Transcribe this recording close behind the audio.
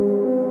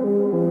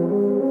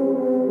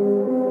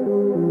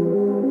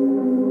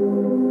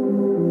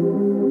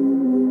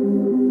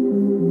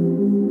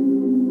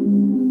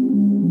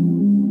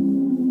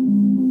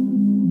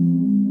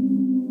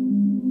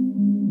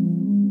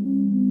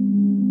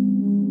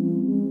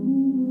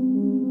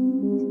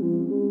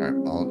All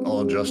right,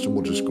 I'll adjust and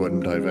we'll just go ahead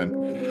and dive in.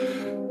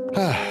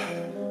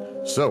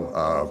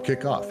 So,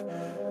 kick off.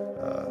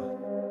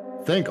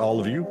 Thank all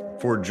of you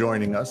for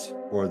joining us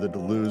for the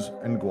Deleuze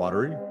and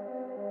Guattari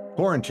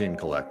Quarantine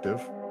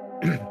Collective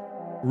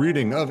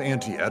reading of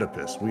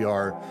Anti-Oedipus. We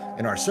are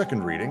in our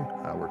second reading.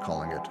 We're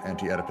calling it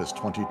Anti-Oedipus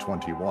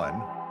 2021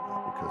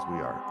 because we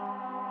are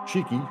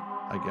cheeky,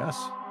 I guess.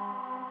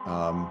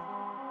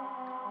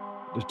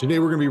 Today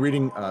we're going to be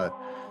reading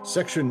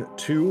section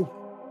 2,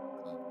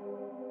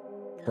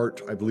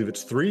 part, I believe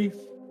it's 3,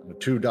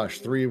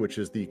 2-3, which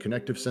is the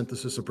connective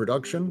synthesis of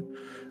production.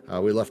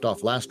 We left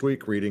off last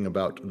week reading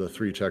about the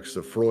 3 texts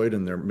of Freud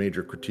and their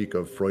major critique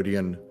of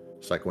Freudian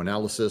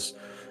psychoanalysis.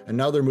 And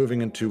now they're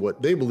moving into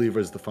what they believe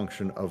is the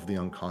function of the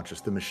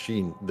unconscious, the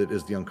machine that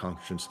is the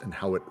unconscious and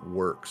how it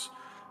works.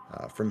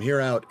 From here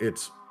out,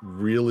 it's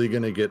really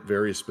going to get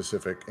very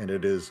specific, and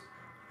it is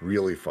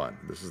really fun.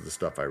 This is the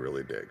stuff I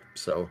really dig.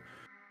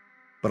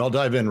 But I'll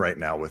dive in right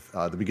now with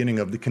the beginning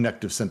of the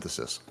connective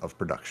synthesis of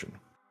production.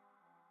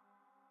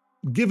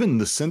 Given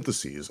the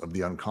syntheses of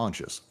the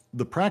unconscious,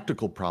 the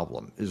practical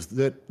problem is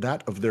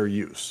that of their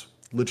use,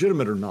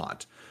 legitimate or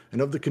not,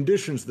 and of the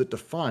conditions that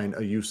define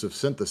a use of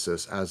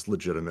synthesis as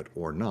legitimate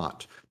or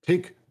not.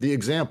 Take the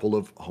example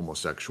of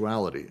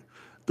homosexuality,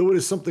 though it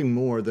is something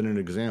more than an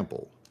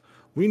example.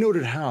 We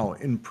noted how,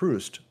 in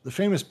Proust, the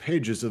famous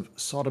pages of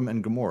Sodom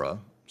and Gomorrah,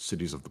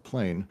 Cities of the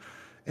Plain,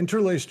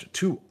 interlaced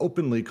 2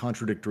 openly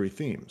contradictory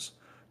themes: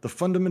 the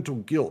fundamental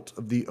guilt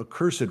of the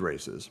accursed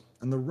races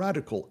and the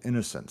radical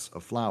innocence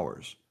of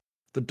flowers.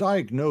 The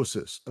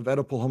diagnosis of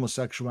Oedipal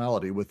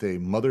homosexuality with a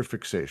mother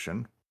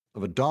fixation,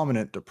 of a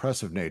dominant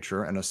depressive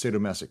nature and a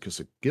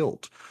sadomasochistic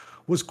guilt,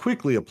 was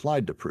quickly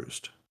applied to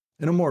Proust.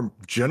 In a more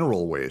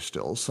general way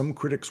still, some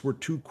critics were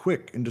too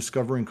quick in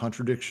discovering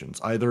contradictions,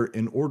 either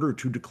in order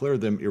to declare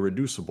them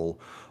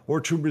irreducible,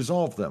 or to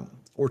resolve them,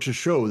 or to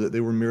show that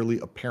they were merely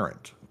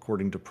apparent,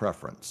 according to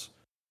preference.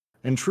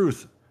 In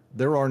truth,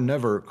 there are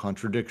never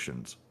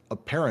contradictions,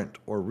 apparent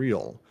or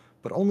real,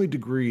 but only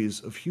degrees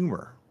of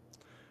humor.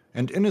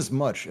 And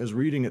inasmuch as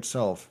reading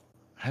itself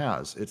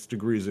has its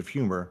degrees of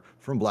humor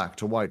from black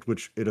to white,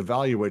 which it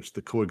evaluates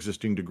the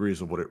coexisting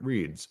degrees of what it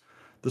reads,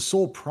 the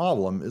sole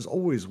problem is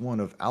always one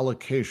of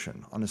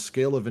allocation on a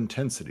scale of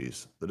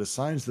intensities that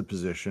assigns the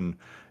position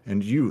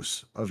and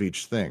use of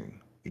each thing,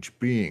 each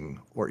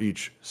being, or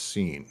each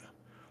scene.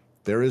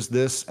 There is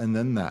this and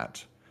then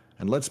that,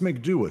 and let's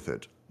make do with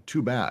it.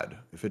 Too bad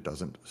if it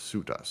doesn't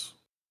suit us.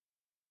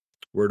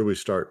 Where do we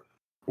start?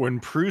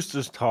 When Proust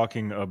is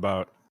talking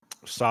about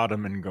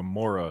Sodom and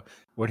Gomorrah,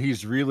 what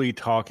he's really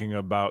talking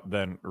about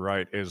then,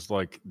 right, is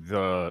like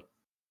the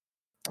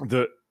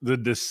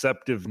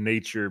deceptive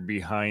nature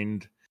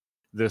behind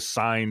the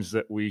signs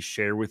that we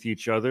share with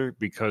each other,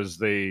 because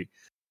they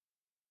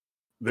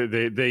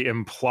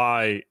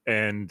imply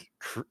and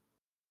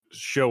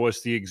show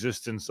us the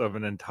existence of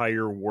an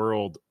entire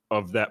world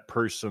of that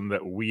person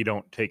that we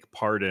don't take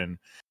part in,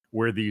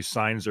 where these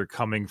signs are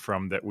coming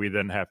from that we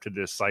then have to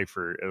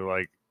decipher.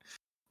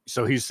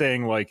 So he's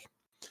saying like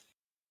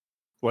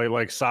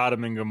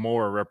Sodom and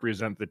Gomorrah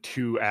represent the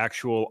 2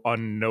 actual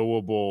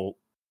unknowable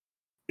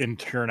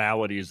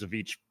internalities of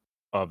each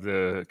of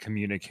the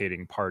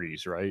communicating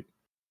parties, right?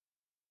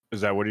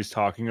 Is that what he's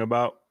talking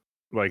about?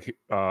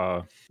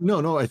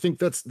 No, I think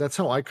that's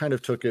how I kind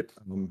of took it.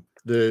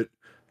 The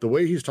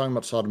way he's talking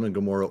about Sodom and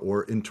Gomorrah,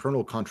 or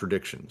internal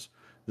contradictions,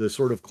 the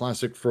sort of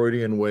classic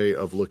Freudian way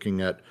of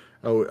looking at,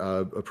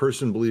 a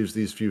person believes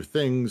these few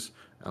things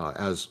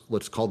as,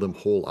 let's call them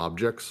whole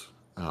objects,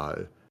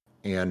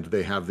 and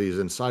they have these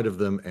inside of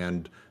them,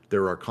 and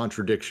there are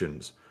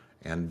contradictions,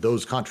 and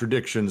those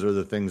contradictions are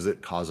the things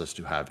that cause us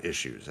to have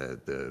issues,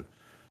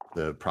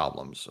 the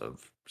problems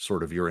of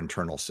sort of your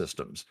internal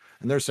systems.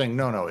 And they're saying,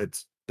 no,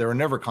 there are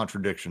never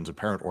contradictions,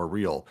 apparent or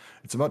real.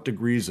 It's about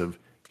degrees of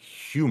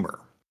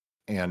humor.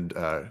 And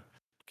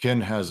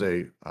Ken has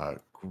a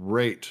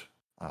great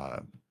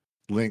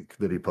link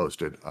that he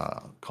posted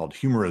called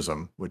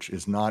Humorism, which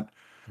is not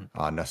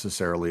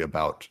necessarily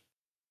about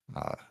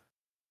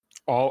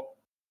all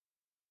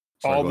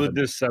the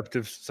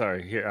deceptive.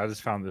 Sorry, here I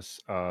just found this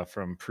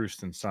from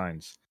Proust and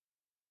Signs.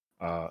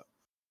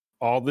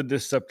 All the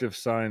deceptive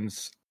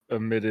signs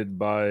emitted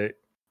by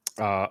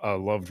a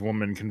loved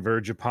woman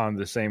converge upon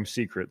the same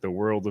secret, the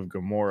world of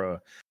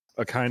Gomorrah,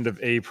 a kind of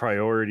a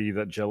priority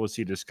that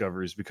jealousy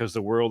discovers, because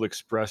the world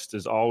expressed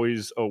is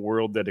always a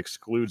world that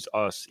excludes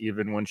us,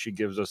 even when she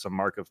gives us a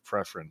mark of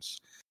preference.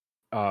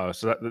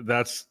 So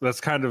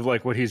that's kind of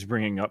like what he's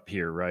bringing up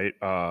here,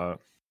 right?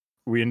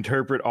 We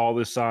interpret all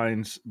the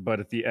signs, but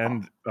at the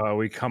end,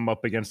 we come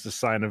up against the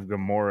sign of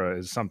Gomorrah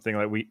as something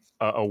like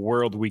a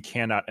world we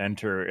cannot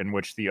enter, in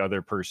which the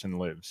other person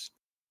lives.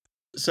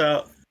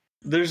 So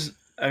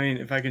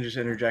if I can just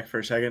interject for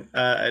a second,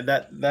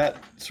 that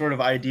sort of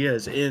idea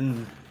is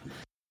in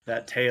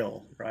that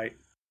tale, right?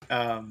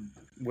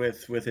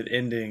 With it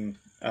ending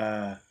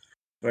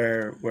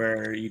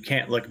where you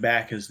can't look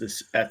back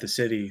at the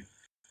city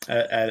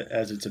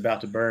as it's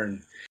about to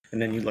burn, and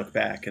then you look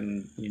back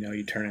and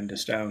you turn into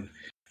stone.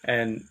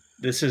 And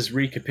this is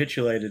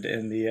recapitulated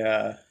in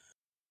the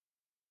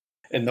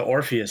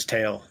Orpheus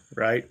tale,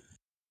 right?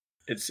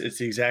 It's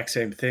the exact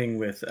same thing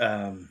with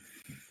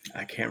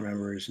I can't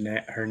remember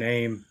her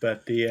name,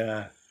 but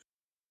the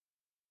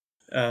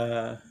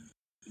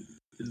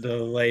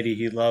lady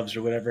he loves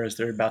or whatever, as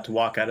they're about to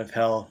walk out of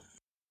hell.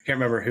 I can't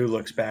remember who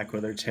looks back,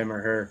 whether it's him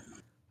or her.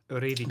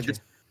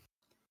 Eurydice.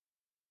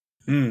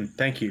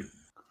 Thank you.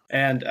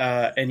 And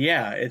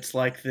yeah, it's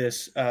like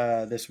this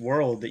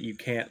world that you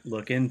can't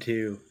look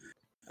into,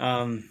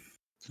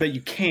 but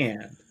you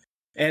can.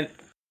 And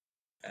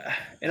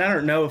I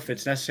don't know if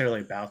it's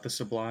necessarily about the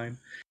sublime,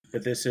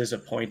 but this is a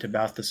point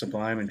about the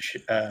sublime,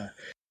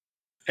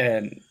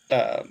 and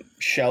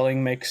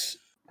Schelling makes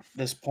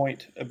this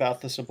point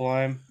about the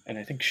sublime, and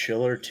I think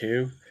Schiller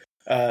too,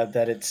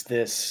 that it's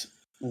this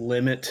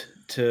limit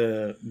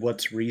to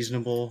what's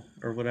reasonable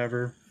or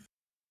whatever,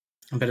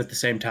 but at the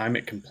same time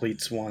it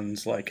completes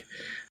one's like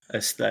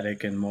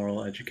aesthetic and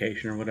moral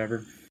education or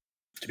whatever,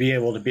 to be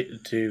able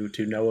to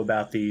know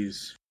about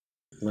these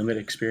limit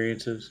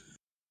experiences,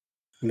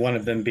 one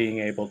of them being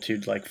able to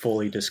like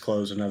fully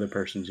disclose another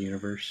person's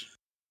universe.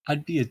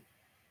 I'd be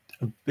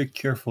a bit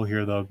careful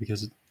here though,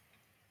 because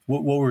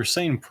what we're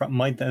saying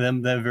might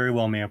that very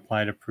well may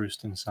apply to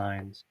Proust and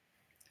Signs.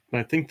 But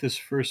I think this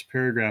first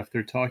paragraph,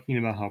 they're talking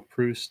about how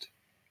Proust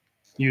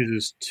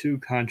uses two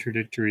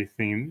contradictory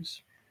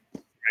themes,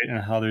 right,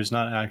 and how there's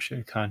not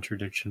actually a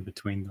contradiction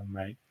between them,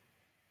 right?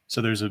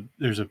 So there's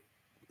a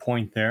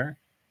point there,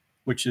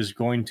 which is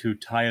going to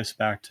tie us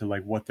back to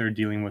like what they're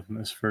dealing with in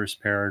this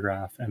first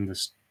paragraph and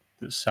this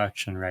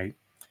section, right?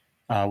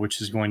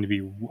 Which is going to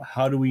be,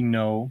 how do we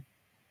know,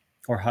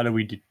 or how do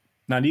we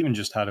not even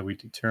just how do we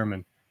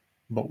determine,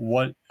 but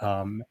what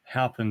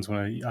happens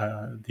when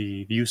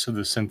the use of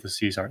the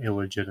syntheses are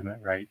illegitimate,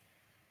 right?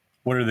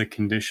 What are the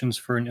conditions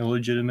for an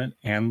illegitimate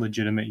and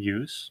legitimate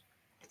use?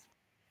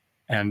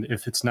 And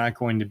if it's not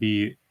going to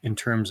be in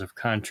terms of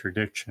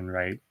contradiction,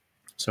 right?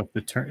 So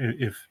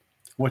if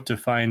what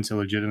defines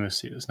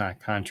illegitimacy is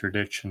not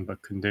contradiction,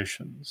 but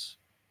conditions,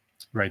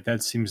 right?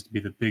 That seems to be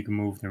the big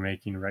move they're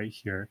making right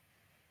here.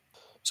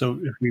 So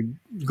if we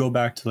go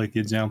back to like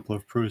the example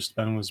of Proust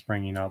Ben was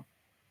bringing up,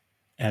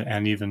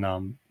 and even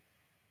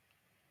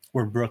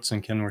where Brutz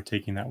and Ken were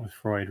taking that with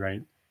Freud,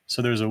 right?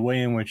 So there's a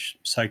way in which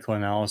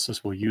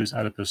psychoanalysis will use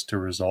Oedipus to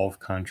resolve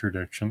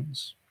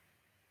contradictions,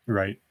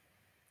 right?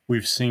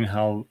 We've seen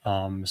how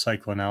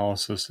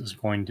psychoanalysis is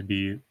going to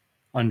be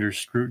under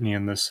scrutiny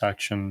in this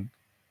section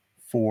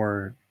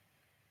for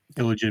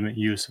illegitimate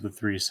use of the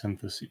three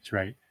syntheses,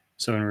 right?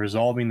 So in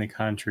resolving the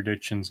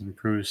contradictions in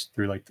Proust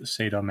through like the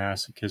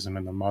sadomasochism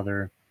and the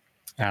mother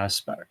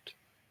aspect,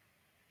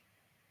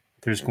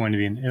 there's going to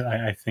be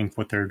I think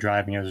what they're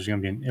driving at is there's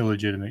going to be an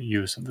illegitimate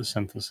use of the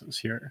synthesis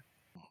here.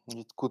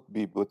 It could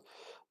be, but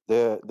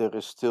there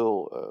is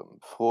still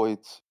Freud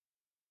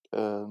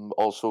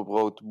also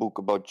wrote a book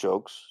about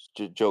jokes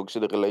in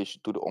the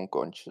relation to the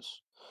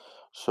unconscious.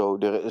 So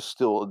there is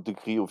still a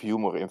degree of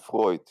humor in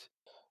Freud,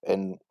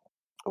 and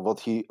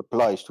what he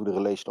applies to the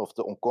relation of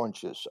the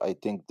unconscious, I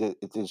think that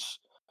it is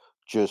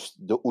just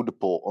the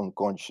Oedipal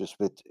unconscious,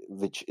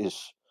 which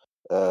is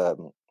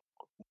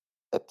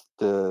at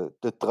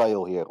the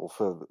trial here,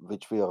 of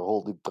which we are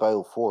holding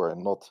trial for,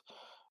 and not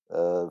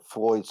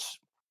Freud's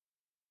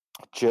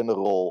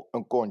general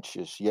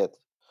unconscious yet.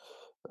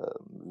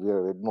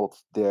 We're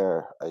not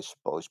there, I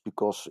suppose,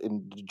 because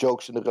in the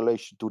jokes in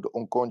relation to the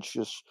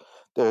unconscious,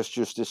 there is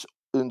just this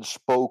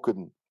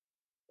unspoken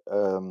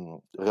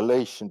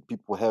relation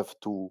people have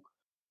to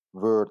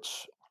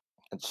words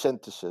and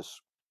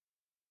sentences,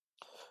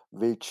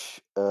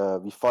 which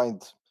we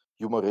find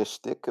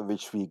humoristic,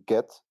 which we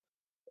get,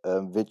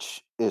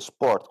 which is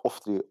part of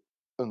the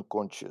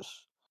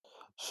unconscious.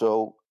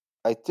 So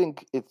I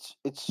think it's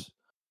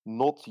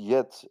not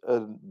yet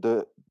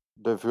the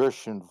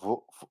version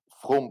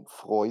from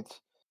Freud.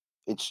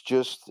 It's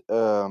just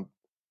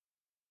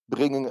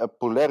bringing a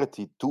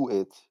polarity to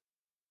it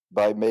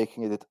by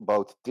making it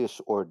about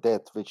this or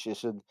that, which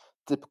is a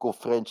typical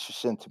French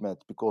sentiment,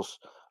 because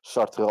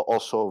Sartre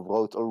also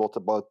wrote a lot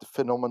about the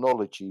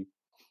phenomenology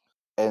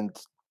and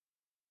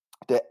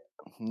the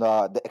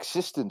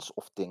existence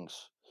of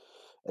things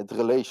and the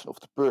relation of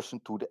the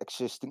person to the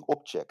existing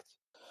object,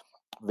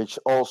 which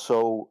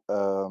also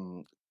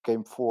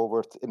came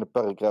forward in a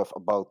paragraph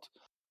about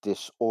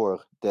this or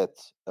that,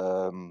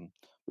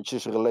 which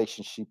is a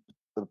relationship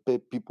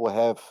people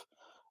have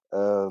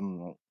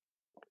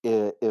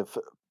if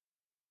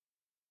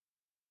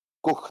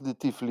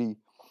cognitively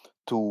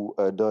to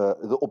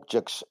the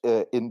objects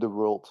in the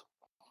world.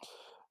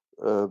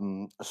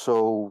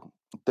 So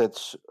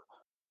that's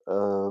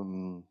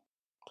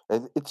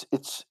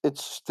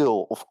it's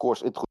still, of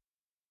course,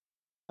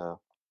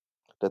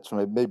 that's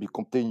maybe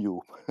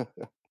continue.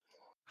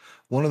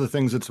 One of the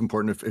things that's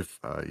important, if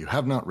you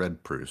have not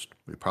read Proust,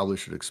 we probably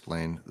should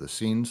explain the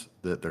scenes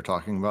that they're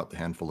talking about, the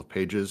handful of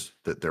pages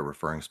that they're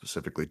referring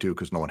specifically to,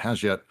 because no one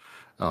has yet.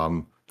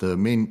 The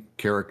main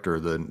character,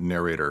 the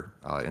narrator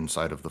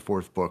inside of the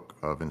fourth book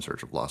of In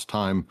Search of Lost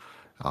Time,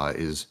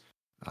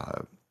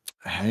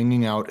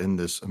 hanging out in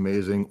this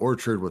amazing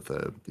orchard with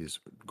these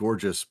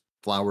gorgeous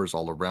flowers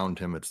all around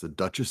him. It's the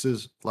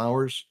Duchess's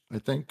flowers, I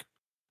think.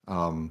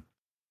 And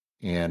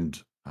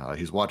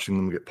he's watching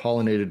them get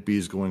pollinated,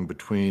 bees going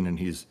between, and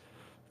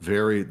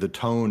the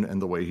tone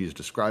and the way he's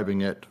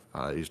describing it,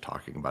 he's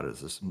talking about it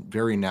as this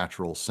very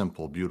natural,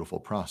 simple, beautiful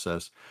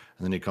process.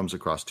 And then he comes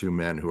across two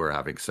men who are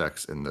having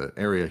sex in the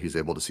area. He's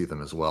able to see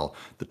them as well.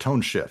 The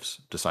tone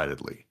shifts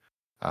decidedly.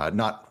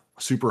 Not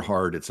super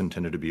hard. It's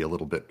intended to be a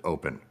little bit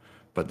open,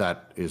 but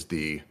that is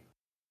the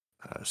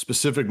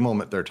specific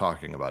moment they're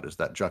talking about, is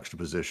that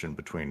juxtaposition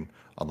between,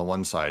 on the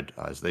one side,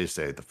 as they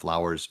say, the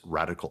flowers'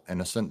 radical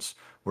innocence,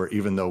 where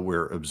even though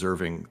we're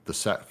observing the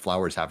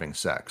flowers having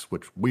sex,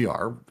 which we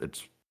are,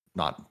 it's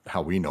not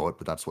how we know it,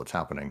 but that's what's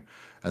happening.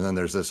 And then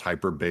there's this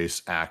hyper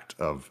base act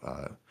of,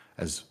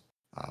 as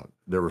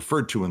they're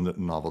referred to in the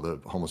novel,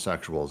 the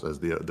homosexuals as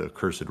the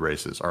cursed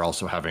races are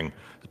also having,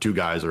 the two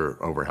guys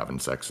are over having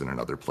sex in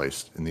another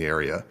place in the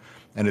area.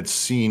 And it's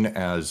seen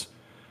as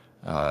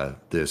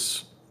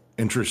this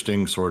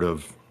interesting sort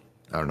of,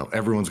 I don't know,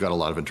 everyone's got a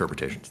lot of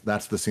interpretations.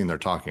 That's the scene they're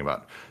talking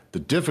about. The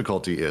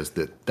difficulty is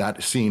that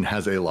that scene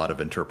has a lot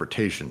of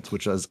interpretations,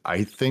 which is,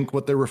 I think,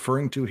 what they're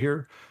referring to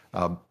here.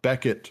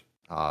 Beckett,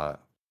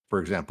 for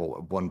example,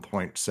 at one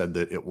point said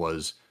that it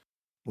was,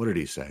 what did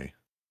he say?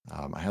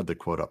 I had the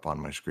quote up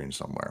on my screen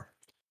somewhere.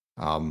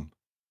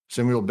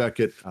 Samuel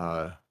Beckett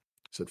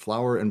said,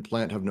 flower and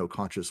plant have no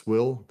conscious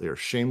will. They are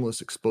shameless,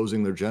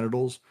 exposing their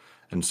genitals.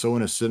 And so,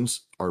 in a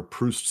sense, are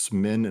Proust's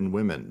men and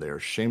women. They are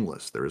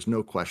shameless. There is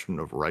no question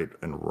of right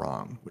and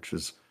wrong, which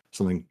is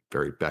something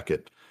very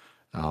Beckett.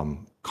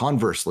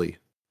 Conversely,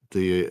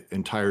 the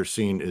entire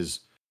scene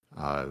is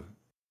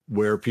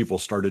where people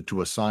started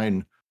to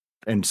assign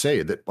and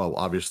say that, well,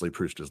 obviously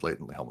Proust is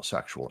latently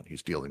homosexual and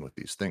he's dealing with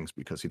these things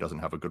because he doesn't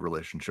have a good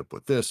relationship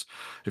with this.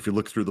 If you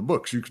look through the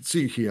books, you can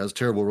see he has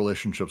terrible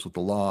relationships with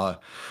the law,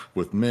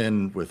 with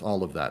men, with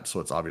all of that. So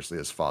it's obviously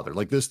his father.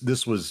 Like this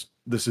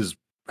is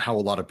how a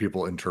lot of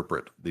people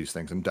interpret these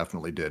things, and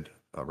definitely did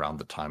around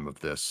the time of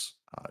this,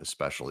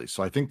 especially.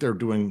 So I think they're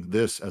doing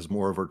this as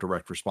more of a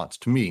direct response.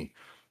 To me,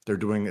 they're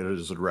doing it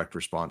as a direct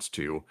response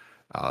to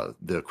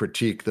the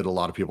critique that a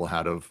lot of people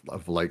had of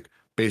like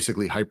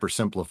basically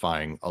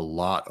hypersimplifying a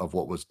lot of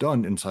what was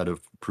done inside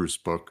of Proust's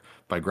book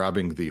by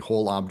grabbing the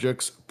whole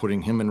objects,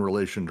 putting him in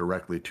relation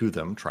directly to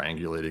them,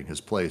 triangulating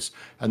his place,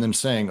 and then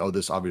saying, oh,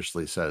 this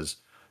obviously says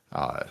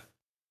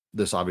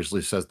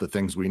the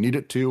things we need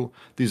it to.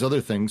 These other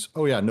things,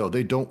 oh yeah, no,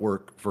 they don't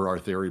work for our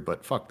theory,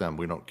 but fuck them,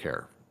 we don't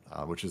care,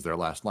 which is their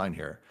last line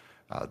here.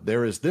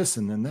 There is this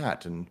and then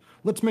that, and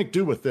let's make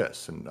do with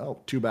this, and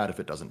oh, too bad if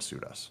it doesn't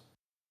suit us.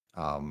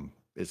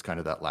 It's kind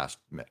of that last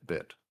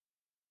bit.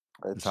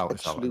 It's how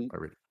actually I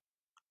read it.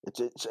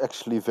 it's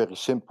actually very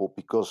simple,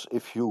 because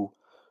if you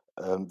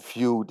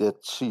view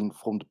that scene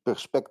from the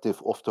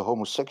perspective of the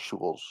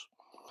homosexuals,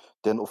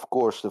 then of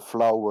course the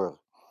flower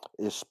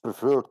is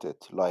perverted,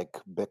 like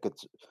Beckett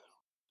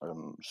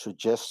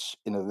suggests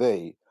in a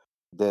way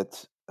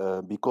that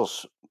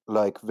because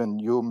like when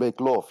you make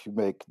love, you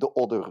make the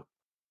other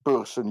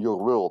person your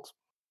world.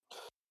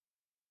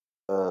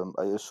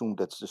 I assume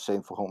that's the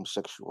same for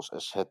homosexuals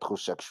as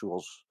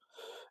heterosexuals.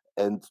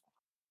 And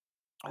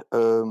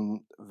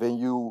when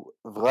you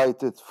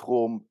write it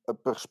from a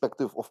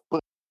perspective of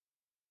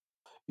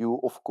you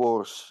of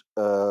course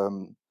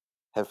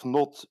have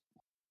not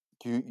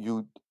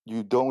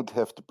you don't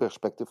have the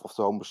perspective of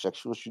the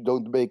homosexuals. You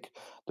don't make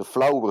the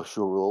flowers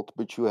your world,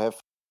 but you have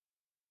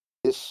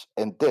this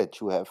and that.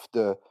 You have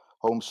the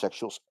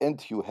homosexuals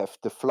and you have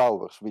the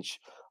flowers, which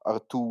are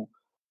two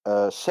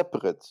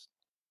separate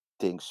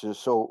things.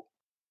 So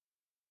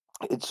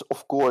it's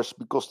of course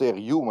because they're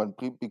human,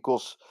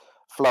 because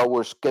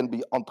flowers can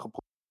be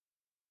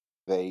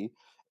anthropomorphic.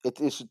 It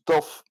is a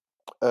tough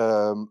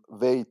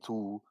way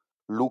to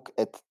look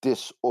at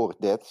this or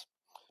that,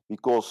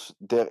 because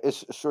there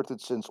is a certain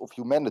sense of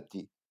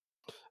humanity,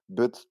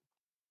 but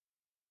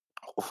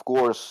of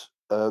course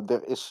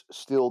there is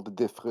still the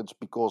difference,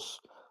 because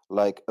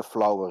like a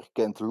flower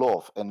can't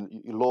love, and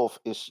love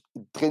is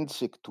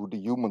intrinsic to the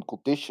human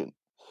condition.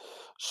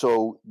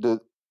 So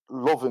the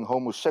loving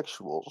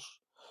homosexuals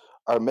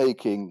are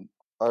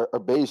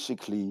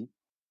basically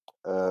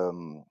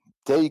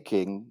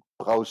taking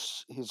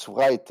his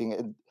writing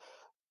and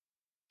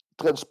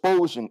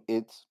transposing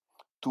it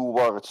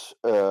towards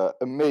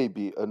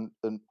maybe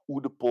an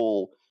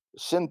Oedipal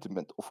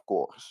sentiment, of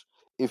course,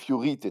 if you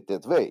read it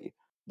that way.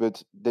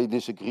 But they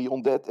disagree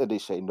on that, and they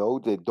say no,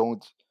 they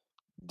don't.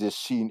 This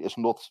scene is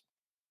not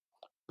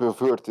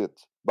perverted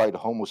by the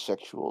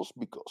homosexuals,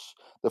 because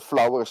the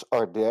flowers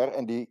are there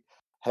and they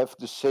have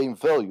the same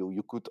value.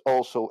 You could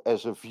also,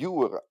 as a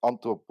viewer,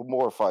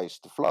 anthropomorphize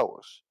the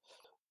flowers,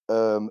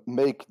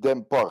 make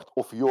them part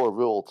of your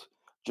world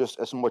just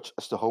as much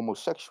as the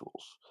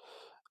homosexuals.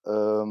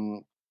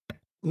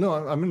 No,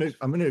 I'm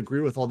gonna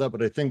agree with all that,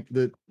 but I think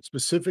that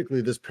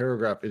specifically this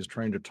paragraph is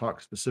trying to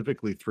talk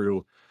specifically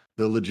through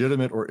the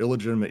legitimate or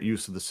illegitimate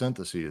use of the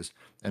syntheses,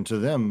 and to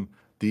them,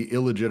 the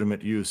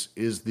illegitimate use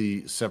is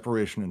the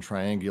separation and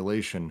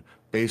triangulation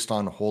based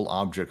on whole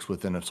objects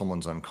within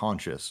someone's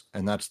unconscious,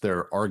 and that's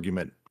their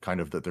argument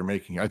kind of that they're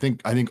making. I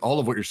think all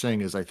of what you're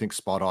saying is, I think,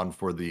 spot on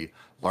for the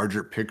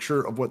larger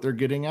picture of what they're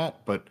getting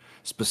at, but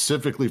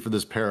specifically for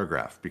this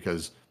paragraph,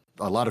 because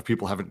a lot of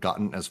people haven't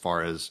gotten as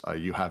far as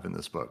you have in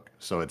this book.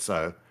 So it's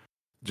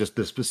just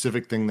the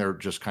specific thing they're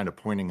just kind of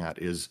pointing at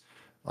is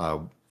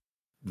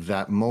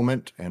that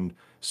moment, and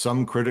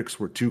some critics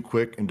were too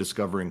quick in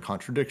discovering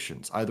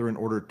contradictions, either in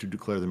order to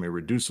declare them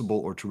irreducible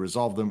or to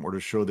resolve them, or to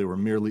show they were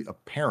merely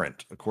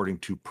apparent according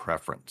to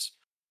preference.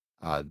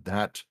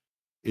 That's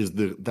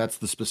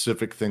the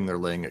specific thing they're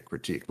laying at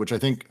critique, which I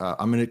think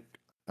I'm going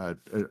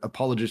to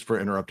apologies for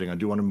interrupting. I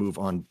do want to move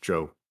on,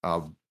 Joe,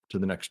 to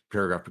the next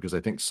paragraph, because I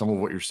think some of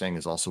what you're saying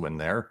is also in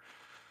there.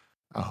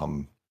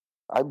 I'm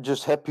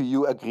just happy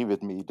you agree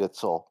with me.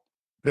 That's all.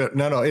 Yeah,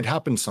 no, it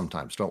happens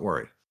sometimes. Don't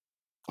worry.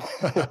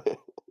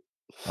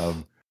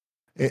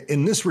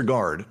 In this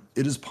regard,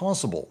 it is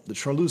possible that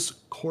Charlot's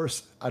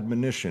coarse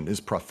admonition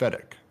is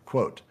prophetic.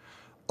 Quote,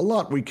 "A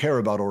lot we care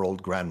about our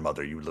old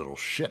grandmother, you little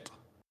shit."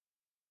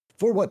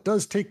 For what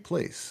does take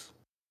place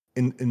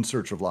in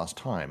Search of Lost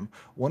Time,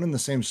 one and the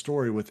same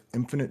story with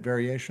infinite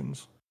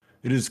variations,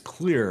 it is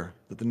clear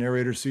that the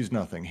narrator sees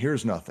nothing,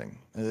 hears nothing,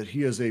 and that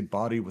he is a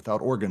body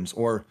without organs,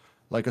 or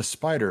like a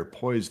spider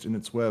poised in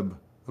its web,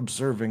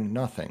 observing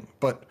nothing,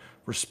 but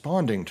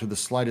responding to the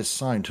slightest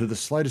sign, to the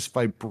slightest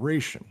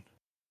vibration,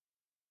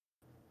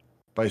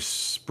 by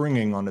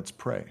springing on its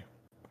prey.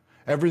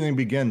 Everything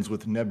begins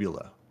with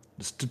nebula,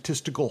 the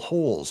statistical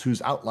holes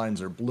whose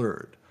outlines are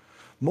blurred,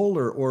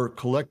 molar or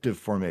collective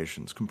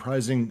formations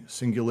comprising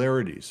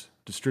singularities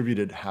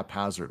distributed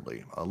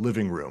haphazardly, a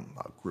living room,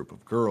 a group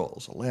of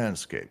girls, a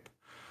landscape.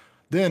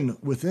 Then,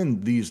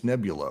 within these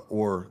nebula,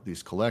 or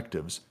these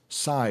collectives,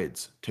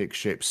 sides take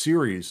shape,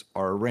 series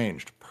are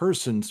arranged,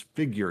 persons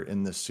figure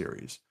in this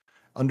series,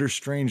 under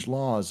strange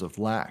laws of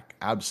lack,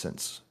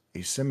 absence,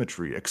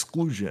 asymmetry,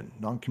 exclusion,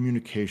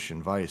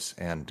 non-communication, vice,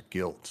 and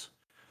guilt.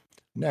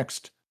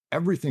 Next,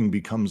 everything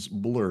becomes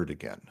blurred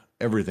again.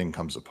 Everything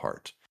comes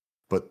apart,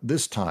 but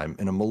this time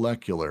in a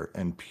molecular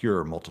and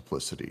pure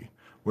multiplicity,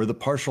 where the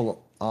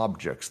partial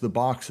objects, the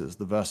boxes,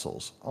 the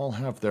vessels, all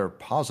have their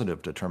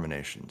positive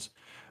determinations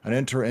and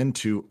enter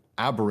into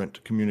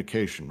aberrant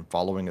communication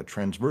following a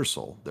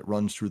transversal that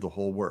runs through the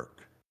whole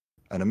work,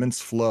 an immense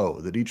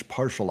flow that each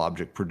partial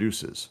object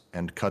produces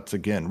and cuts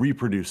again,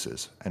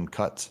 reproduces and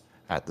cuts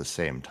at the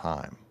same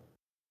time.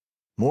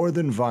 More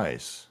than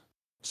vice,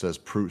 says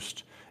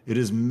Proust, it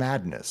is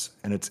madness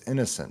and its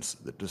innocence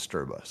that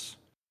disturb us.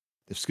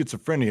 If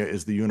schizophrenia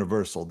is the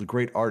universal, the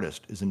great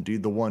artist is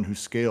indeed the one who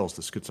scales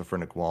the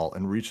schizophrenic wall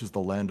and reaches the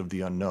land of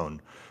the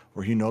unknown,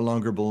 where he no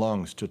longer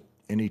belongs to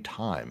any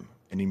time,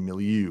 any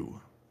milieu,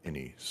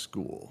 any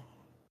school.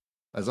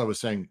 As I was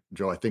saying,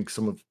 Joe, I think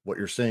some of what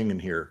you're saying in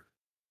here,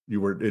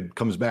 it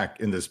comes back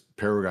in this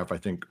paragraph, I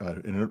think,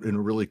 in a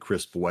really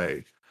crisp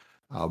way.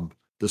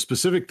 The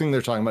specific thing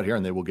they're talking about here,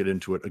 and they will get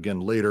into it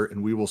again later,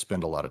 and we will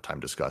spend a lot of time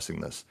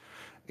discussing this,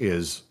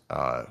 is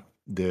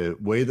the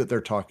way that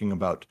they're talking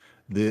about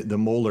the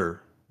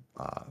molar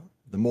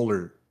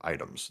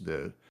items,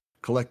 the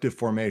collective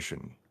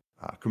formation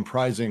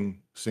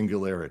comprising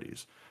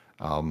singularities.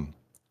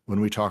 When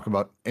we talk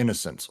about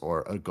innocence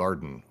or a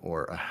garden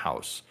or a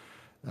house,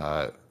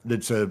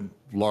 it's a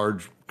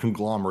large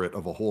conglomerate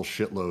of a whole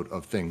shitload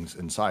of things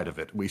inside of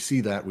it. We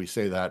see that, we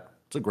say that,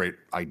 it's a great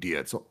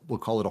idea. We'll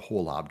call it a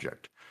whole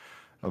object.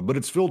 But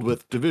it's filled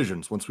with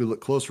divisions. Once we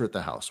look closer at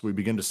the house, we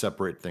begin to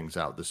separate things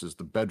out. This is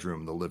the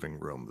bedroom, the living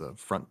room, the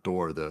front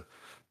door, the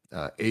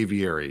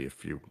aviary,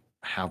 if you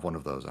have one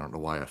of those. I don't know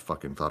why I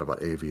fucking thought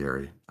about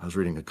aviary. I was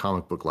reading a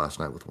comic book last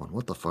night with one.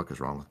 What the fuck is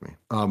wrong with me?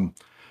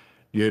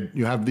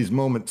 You have these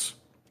moments,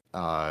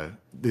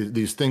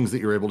 these things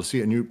that you're able to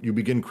see, and you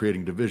begin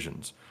creating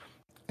divisions.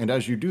 And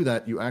as you do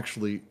that, you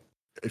actually,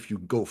 if you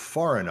go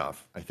far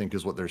enough, I think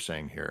is what they're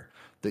saying here,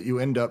 that you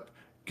end up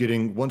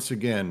getting, once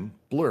again,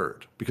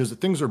 blurred, because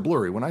things are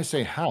blurry. When I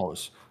say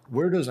house,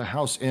 where does a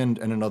house end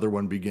and another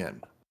one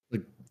begin?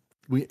 Like,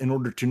 in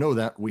order to know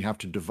that, we have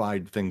to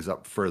divide things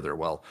up further.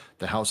 Well,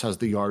 the house has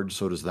the yard,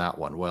 so does that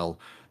one. Well,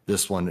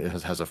 this one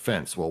has a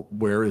fence. Well,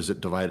 where is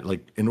it divided?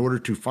 Like, in order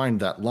to find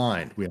that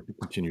line, we have to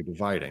continue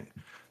dividing.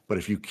 But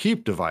if you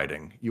keep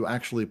dividing, you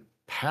actually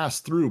pass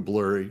through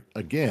blurry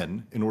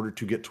again in order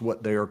to get to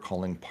what they are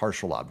calling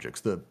partial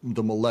objects, the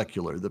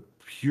molecular, the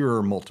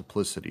pure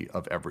multiplicity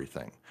of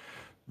everything,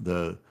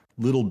 the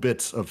little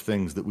bits of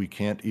things that we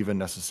can't even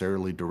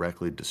necessarily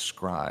directly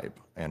describe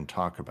and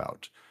talk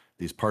about.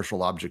 These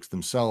partial objects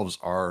themselves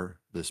are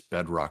this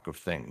bedrock of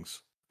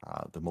things,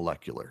 the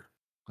molecular.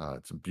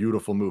 It's a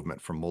beautiful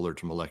movement from molar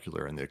to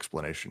molecular in the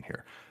explanation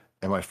here.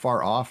 Am I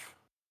far off?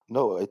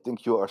 No, I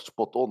think you are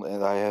spot on,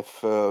 and I have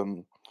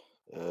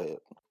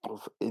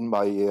in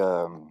my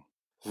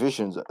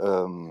visions,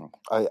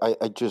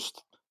 I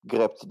just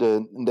grabbed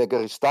the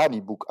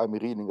Negarestani book I'm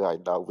reading right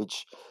now,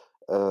 which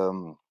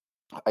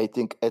I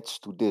think adds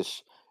to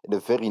this in a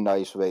very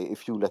nice way.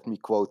 If you let me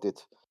quote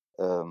it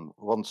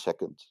 1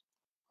 second.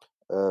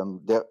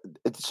 There,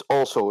 it's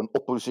also an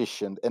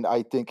opposition, and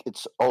I think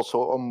it's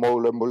also a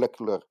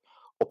molecular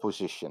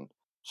opposition.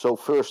 So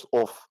first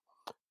off,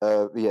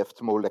 we have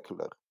the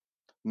molecular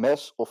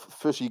mass of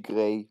fuzzy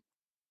gray,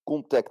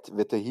 contact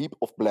with a heap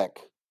of black,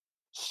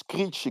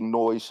 screeching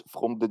noise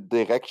from the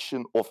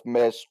direction of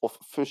mass of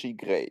fuzzy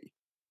gray.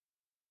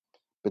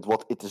 But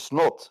what it is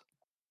not,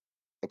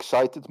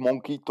 excited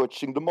monkey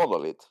touching the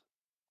monolith.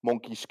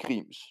 Monkey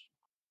screams.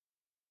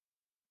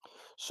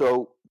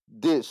 So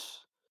this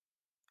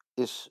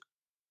is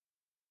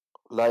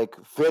like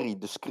very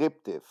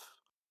descriptive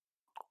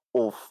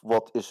of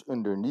what is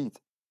underneath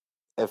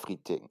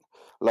everything.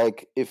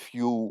 Like if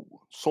you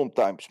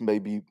sometimes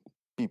maybe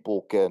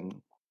people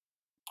can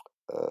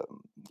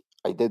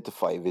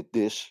identify with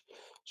this,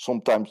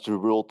 sometimes the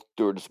world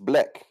turns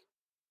black.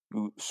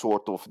 You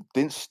sort of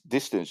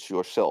distance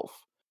yourself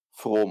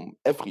from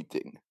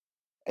everything,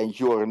 and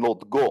you are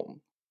not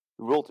gone.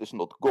 The world is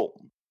not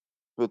gone,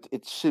 but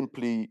it's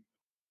simply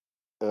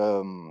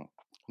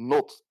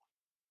not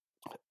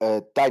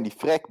a tiny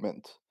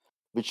fragment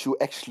which you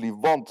actually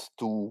want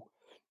to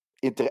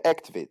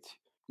interact with.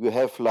 You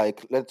have,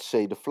 like, let's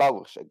say the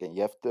flowers again.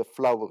 You have the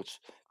flowers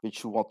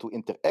which you want to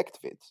interact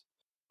with,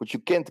 but you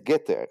can't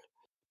get there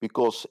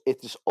because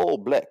it is all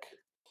black.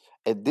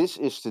 And this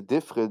is the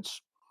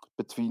difference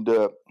between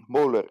the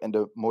molar and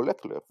the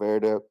molecular, where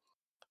the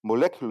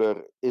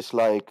molecular is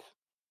like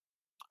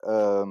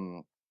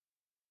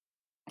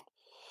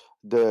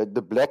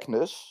the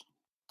blackness,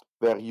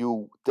 where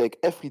you take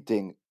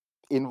everything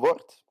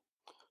inward.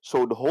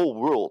 So the whole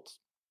world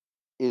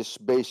is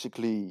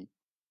basically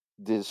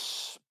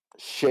this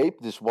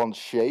shape, this one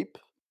shape,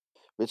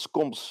 which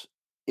comes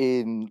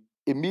in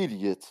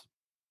immediate,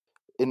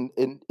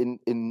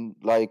 in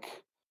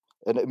like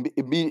an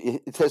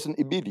immediate. It has an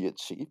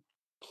immediacy,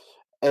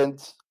 and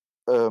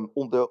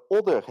on the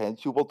other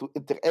hand, you want to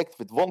interact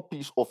with one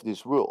piece of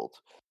this world,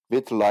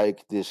 with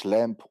like this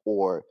lamp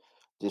or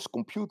this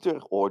computer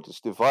or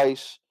this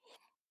device,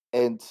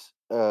 and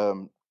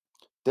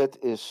that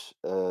is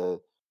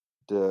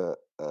the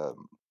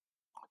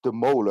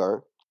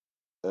molar,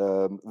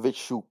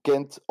 which you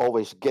can't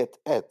always get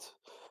at.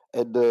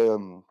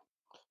 And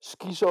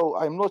Schizo,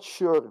 I'm not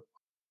sure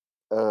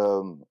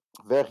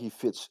where he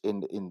fits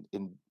in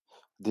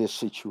this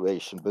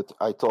situation, but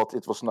I thought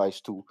it was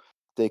nice to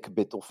take a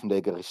bit of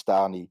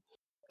Negaristani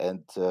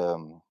and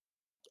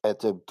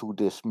add him to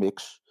this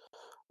mix.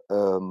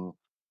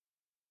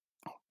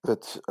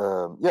 But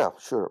yeah,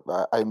 sure.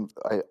 I'm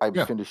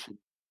Yeah. finishing.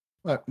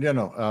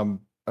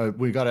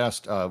 We got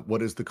asked,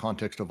 what is the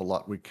context of A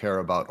Lot We Care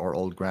About Our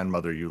Old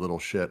Grandmother, You Little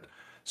Shit?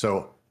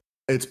 So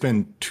it's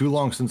been too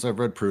long since I've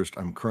read Proust.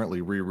 I'm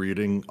currently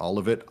rereading all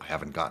of it. I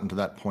haven't gotten to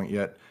that point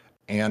yet.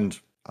 And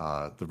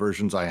the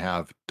versions I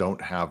have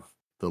don't have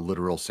the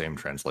literal same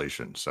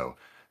translation. So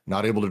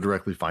not able to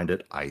directly find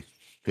it. I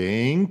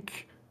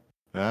think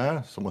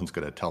someone's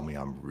going to tell me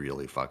I'm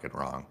really fucking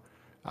wrong.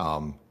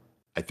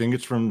 I think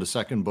it's from the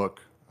second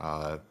book.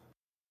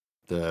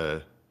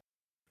 The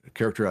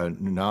character,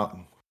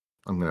 now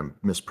I'm going to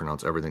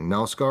mispronounce everything.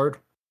 Nausgard,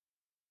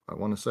 I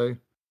want to say.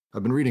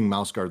 I've been reading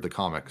Mausgard the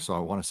comic, so I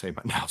want to say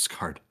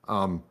Nausgard.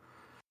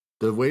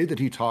 The way that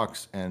he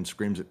talks and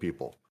screams at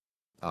people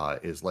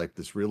is like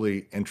this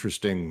really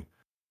interesting,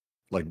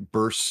 like,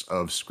 bursts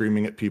of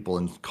screaming at people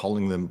and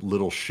calling them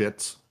little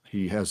shits.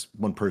 He has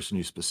one person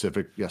he's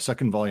specific. Yeah,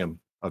 second volume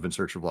of In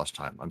Search of Lost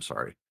Time. I'm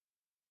sorry.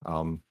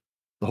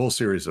 The whole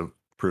series of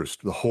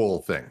Proust, the whole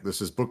thing.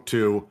 This is book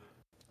 2.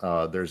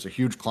 There's a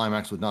huge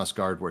climax with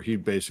Nausgard where he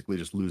basically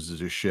just loses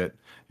his shit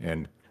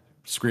and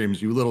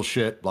screams, "You little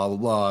shit, blah,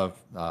 blah,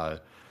 blah.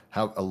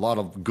 Have a lot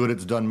of good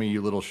it's done me,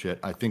 you little shit."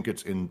 I think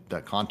it's in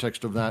that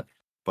context of that,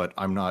 but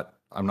I'm not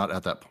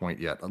at that point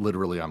yet.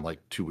 Literally, I'm like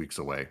 2 weeks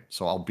away.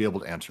 So I'll be able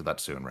to answer that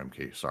soon,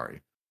 Remke.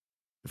 Sorry.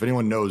 If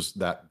anyone knows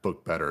that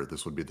book better,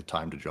 this would be the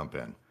time to jump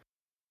in.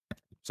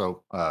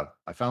 So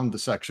I found the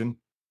section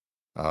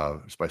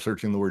just by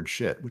searching the word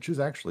shit, which is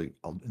actually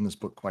in this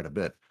book quite a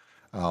bit.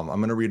 I'm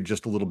going to read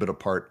just a little bit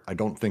apart. I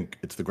don't think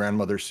it's the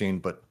grandmother scene,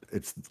 but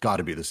it's got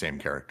to be the same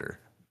character.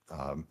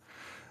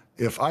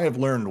 If I have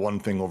learned one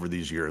thing over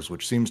these years,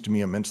 which seems to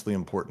me immensely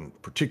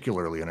important,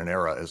 particularly in an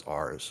era as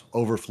ours,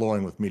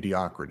 overflowing with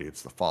mediocrity,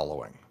 it's the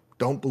following.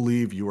 Don't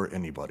believe you are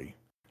anybody.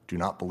 Do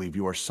not believe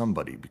you are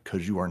somebody,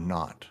 because you are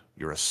not.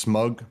 You're a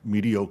smug,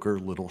 mediocre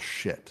little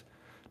shit.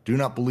 Do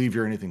not believe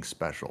you're anything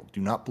special.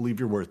 Do not believe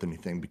you're worth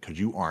anything, because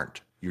you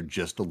aren't. You're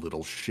just a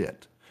little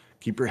shit.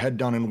 Keep your head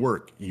down and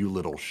work, you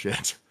little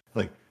shit.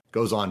 Like,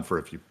 goes on for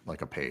a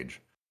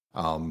page.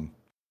 I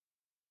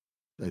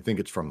think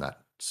it's from that.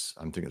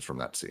 I'm thinking it's from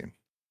that scene.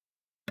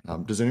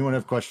 Does anyone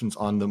have questions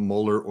on the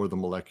molar or the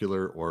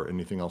molecular or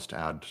anything else to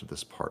add to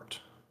this part?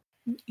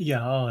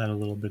 Yeah, I'll add a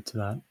little bit to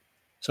that.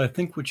 So I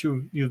think what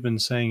you've been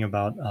saying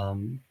about,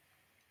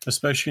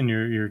 especially in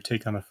your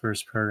take on the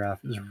first paragraph,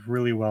 is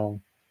really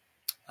well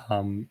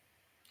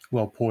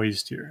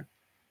poised here.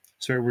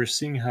 So we're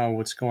seeing how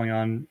what's going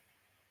on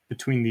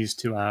between these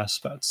two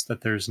aspects,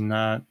 that there's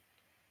not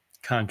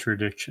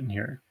contradiction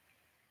here.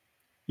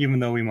 even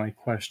though we might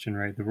question,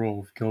 right, the role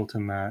of guilt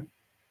in that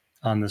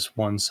on this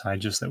one side,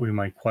 just that we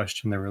might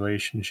question the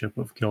relationship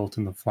of guilt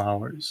and the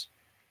flowers,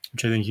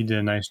 which I think he did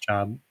a nice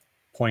job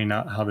pointing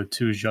out how the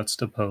two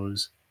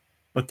juxtapose,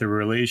 but the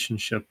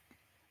relationship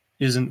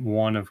isn't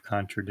one of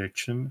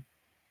contradiction,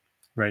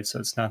 right? So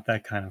it's not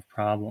that kind of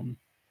problem.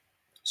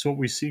 So what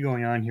we see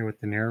going on here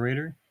with the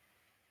narrator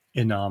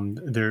in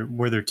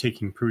where they're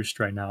taking Proust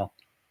right now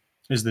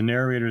is the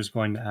narrator is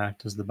going to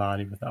act as the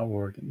body without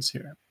organs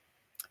here,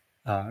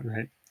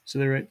 right? So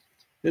they're right.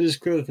 It is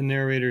clear that the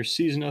narrator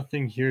sees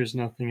nothing, hears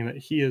nothing, and that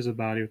he is a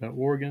body without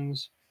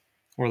organs,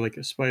 or like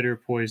a spider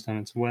poised on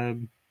its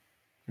web.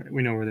 Right?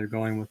 We know where they're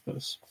going with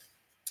this.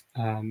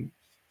 The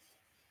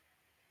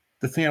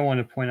thing I want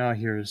to point out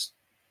here is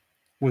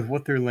with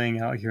what they're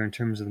laying out here in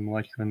terms of the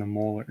molecular and the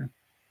molar,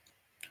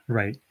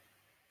 right?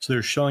 So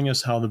they're showing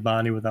us how the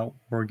body without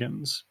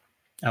organs,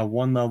 at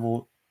one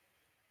level,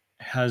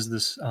 has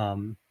this I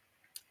don't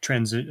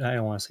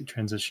want to say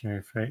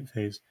transitionary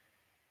phase,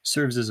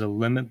 serves as a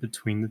limit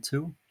between the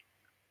two,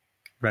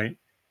 right?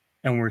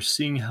 And we're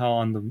seeing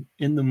how in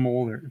the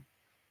molar,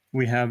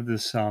 we have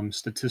this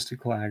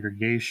statistical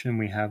aggregation.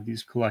 We have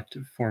these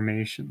collective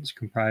formations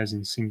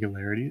comprising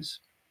singularities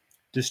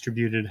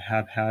distributed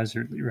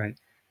haphazardly, right?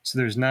 So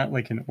there's not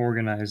like an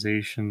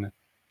organization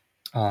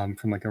from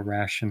like a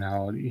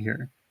rationality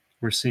here.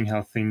 We're seeing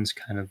how things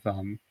kind of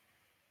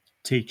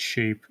take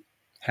shape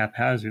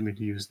haphazardly,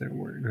 to use their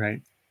word,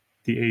 right?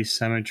 The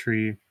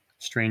asymmetry,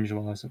 strange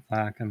laws of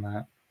lack and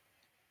that.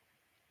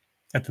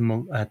 At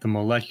the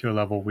molecular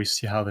level, we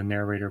see how the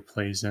narrator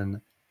plays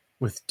in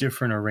with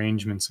different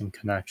arrangements and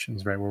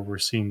connections, right? Where we're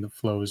seeing the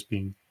flows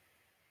being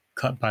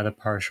cut by the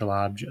partial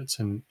objects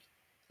and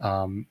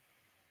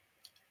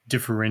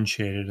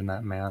differentiated in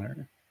that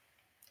manner.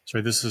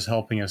 So this is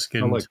helping us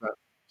get into that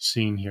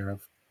scene here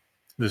of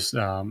this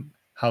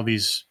how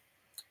these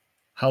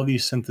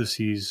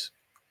syntheses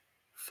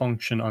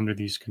function under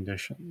these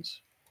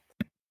conditions.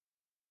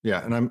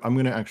 Yeah, and I'm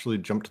going to actually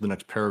jump to the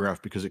next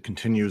paragraph because it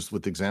continues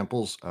with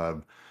examples.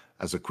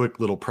 As a quick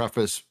little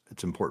preface,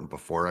 it's important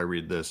before I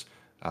read this.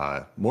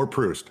 More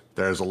Proust.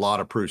 There's a lot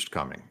of Proust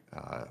coming.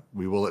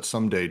 We will at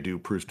some day do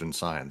Proust in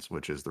Science,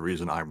 which is the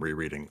reason I'm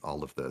rereading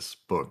all of this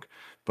book.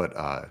 But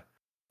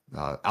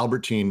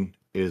Albertine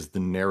is the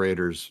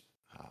narrator's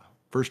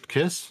first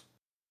kiss.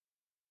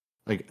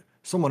 Like,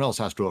 someone else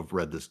has to have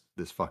read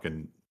this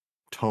fucking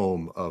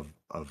tome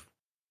of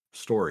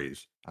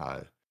stories.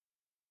 I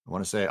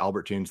want to say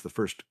Albertine's the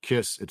first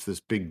kiss. It's this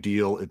big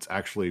deal. It's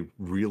actually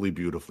really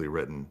beautifully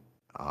written.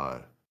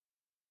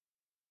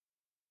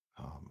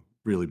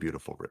 Really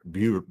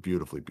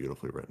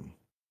beautifully written.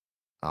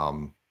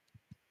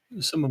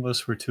 Some of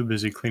us were too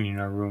busy cleaning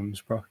our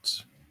rooms,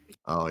 Brooks.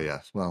 Oh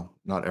yes. Well,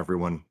 not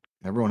everyone.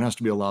 Everyone has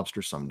to be a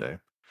lobster someday.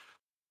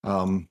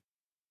 All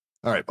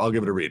right, I'll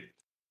give it a read.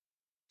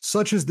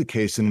 Such is the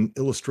case in an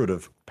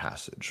illustrative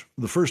passage.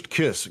 The first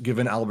kiss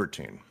given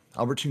Albertine.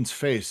 Albertine's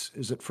face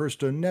is at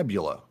first a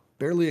nebula,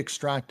 barely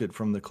extracted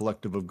from the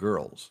collective of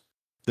girls.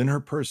 Then her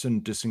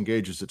person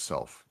disengages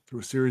itself through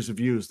a series of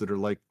views that are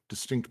like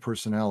distinct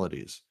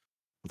personalities,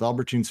 with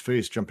Albertine's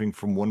face jumping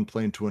from one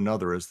plane to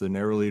another as the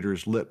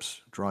narrator's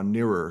lips draw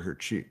nearer her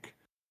cheek.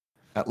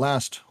 At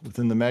last,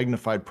 within the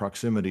magnified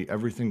proximity,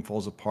 everything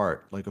falls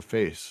apart like a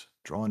face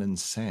drawn in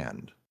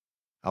sand.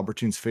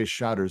 Albertine's face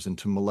shatters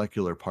into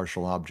molecular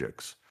partial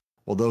objects,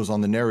 while those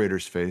on the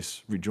narrator's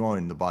face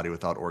rejoin the body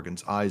without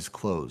organs, eyes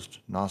closed,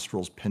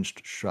 nostrils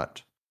pinched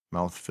shut,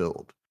 mouth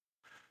filled.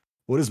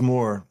 What is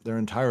more, their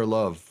entire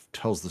love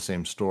tells the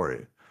same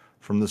story.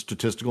 From the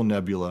statistical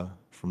nebula,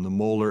 from the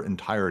molar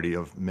entirety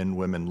of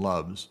men-women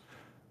loves,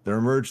 there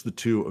emerge the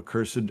two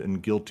accursed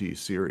and guilty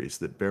series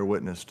that bear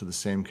witness to the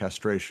same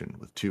castration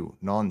with two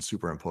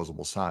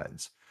non-superimposable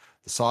sides,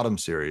 the Sodom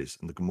series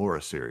and the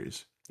Gomorrah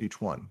series,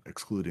 each one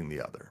excluding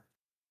the other.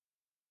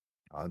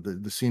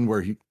 The scene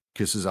where he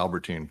kisses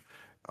Albertine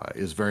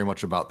is very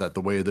much about that,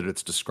 the way that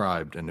it's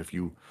described. And if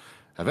you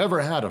have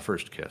ever had a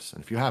first kiss,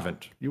 and if you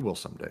haven't, you will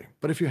someday.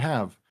 But if you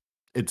have,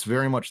 it's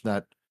very much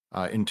that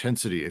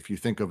intensity. If you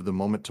think of the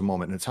moment to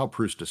moment, and it's how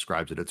Proust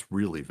describes it, it's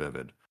really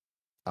vivid.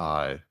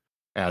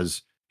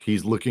 As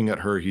he's looking at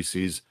her, he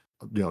sees,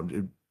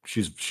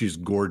 she's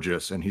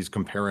gorgeous, and he's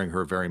comparing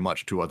her very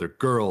much to other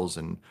girls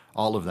and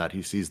all of that.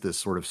 He sees this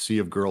sort of sea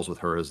of girls with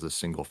her as this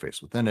single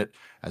face within it.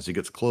 As he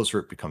gets closer,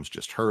 it becomes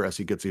just her. As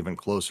he gets even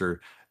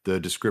closer, the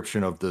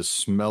description of the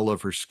smell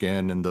of her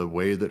skin and the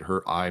way that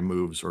her eye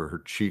moves or her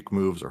cheek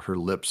moves or her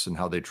lips and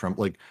how they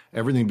tremble, like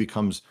everything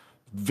becomes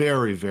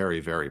very, very,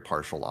 very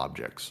partial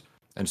objects.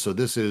 And so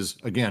this is,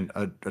 again,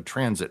 a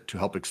transit to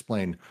help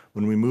explain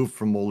when we move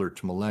from molar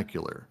to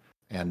molecular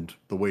and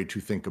the way to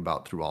think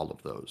about through all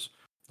of those.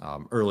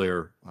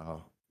 Earlier,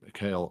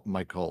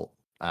 Michael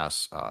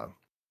asks,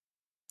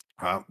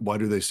 why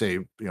do they say,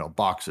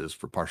 boxes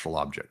for partial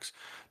objects?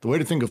 The way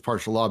to think of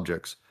partial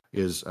objects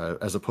is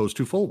as opposed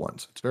to full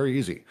ones. It's very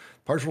easy.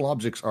 Partial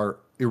objects are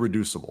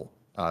irreducible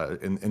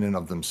in and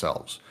of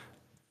themselves.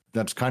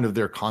 That's kind of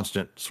their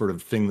constant sort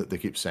of thing that they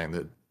keep saying,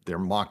 that they're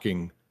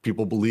mocking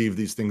people believe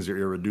these things are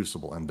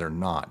irreducible, and they're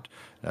not.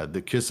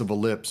 The kiss of a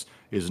lips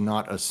is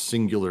not a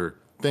singular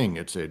thing.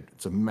 It's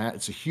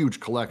a huge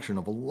collection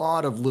of a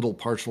lot of little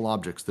partial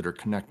objects that are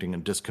connecting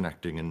and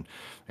disconnecting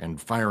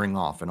and firing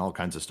off and all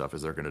kinds of stuff,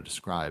 as they're going to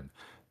describe.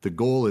 The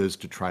goal is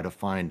to try to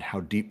find how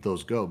deep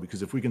those go,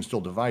 because if we can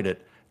still divide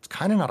it, it's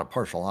kind of not a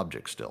partial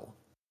object still.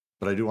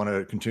 But I do want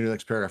to continue the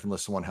next paragraph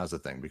unless someone has a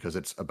thing, because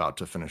it's about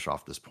to finish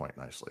off this point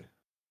nicely.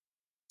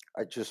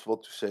 I just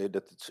want to say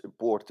that it's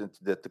important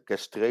that the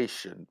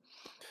castration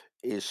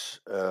is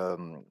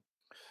in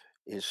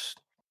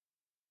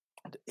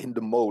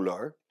the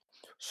molar,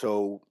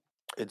 so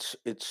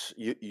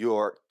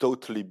you're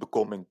totally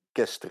becoming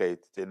castrated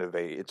in a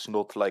way. It's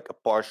not like a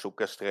partial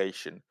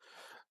castration.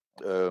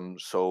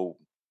 So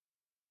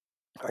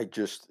I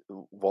just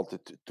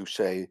wanted to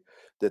say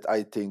that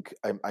I think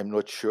I'm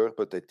not sure,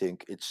 but I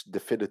think it's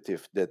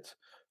definitive that.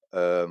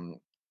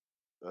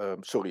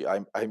 Sorry,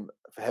 I'm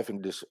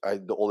having this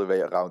the other way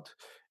around.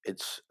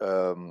 It's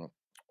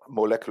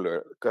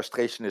molecular.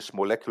 Castration is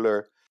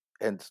molecular,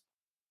 and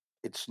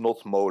it's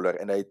not molar.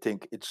 And I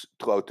think it's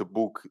throughout the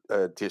book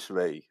this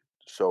way.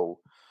 So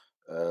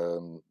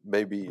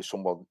maybe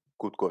someone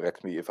could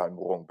correct me if I'm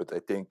wrong, but I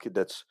think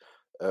that's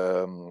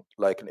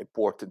like an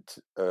important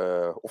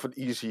of an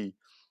easy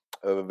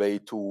way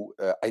to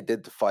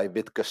identify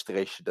with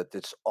castration, that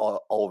it's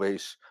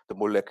always the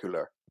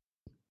molecular.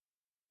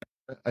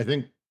 I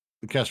think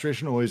the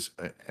castration always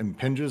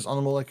impinges on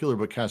the molecular,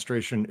 but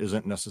castration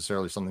isn't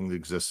necessarily something that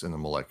exists in the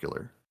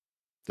molecular.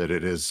 That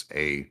it is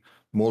a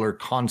molar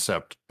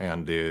concept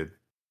and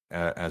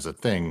as a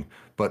thing,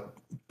 but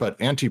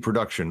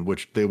anti-production,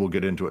 which they will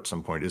get into at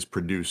some point, is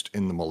produced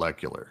in the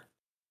molecular.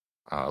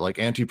 Like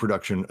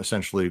anti-production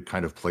essentially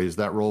kind of plays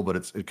that role,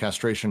 but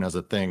castration as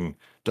a thing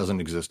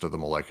doesn't exist at the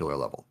molecular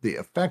level. The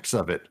effects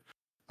of it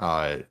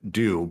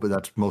do, but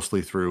that's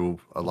mostly through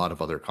a lot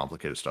of other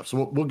complicated stuff.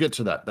 So we'll get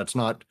to that. That's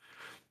not.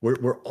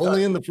 We're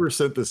only in the first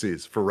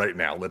syntheses for right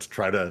now.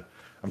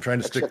 I'm trying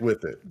to stick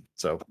with it.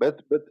 So,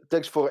 but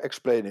thanks for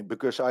explaining,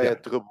 because I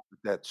had trouble with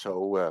that.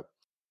 So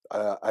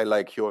I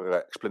like your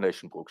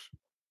explanation, Brooks.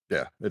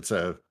 Yeah, this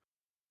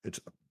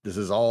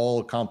is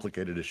all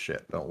complicated as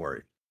shit. Don't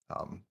worry.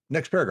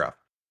 Next paragraph.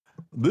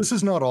 This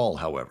is not all,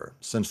 however,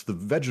 since the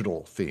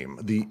vegetal theme,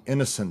 the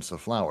innocence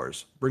of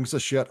flowers, brings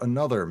us yet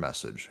another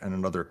message and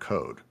another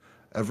code.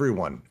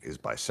 Everyone is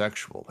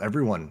bisexual.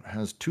 Everyone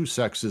has two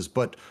sexes,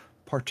 but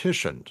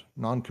partitioned,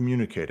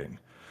 non-communicating.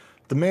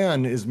 The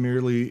man is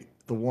merely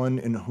the one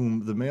in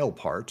whom the male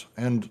part,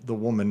 and the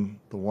woman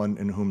the one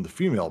in whom the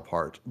female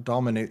part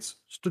dominates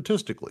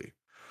statistically.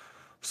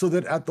 So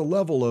that at the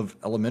level of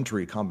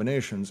elementary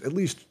combinations, at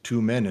least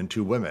 2 men and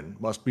 2 women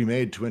must be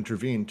made to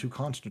intervene to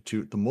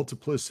constitute the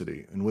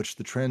multiplicity in which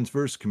the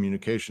transverse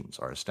communications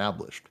are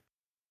established.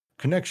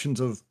 Connections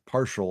of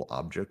partial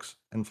objects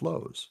and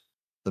flows.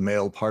 The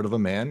male part of a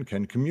man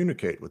can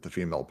communicate with the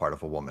female part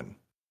of a woman,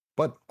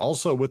 but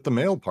also with the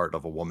male part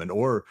of a woman,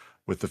 or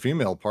with the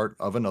female part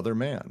of another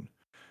man,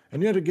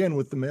 and yet again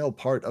with the male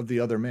part of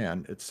the other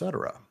man,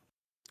 etc.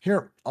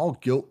 Here, all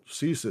guilt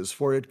ceases,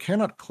 for it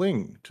cannot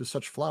cling to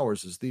such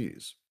flowers as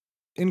these.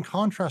 In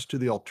contrast to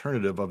the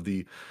alternative of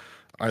the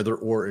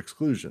either-or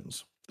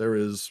exclusions, there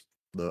is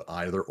the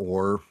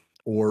either-or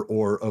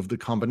of the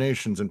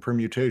combinations and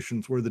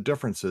permutations where the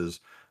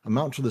differences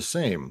amount to the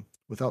same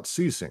without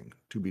ceasing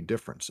to be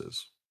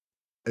differences.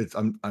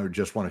 I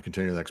just want to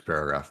continue the next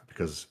paragraph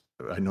because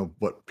I know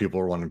what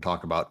people are wanting to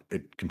talk about.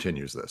 It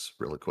continues this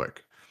really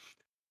quick.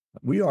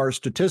 We are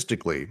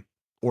statistically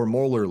or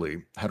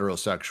molarly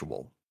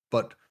heterosexual,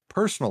 but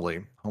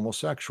personally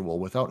homosexual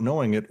without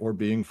knowing it or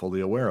being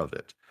fully aware of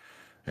it.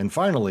 And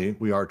finally,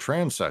 we are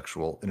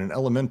transsexual in an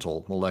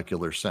elemental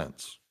molecular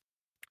sense.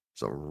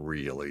 It's a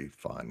really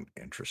fun,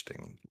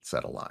 interesting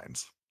set of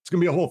lines. It's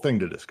going to be a whole thing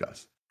to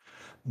discuss.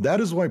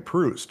 That is why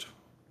Proust,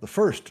 the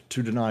first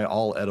to deny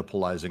all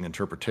Oedipalizing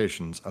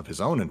interpretations of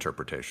his own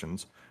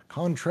interpretations,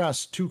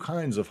 contrasts 2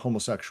 kinds of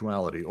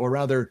homosexuality, or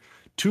rather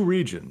 2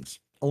 regions,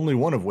 only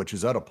one of which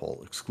is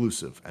Oedipal,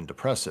 exclusive and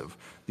depressive,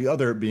 the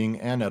other being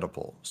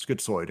anOedipal,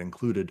 schizoid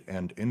included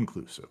and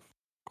inclusive.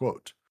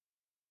 Quote,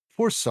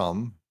 for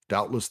some,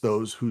 doubtless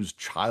those whose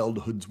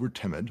childhoods were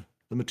timid,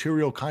 the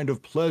material kind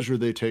of pleasure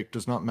they take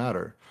does not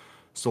matter,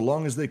 so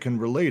long as they can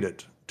relate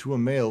it to a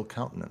male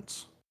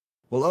countenance.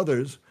 While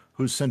others,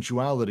 whose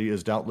sensuality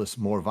is doubtless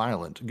more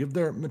violent, give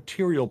their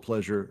material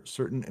pleasure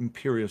certain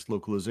imperious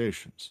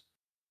localizations.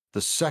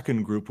 The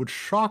second group would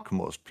shock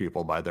most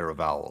people by their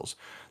avowals.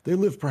 They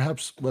live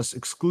perhaps less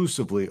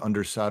exclusively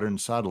under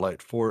Saturn's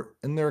satellite, for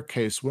in their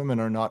case women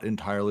are not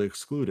entirely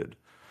excluded.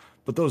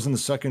 But those in the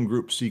second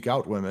group seek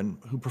out women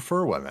who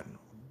prefer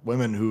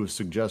women who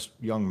suggest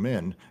young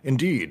men.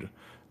 Indeed,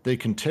 they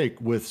can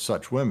take with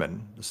such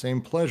women the same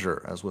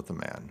pleasure as with a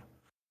man.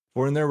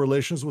 For in their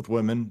relations with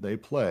women they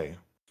play,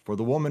 for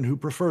the woman who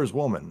prefers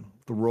woman,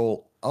 the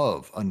role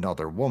of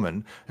another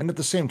woman, and at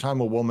the same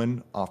time a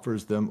woman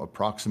offers them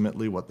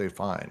approximately what they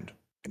find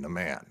in a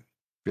man.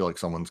 I feel like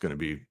someone's going to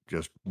be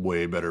just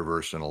way better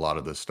versed in a lot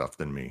of this stuff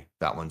than me.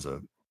 That one's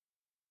the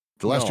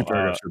last 2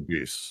 paragraphs are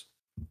beasts.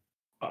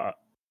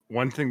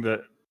 one thing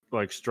that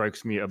like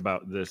strikes me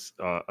about this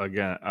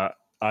again,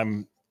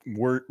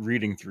 we're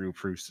reading through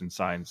Proust and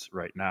Signs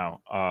right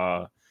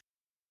now.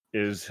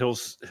 Is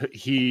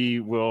he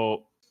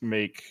will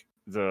make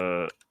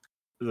the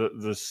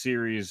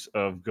series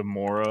of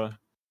Gomorrah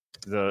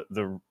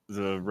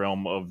the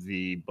realm of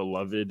the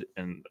beloved,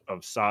 and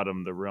of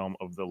Sodom the realm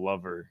of the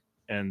lover.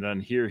 And then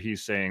here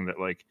he's saying that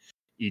like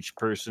each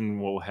person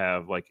will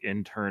have like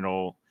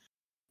internal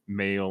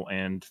male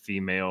and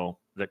female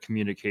that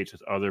communicates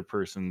with other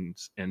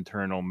person's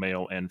internal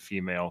male and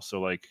female. So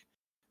like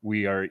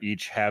we are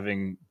each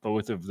having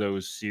both of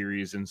those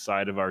series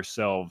inside of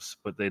ourselves,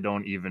 but they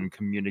don't even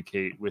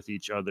communicate with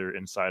each other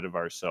inside of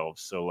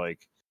ourselves. So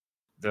like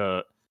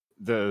the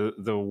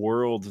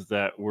world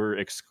that we're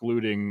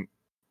excluding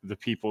the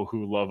people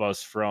who love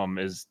us from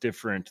is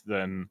different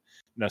than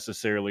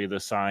necessarily the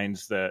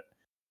signs that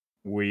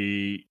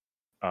we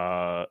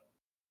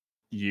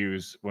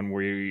use when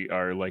we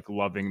are like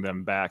loving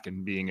them back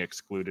and being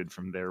excluded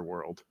from their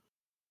world.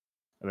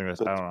 I think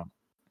that's, I But don't know.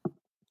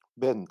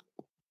 Ben,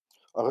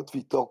 aren't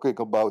we talking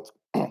about?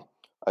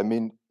 I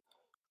mean,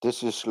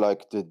 this is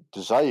like the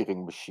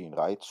desiring machine,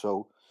 right?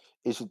 So,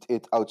 isn't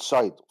it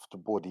outside of the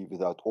body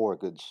without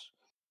organs?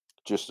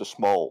 Just a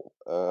small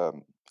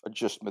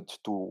adjustment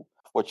to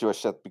what you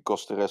said,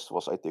 because the rest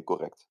was, I think,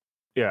 correct.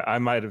 Yeah, I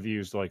might have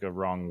used like a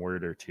wrong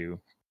word or two.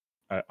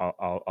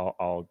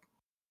 I'll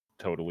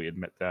totally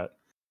admit that.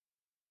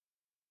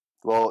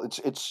 Well,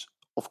 it's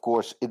of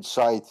course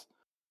inside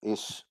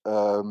is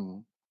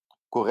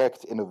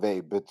correct in a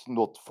way, but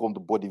not from the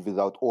body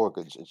without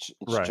organs. It's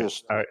Right.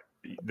 just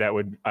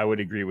I would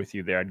agree with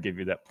you there. I'd give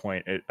you that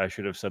point. I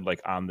should have said like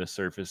on the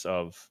surface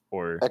of,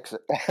 or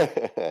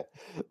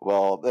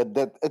well,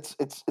 that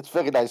it's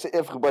very nice.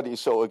 Everybody is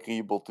so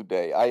agreeable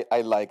today.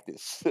 I like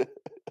this.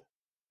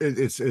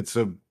 It's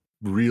a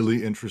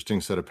really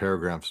interesting set of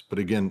paragraphs. But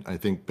again, I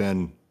think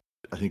Ben,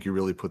 I think you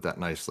really put that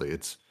nicely.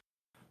 It's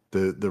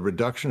the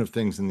reduction of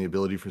things and the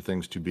ability for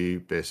things to be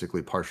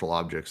basically partial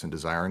objects and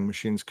desiring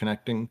machines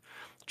connecting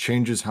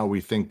changes how we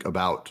think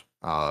about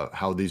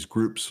how these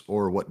groups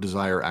or what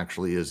desire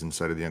actually is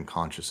inside of the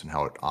unconscious and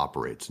how it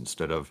operates,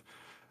 instead of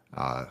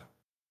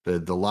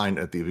the line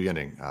at the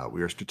beginning.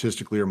 We are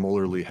statistically or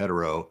molarly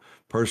hetero,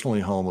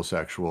 personally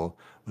homosexual,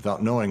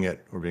 without knowing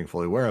it or being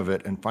fully aware of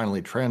it, and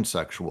finally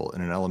transsexual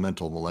in an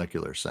elemental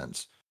molecular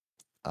sense.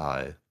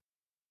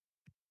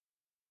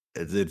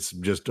 It's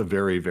just a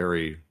very,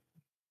 very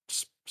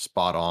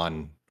spot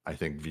on, I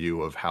think,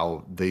 view of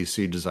how they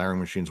see desiring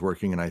machines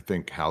working, and I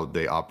think how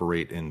they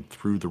operate in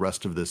through the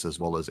rest of this, as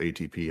well as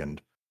ATP,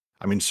 and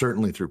I mean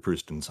certainly through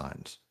Proust and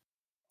Signs.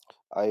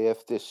 I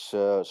have this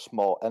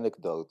small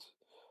anecdote.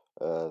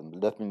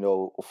 Let me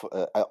know if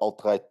I'll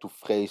try to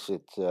phrase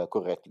it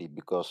correctly,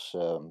 because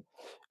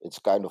it's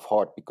kind of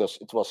hard, because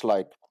it was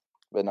like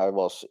when I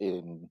was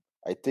in,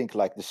 I think,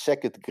 like the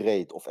second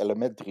grade of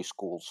elementary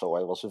school, so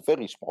I was a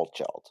very small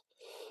child.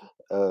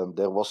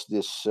 There was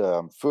this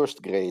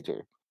first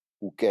grader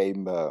who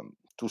came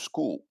to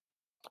school,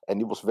 and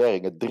he was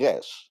wearing a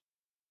dress,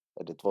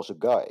 and it was a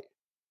guy.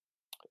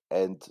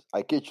 And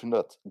I kid you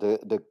not,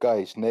 the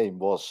guy's name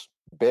was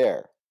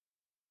Bear.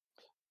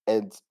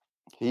 And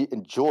he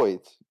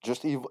enjoyed,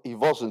 just he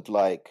wasn't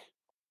like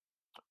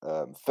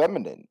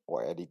feminine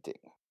or anything.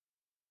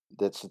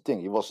 That's the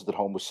thing. He wasn't a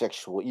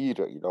homosexual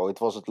either. You know,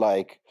 it wasn't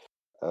like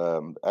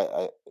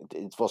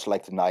it was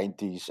like the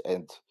 90s,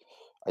 and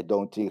I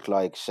don't think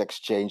like sex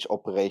change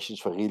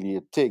operations were really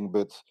a thing.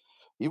 But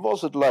he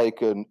wasn't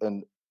like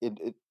an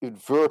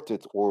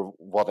inverted or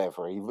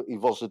whatever. He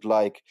wasn't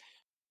like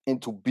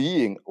into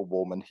being a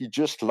woman. He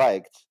just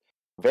liked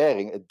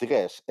wearing a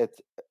dress at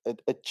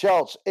a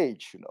child's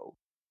age, you know,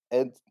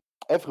 and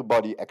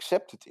everybody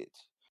accepted it.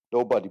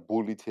 Nobody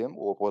bullied him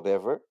or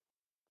whatever,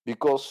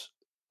 because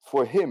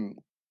for him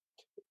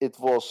it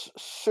was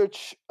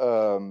such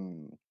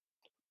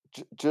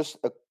just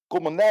a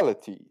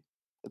commonality.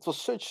 Het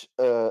was such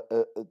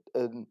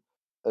een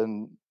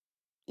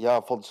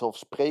ja,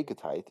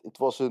 vanzelfsprekendheid. It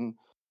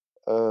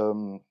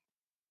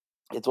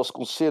was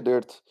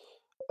considered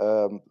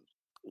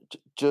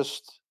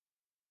just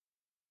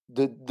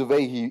the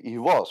way he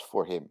was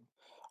for him.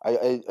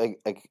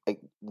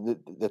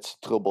 That's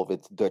the trouble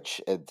with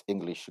Dutch and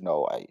English. You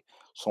know, I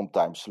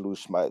sometimes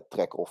lose my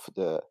track of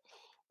the.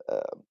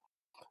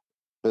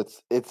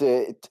 But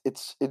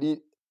it's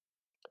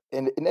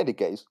in any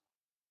case,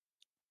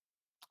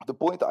 the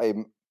point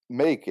I'm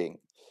making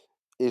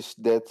is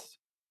that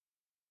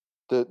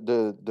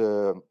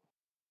the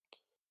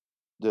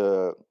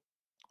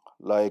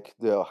like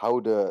the how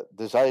the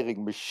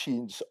desiring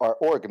machines are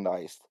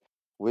organized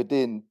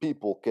within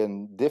people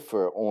can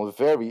differ on a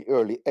very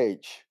early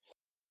age,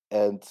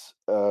 and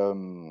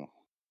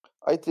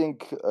I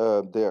think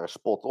they are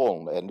spot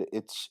on, and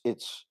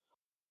it's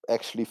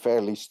actually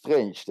fairly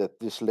strange that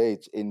this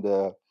late in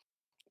the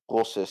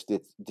process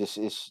that this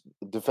is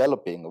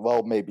developing.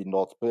 Well, maybe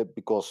not, but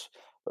because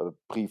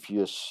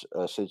previous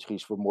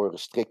centuries were more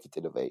restricted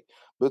in a way.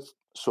 But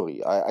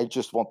sorry, I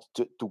just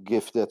wanted to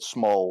give that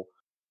small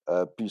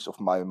piece of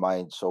my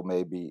mind. So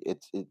maybe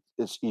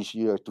it's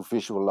easier to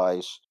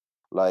visualize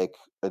like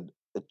a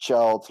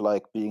child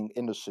like being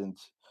innocent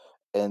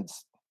and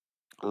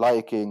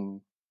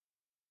liking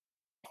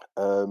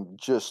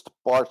just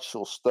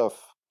partial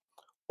stuff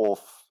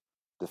of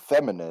the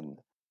feminine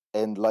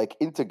and like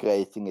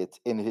integrating it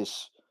in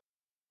his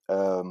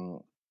um,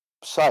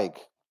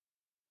 psyche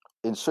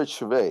in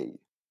such a way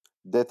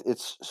that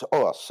it's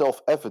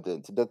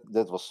self-evident.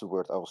 That was the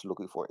word I was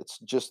looking for.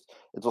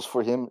 It was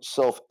for him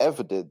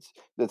self-evident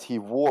that he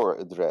wore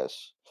a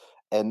dress,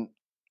 and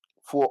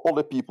for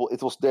other people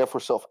it was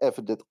therefore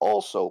self-evident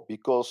also,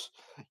 because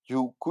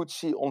you could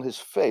see on his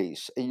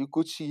face and you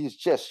could see his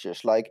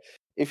gestures, like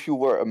if you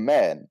were a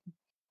man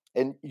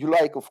and you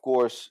like, of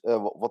course,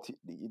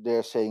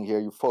 they're saying here,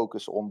 you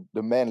focus on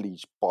the manly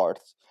part,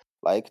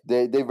 like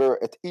they were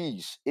at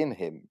ease in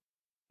him,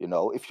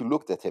 if you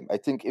looked at him. I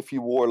think if he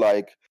wore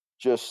like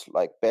just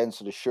like pants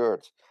and a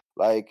shirt,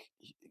 like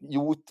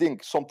you would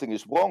think something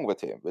is wrong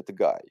with him, with the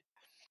guy.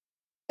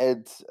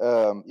 And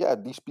yeah,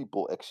 these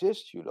people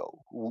exist,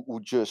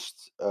 who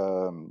just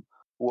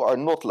who are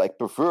not like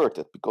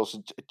perverted, because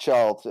a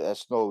child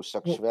has no Well,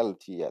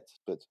 sexuality yet,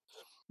 but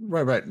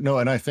right. No,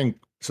 and I think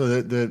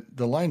so.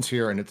 The lines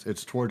here, and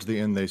it's towards the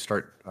end, they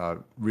start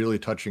really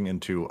touching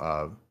into,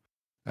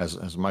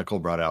 as Michael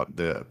brought out,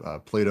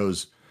 the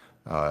Plato's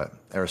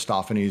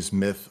Aristophanes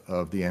myth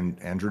of the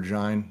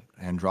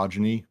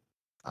androgyny,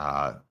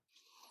 uh,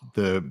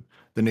 the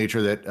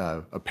nature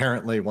that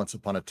apparently once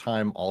upon a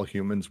time all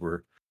humans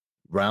were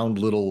round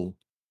little,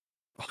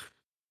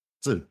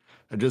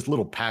 just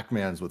little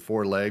Pac-Mans with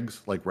 4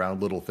 legs, like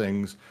round little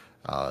things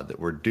that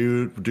were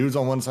dudes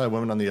on one side,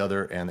 women on the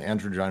other, and the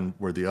androgyne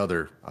were the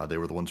other. They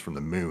were the ones from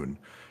the moon.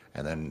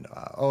 And then,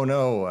 oh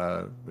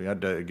no, we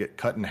had to get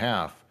cut in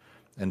half.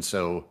 And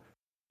so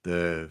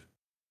the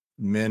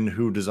men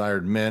who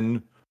desired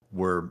men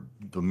were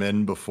the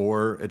men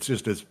before. It's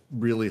just this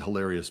really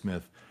hilarious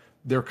myth.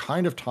 They're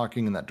kind of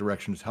talking in that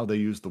direction, is how they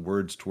use the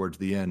words towards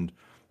the end,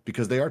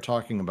 because they are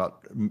talking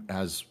about,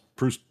 as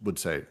Proust would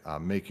say,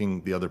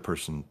 making the other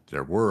person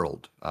their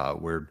world,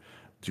 where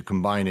to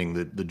combining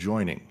the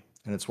joining.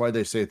 And it's why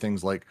they say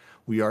things like,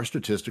 we are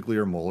statistically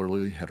or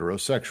morally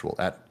heterosexual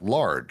at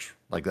large.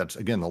 Like that's,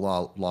 again, the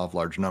law of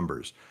large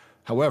numbers.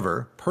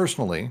 However,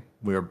 personally,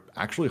 we are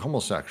actually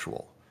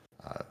homosexual,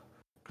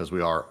 because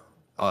we are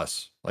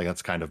us. Like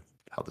that's kind of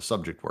how the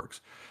subject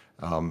works.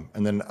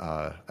 And then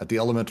at the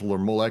elemental or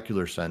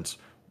molecular sense,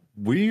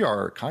 we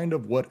are kind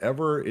of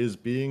whatever is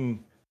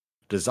being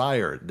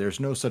desired. There's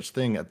no such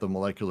thing at the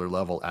molecular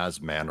level as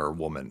man or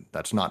woman.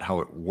 That's not how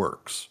it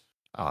works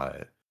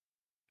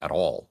at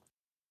all.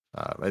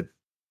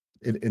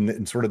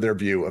 In sort of their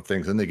view of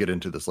things, and they get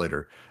into this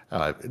later.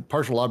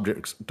 Partial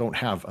objects don't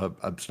have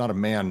it's not a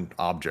man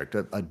object.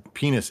 A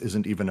penis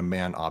isn't even a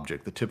man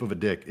object. The tip of a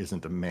dick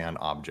isn't a man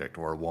object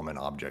or a woman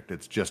object.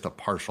 It's just a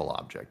partial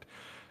object.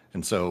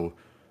 And so,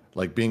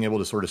 like, being able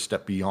to sort of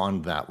step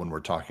beyond that when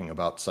we're talking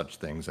about such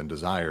things and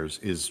desires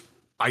is,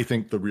 I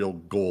think, the real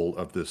goal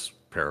of this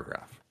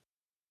paragraph.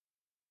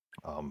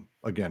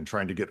 Again,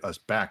 trying to get us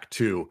back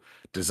to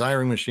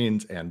desiring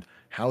machines and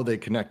how they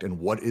connect and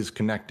what is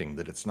connecting,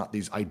 that it's not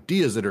these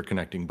ideas that are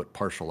connecting, but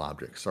partial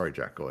objects. Sorry,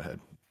 Jack, go ahead.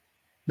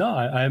 No,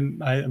 I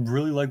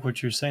really like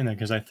what you're saying there,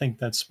 because I think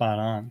that's spot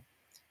on.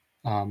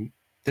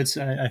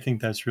 I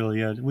think that's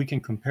really it. We can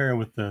compare it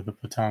with the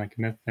Platonic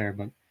myth there,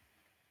 but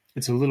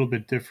it's a little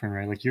bit different,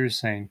 right? Like you're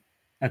saying,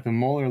 at the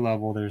molar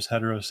level, there's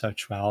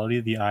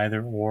heterosexuality, the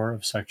either or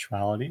of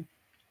sexuality,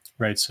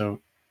 right?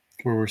 So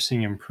where we're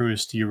seeing in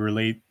Proust, you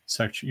relate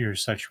your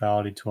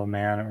sexuality to a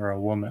man or a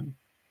woman,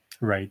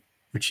 right?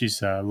 Which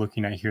he's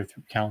looking at here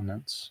through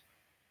countenance.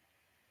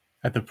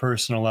 At the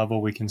personal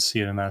level, we can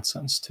see it in that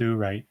sense too,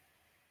 right?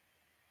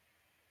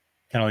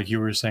 Kind of like you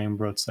were saying,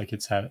 bro, it's like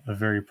it's had a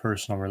very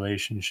personal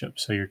relationship.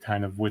 So you're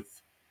kind of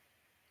with,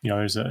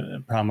 there's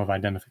a problem of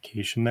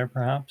identification there,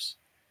 perhaps.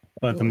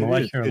 But at the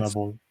molecular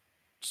level...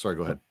 Sorry,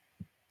 go ahead.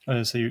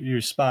 So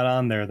you're spot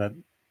on there that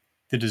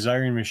the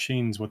desiring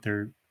machines, what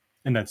they're,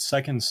 in that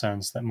second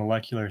sense, that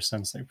molecular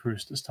sense that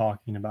Proust is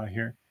talking about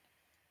here,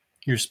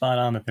 you're spot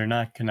on that they're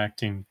not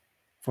connecting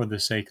for the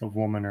sake of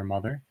woman or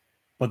mother,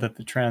 but that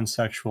the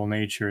transsexual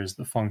nature is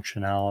the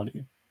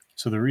functionality.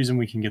 So the reason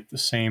we can get the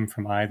same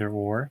from either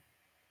or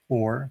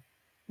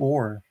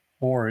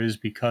is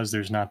because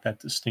there's not that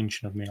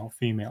distinction of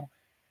male-female,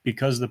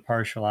 because the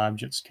partial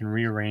objects can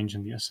rearrange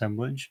in the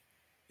assemblage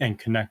and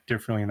connect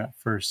differently in that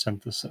first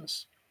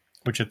synthesis,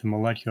 which at the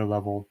molecular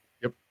level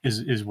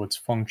is what's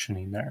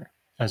functioning there,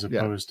 as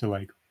opposed to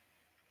like,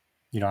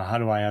 how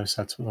do I have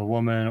sex with a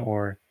woman,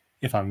 or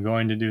if I'm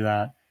going to do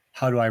that,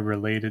 how do I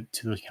relate it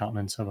to the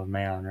countenance of a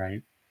man,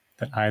 right?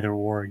 That either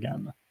or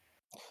again.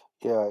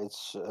 Yeah,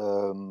 it's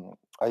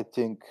I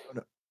think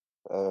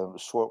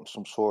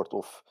some sort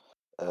of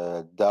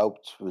doubt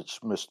which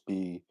must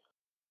be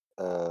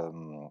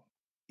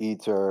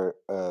either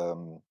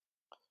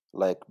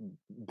like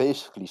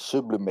basically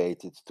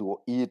sublimated to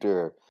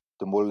either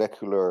the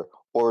molecular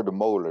or the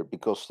molar,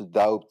 because the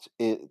doubt,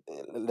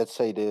 let's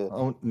say the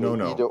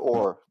no either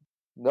or.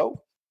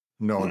 No?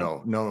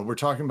 No. We're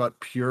talking about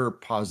pure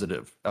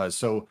positive.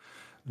 So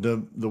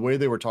the way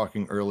they were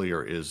talking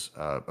earlier is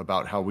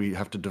about how we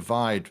have to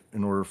divide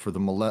in order for the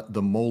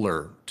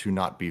molar to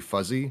not be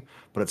fuzzy.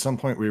 But at some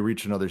point we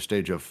reach another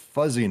stage of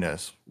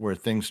fuzziness where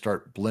things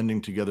start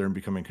blending together and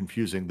becoming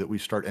confusing, that we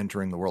start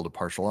entering the world of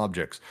partial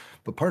objects.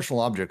 But partial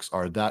objects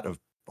are that of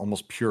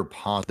almost pure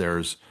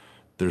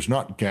there's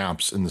not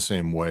gaps in the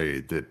same way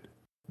that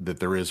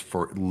there is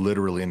for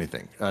literally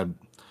anything.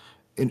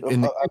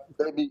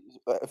 Maybe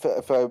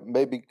if I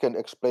maybe can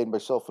explain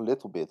myself a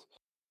little bit.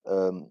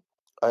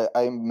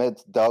 I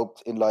meant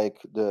doubt in like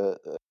the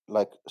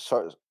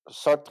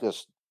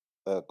Sartre's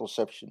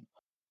conception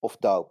of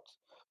doubt,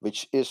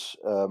 which is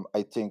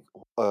I think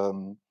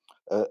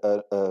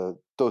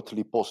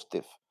totally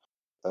positive,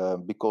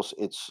 because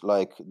it's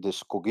like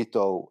this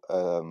cogito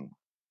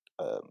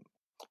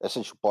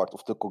essential part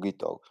of the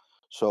cogito.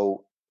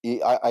 So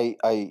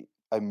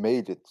I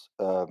made it.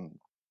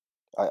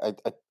 I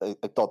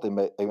thought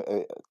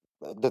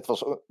that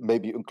was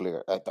maybe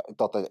unclear. I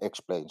thought I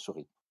explained.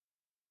 Sorry.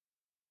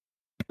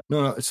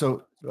 No.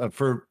 So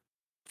for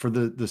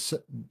this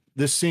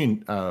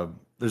scene,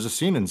 there's a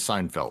scene in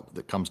Seinfeld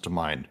that comes to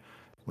mind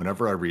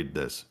whenever I read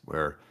this,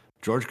 where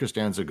George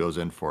Costanza goes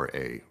in for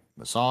a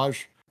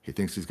massage. He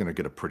thinks he's going to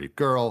get a pretty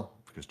girl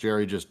because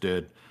Jerry just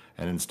did,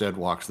 and instead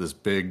walks this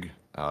big,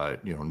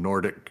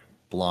 Nordic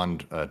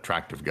blonde,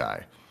 attractive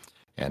guy.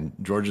 And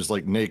George is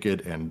like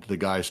naked, and the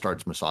guy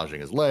starts massaging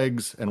his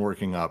legs and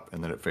working up,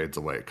 and then it fades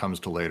away. It comes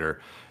to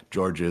later.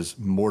 George is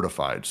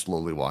mortified,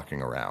 slowly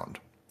walking around.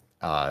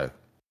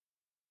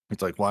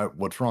 It's like, why?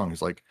 What's wrong?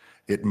 He's like,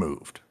 it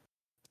moved.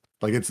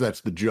 Like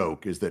that's the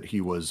joke, is that he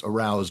was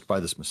aroused by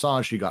this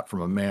massage he got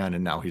from a man,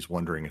 and now he's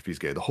wondering if he's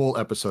gay. The whole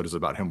episode is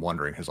about him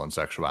wondering his own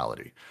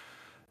sexuality.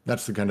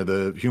 That's the kind of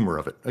the humor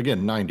of it.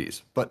 Again,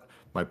 90s. But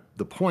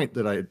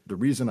the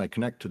reason I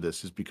connect to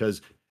this is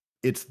because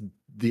it's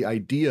the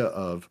idea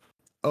of,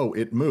 oh,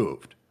 it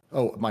moved.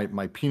 Oh,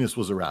 my penis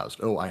was aroused.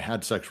 Oh, I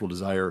had sexual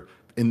desire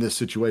in this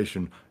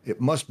situation.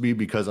 It must be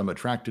because I'm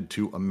attracted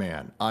to a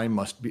man. I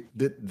must be.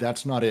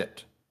 That's not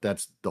it.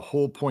 That's the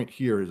whole point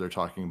here. They're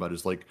talking about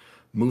is like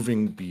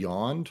moving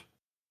beyond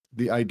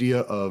the idea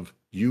of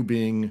you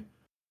being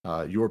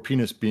your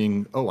penis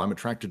being, oh, I'm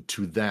attracted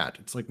to that.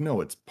 It's like,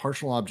 no, it's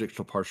partial objects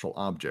to partial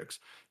objects.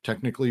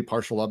 Technically,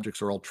 partial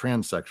objects are all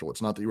transsexual.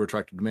 It's not that you were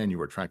attracted to man, you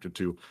were attracted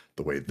to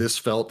the way this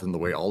felt and the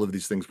way all of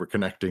these things were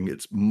connecting.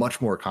 It's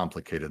much more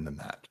complicated than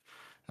that.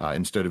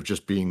 Instead of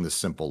just being this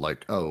simple,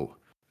 like, oh,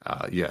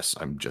 yes,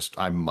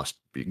 I must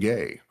be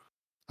gay.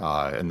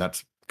 And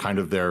that's kind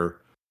of their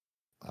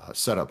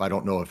setup. I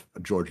don't know if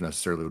George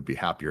necessarily would be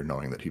happier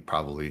knowing that he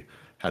probably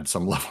had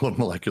some level of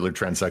molecular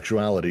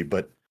transsexuality,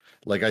 but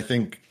like, I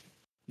think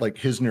like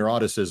his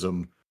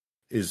neuroticism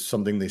is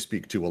something they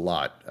speak to a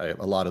lot.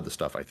 A lot of the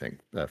stuff, I think,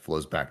 that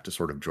flows back to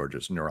sort of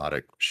George's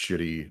neurotic,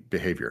 shitty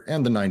behavior.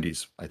 And the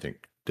 90s, I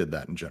think, did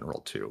that in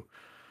general too.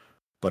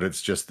 But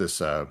it's just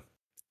this,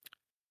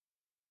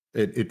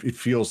 it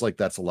feels like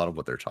that's a lot of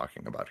what they're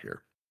talking about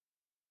here.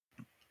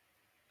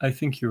 I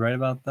think you're right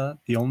about that.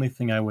 The only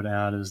thing I would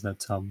add is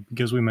that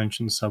because we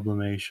mentioned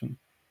sublimation,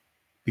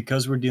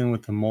 because we're dealing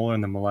with the molar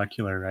and the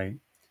molecular, right?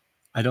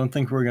 I don't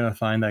think we're going to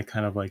find that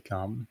kind of like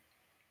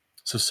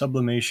so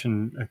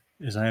sublimation,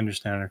 as I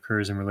understand,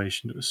 occurs in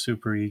relation to a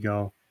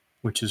superego,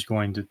 which is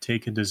going to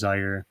take a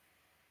desire,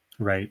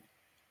 right?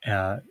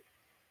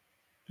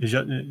 It's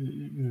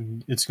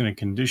going to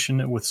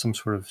condition it with some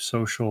sort of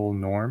social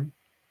norm,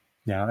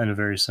 in a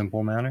very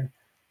simple manner.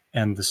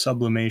 And the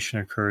sublimation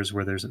occurs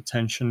where there's a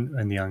tension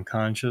in the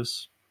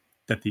unconscious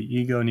that the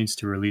ego needs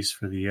to release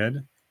for the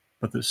id,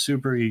 but the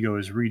superego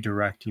is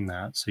redirecting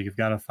that. So you've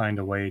got to find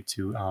a way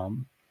to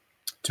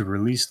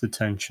release the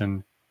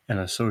tension in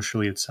a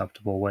socially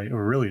acceptable way,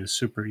 or really a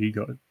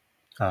superego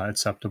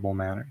acceptable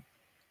manner.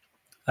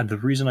 And the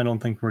reason I don't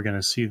think we're going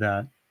to see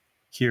that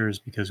here is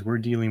because we're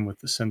dealing with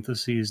the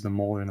syntheses, the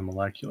molar and the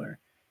molecular,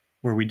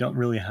 where we don't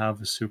really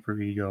have a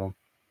superego,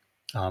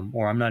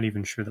 or I'm not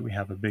even sure that we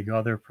have a big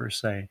other per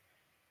se,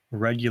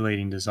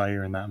 regulating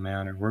desire in that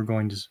manner. We're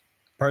going to,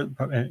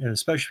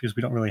 especially because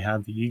we don't really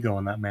have the ego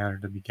in that manner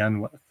to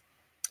begin with.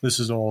 This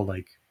is all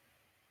like,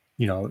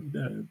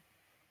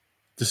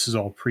 this is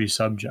all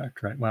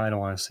pre-subject, right? Well, I don't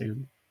want to say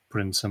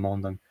put in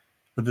Simondon,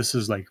 but this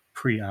is like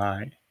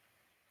pre-I,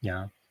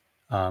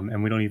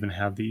 and we don't even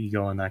have the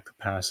ego in that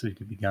capacity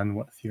to begin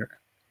with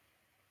here,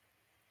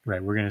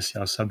 right? We're going to see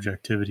how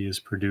subjectivity is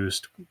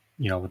produced,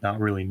 without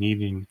really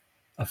needing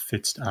a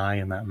fixed I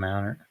in that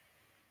manner.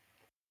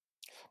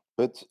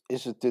 But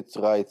isn't it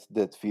right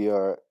that we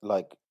are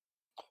like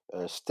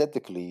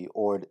statically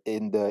or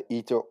in the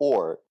either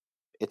or,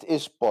 it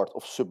is part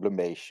of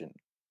sublimation,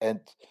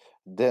 and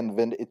then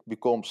when it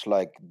becomes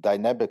like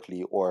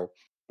dynamically or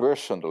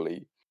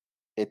personally,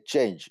 it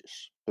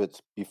changes.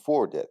 But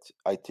before that,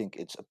 I think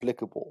it's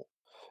applicable,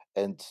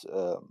 and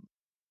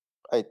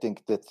I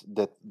think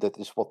that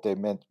is what they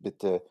meant with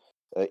the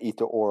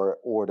either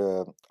or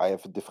the. I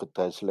have a different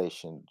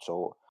translation,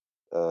 so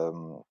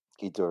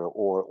either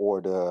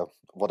or the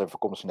whatever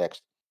comes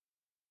next.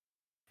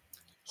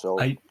 So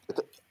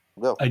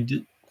Well,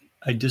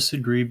 I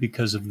disagree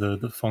because of the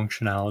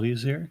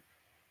functionalities here,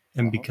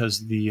 and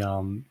because the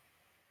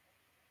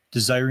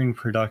desiring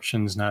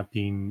production's not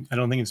being. I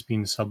don't think it's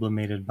being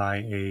sublimated by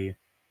a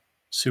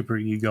super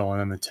ego, and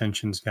then the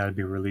tension's got to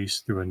be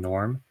released through a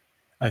norm.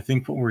 I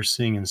think what we're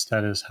seeing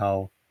instead is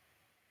how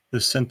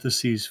the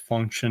syntheses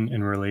function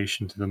in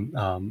relation to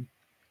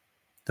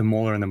the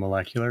molar and the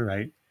molecular,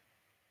 right?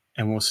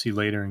 And we'll see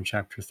later in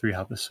chapter 3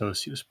 how the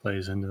socius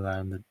plays into that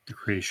and the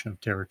creation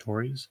of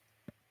territories.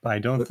 But I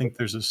don't think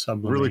there's a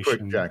sublimation. Really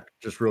quick, Jack,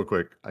 just real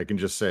quick. I can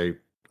just say,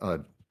 I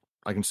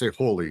can say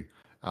wholly,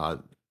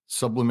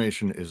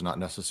 sublimation is not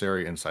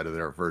necessary inside of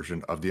their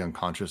version of the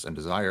unconscious and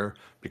desire,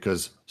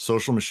 because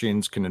social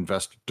machines can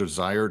invest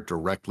desire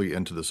directly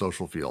into the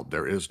social field.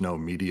 There is no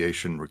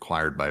mediation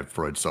required by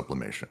Freud's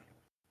sublimation.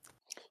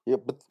 yeah,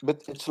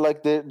 but it's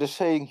like they're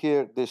saying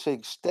here. They're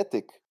saying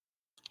static.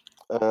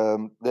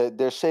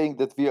 They're saying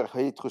that we are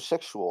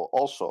heterosexual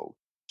also.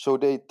 So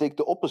they take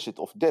the opposite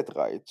of that,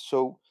 right?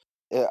 So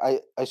I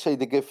say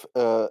they give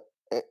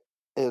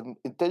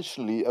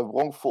intentionally a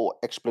wrongful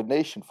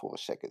explanation for a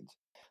second.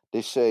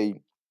 They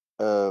say,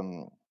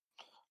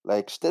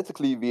 like,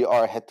 statically we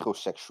are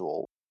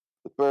heterosexual,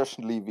 but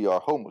personally we are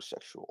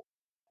homosexual.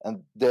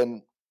 And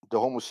then the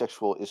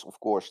homosexual is, of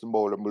course, the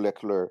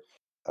molecular.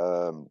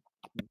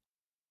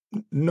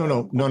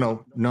 No.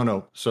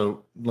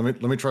 So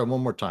let me try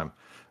one more time.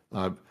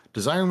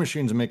 Desiring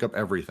machines make up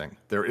everything.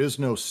 There is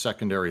no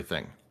secondary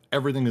thing.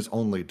 Everything is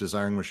only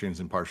desiring machines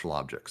and partial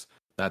objects.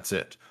 That's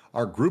it.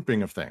 Our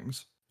grouping of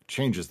things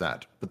changes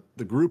that, but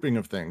the grouping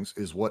of things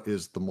is what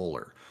is the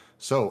molar.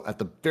 So at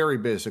the very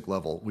basic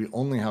level, we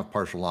only have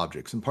partial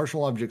objects, and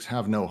partial objects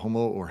have no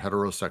homo or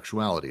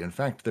heterosexuality. In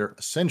fact, they're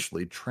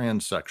essentially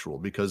transsexual,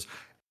 because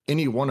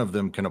any one of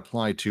them can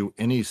apply to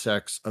any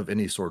sex of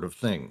any sort of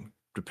thing,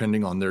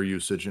 depending on their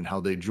usage and how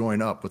they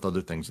join up with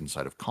other things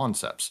inside of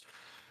concepts.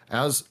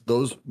 As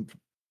those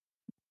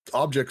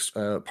objects,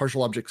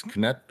 partial objects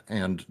connect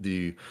and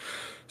the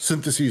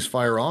syntheses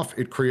fire off,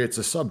 it creates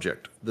a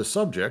subject. The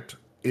subject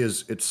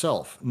is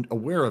itself,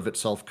 aware of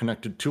itself,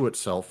 connected to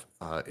itself,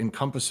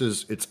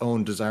 encompasses its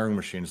own desiring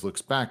machines,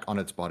 looks back on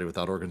its body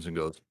without organs and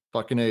goes,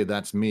 fucking A,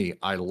 that's me,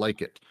 I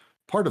like it.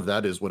 Part of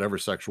that is whatever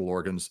sexual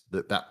organs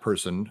that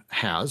person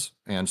has.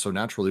 And so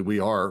naturally we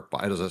are,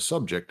 as a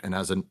subject and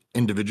as an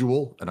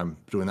individual, and I'm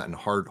doing that in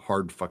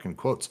hard fucking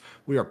quotes,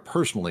 we are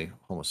personally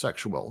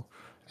homosexual.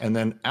 And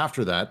then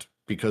after that,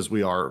 because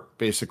we are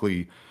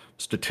basically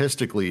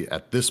statistically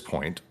at this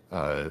point,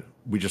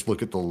 we just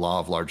look at the law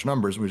of large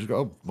numbers and we just go,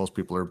 oh, most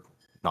people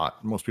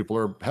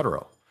are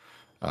hetero.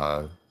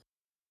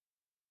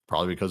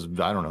 Probably because of,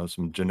 I don't know,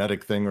 some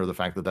genetic thing, or the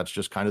fact that that's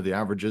just kind of the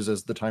averages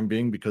as the time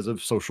being because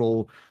of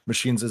social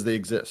machines as they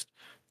exist.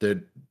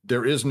 That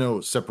there is no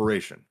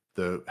separation.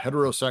 The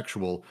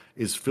heterosexual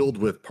is filled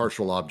with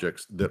partial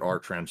objects that are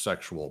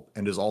transsexual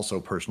and is also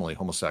personally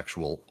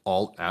homosexual,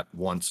 all at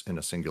once in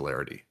a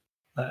singularity.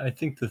 I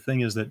think the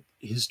thing is that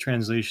his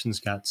translations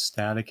got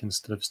static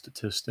instead of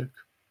statistic.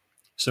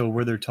 So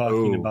where they're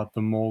talking about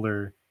the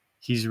molar,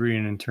 he's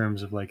reading in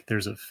terms of like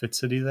there's a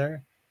fixity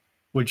there,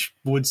 which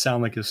would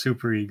sound like a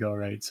superego,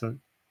 right? So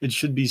it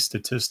should be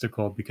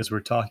statistical because we're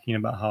talking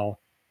about how,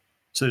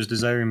 so there's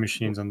desiring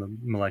machines on the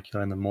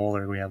molecular and the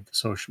molar, we have the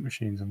social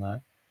machines and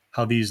that,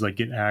 how these like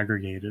get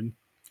aggregated,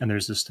 and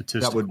there's a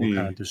statistical kind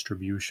of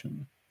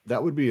distribution.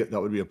 That would be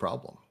a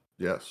problem.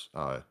 Yes.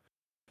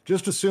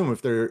 Just assume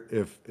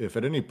if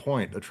at any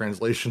point a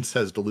translation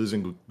says Deleuze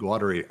and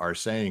Guattari are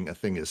saying a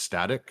thing is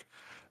static,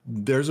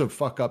 there's a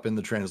fuck up in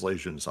the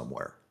translation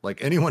somewhere.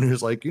 Like anyone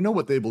who's like, you know,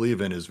 what they believe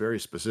in is very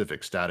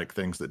specific static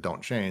things that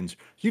don't change,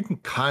 you can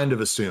kind of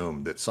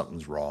assume that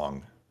something's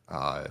wrong,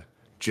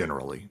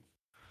 generally.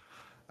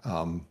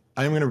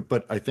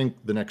 But I think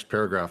the next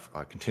paragraph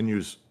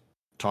continues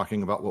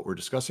talking about what we're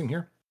discussing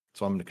here.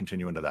 So I'm going to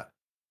continue into that.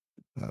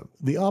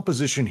 The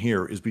opposition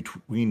here is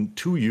between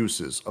two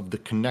uses of the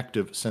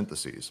connective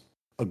syntheses,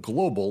 a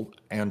global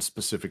and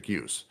specific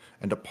use,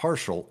 and a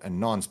partial and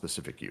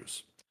non-specific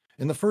use.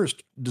 In the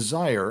first,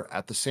 desire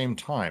at the same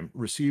time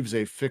receives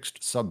a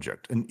fixed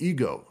subject, an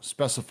ego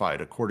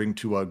specified according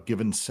to a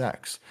given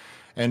sex,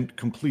 and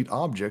complete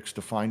objects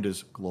defined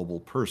as global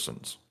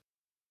persons.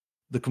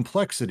 The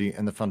complexity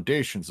and the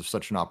foundations of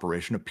such an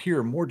operation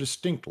appear more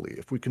distinctly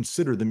if we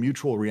consider the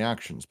mutual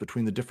reactions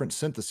between the different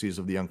syntheses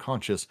of the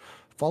unconscious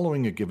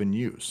following a given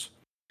use.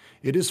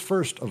 It is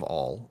first of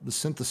all the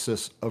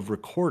synthesis of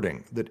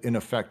recording that in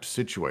effect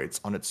situates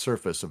on its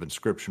surface of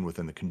inscription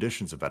within the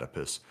conditions of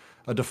Oedipus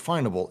a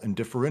definable and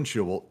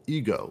differentiable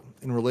ego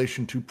in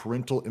relation to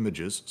parental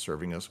images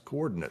serving as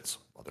coordinates,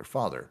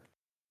 mother-father.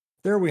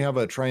 There we have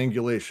a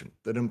triangulation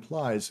that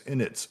implies in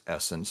its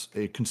essence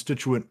a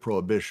constituent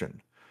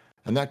prohibition,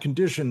 and that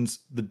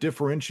conditions the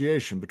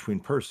differentiation between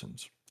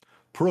persons.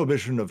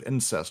 Prohibition of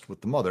incest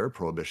with the mother,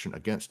 prohibition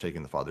against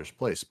taking the father's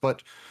place.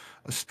 But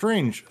a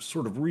strange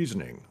sort of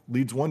reasoning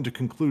leads one to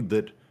conclude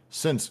that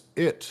since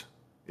it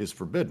is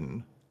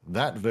forbidden,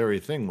 that very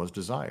thing was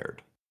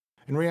desired.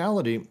 In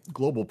reality,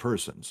 global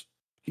persons,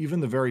 even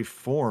the very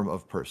form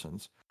of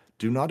persons,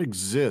 do not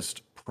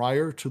exist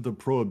prior to the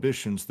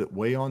prohibitions that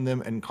weigh on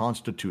them and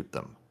constitute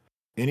them,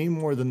 any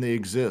more than they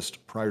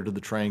exist prior to the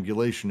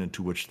triangulation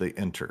into which they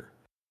enter.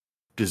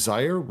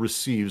 Desire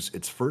receives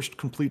its first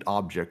complete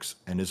objects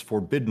and is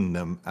forbidden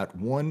them at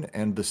one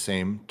and the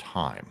same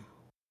time.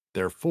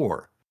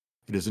 Therefore,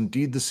 it is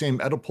indeed the same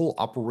Oedipal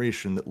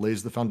operation that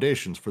lays the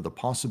foundations for the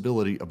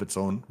possibility of its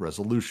own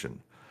resolution,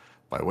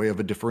 by way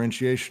of a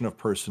differentiation of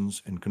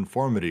persons in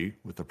conformity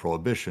with the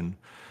prohibition,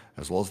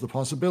 as well as the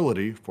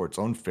possibility for its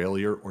own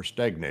failure or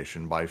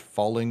stagnation by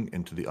falling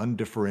into the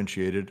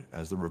undifferentiated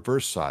as the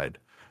reverse side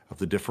of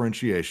the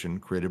differentiation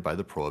created by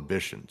the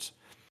prohibitions.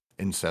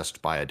 Incest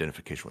by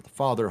identification with the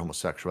father,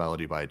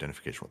 homosexuality by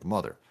identification with the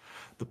mother.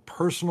 The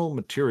personal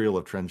material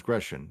of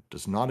transgression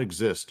does not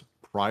exist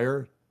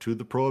prior to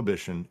the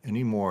prohibition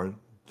any more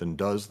than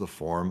does the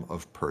form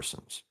of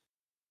persons.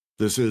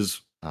 This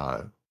is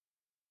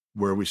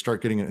where we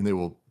start getting it, and they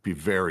will be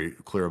very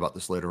clear about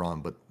this later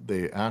on, but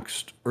they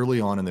asked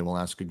early on, and they will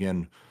ask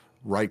again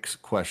Reich's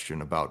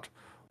question about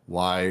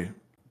why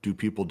do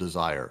people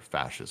desire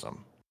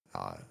fascism?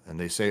 And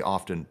they say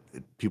often,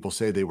 people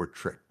say they were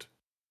tricked.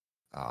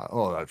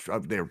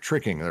 They're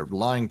tricking, they're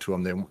lying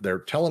to them, they're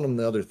telling them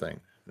the other thing.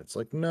 It's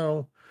like,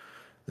 no,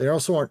 they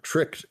also aren't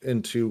tricked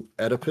into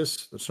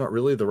Oedipus. That's not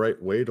really the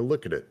right way to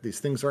look at it. These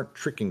things aren't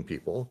tricking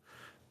people.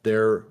 They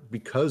are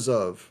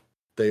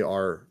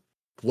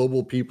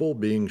global people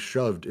being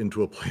shoved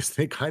into a place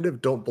they kind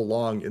of don't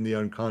belong in the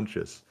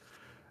unconscious.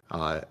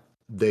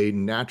 They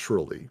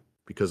naturally,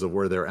 because of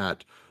where they're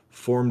at,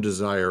 form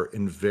desire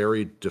in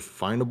very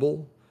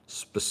definable,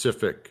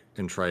 specific,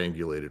 and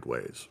triangulated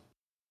ways.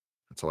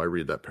 That's how I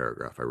read that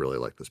paragraph. I really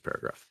like this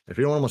paragraph. If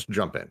anyone wants to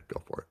jump in,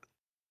 go for it.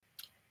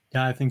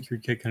 Yeah, I think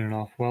you're kicking it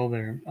off well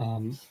there.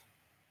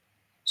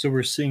 So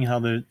we're seeing how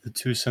the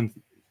two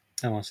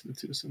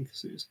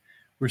syntheses.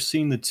 We're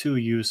seeing the two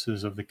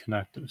uses of the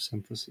connective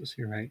synthesis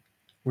here, right?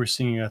 We're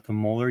seeing it at the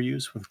molar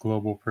use with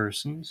global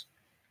persons.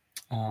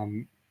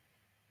 See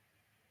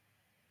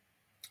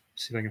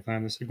if I can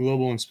find this. A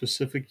global and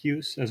specific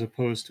use as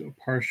opposed to a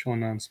partial and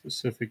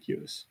non-specific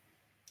use.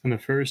 And the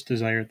first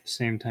desire at the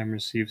same time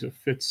receives a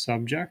fit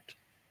subject,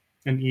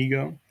 an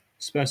ego,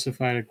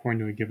 specified according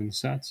to a given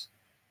set,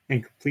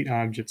 and complete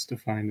objects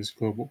defined as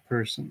global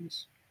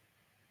persons.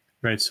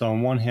 Right, so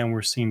on one hand,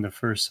 we're seeing the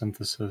first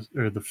synthesis,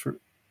 or the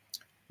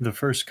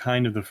first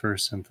kind of the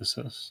first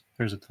synthesis.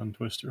 There's a tongue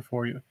twister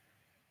for you.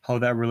 How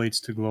that relates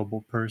to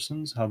global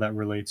persons, how that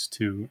relates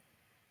to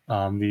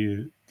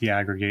the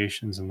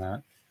aggregations and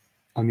that.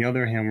 On the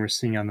other hand, we're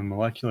seeing on the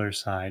molecular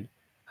side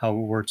how it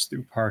works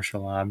through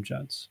partial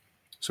objects.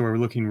 So we're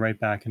looking right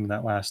back into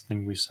that last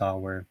thing we saw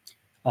where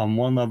on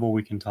one level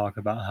we can talk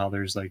about how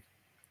there's like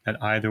that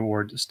either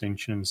or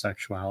distinction in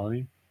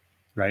sexuality,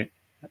 right?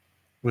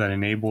 That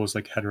enables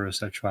like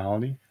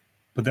heterosexuality.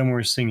 But then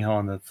we're seeing how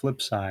on the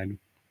flip side,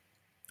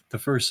 the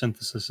first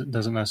synthesis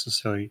doesn't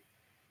necessarily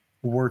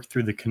work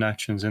through the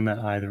connections in that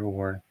either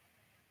or,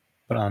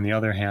 but on the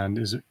other hand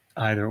is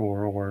either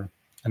or,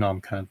 and I'm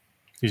kind of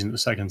using the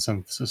second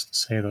synthesis to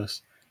say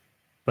this,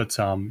 but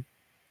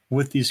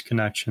with these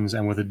connections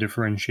and with the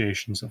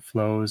differentiations of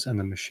flows and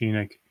the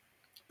machinic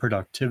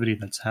productivity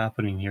that's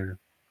happening here,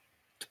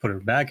 to put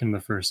it back in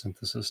the first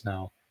synthesis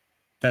now,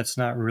 that's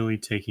not really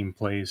taking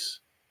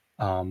place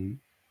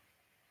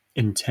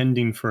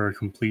intending for a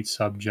complete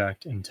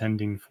subject,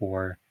 intending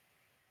for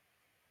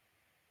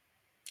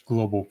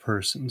global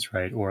persons,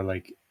 right? Or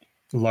like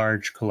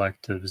large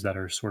collectives that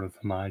are sort of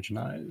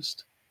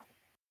homogenized.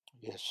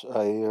 Yes,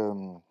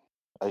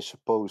 I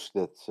suppose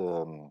that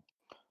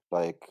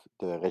like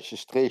the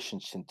registration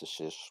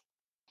synthesis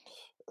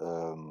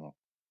or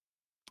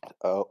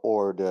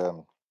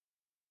the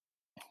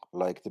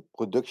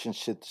production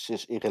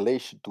synthesis in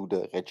relation to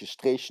the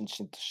registration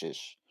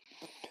synthesis,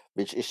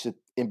 which is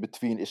in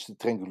between is the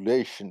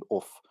triangulation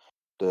of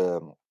the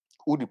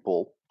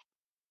Oedipal,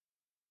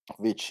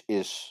 which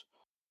is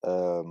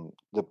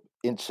the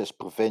incest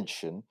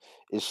prevention,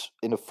 is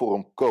in a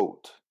forum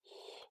code.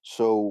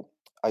 So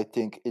I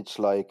think it's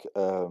like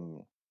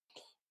the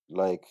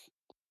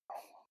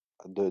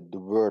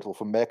word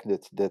of a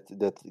magnet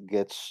that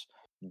gets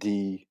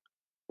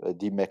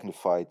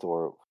demagnified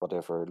or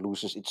whatever,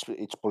 loses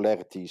its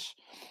polarities.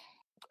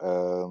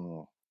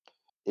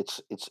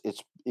 It's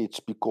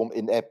become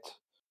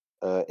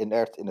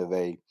inert in a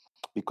way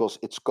because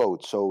it's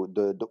code. So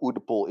the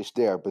Oedipal is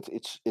there, but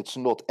it's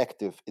not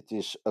active. It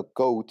is a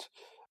code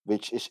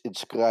which is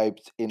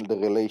inscribed in the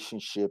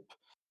relationship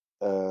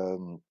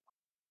of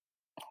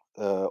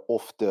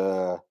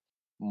the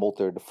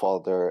mother, the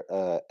father,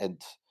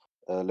 and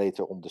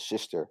later on the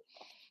sister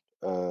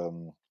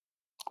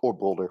or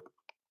brother.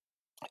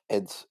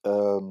 And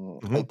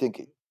I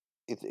think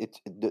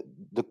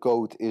the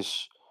code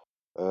is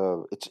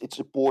it's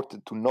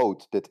important to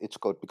note that it's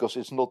code because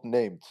it's not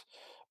named.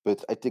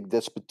 But I think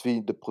that's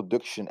between the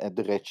production and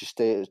the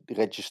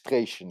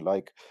registration.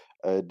 Like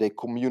they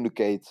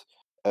communicate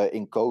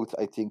in code.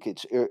 I think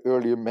it's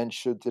earlier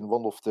mentioned in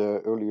one of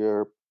the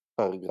earlier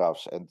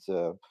paragraphs, and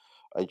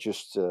I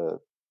just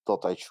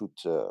thought I should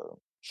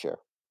share.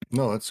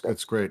 No,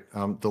 it's great.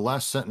 The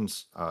last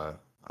sentence,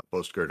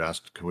 Bostgard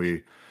asked, can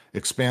we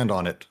expand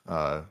on it,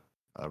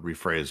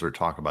 rephrase or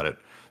talk about it?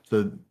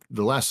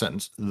 The last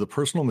sentence, the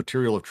personal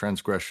material of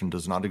transgression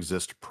does not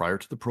exist prior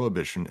to the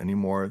prohibition any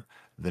more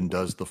than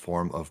does the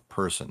form of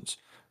persons.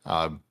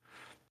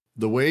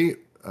 The way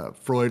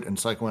Freud and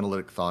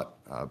psychoanalytic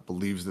thought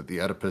believes that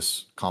the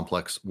Oedipus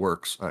complex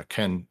works,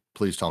 Ken,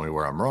 please tell me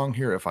where I'm wrong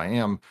here if I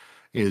am,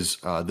 is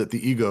that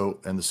the ego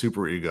and the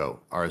superego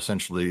are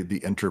essentially the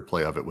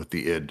interplay of it with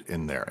the id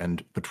in there.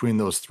 And between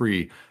those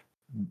three,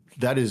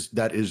 that is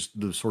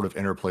the sort of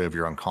interplay of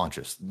your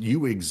unconscious.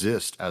 You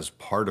exist as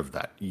part of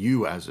that.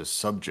 You as a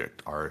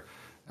subject are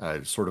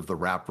sort of the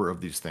wrapper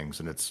of these things,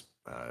 and it's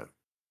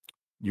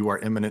you are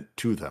immanent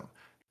to them.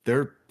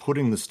 They're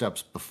putting the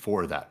steps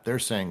before that. They're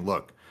saying,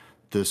 look,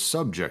 the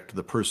subject,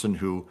 the person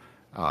who,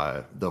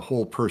 the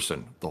whole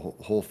person, the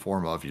whole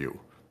form of you,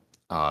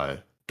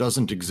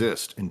 doesn't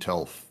exist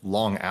until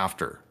long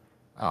after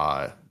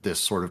this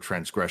sort of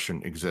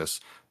transgression exists.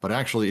 But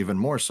actually, even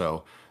more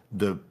so,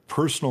 the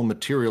personal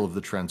material of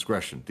the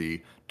transgression,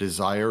 the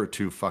desire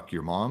to fuck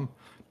your mom,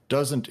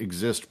 doesn't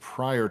exist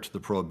prior to the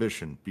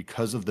prohibition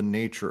because of the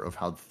nature of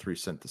how the three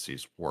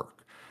syntheses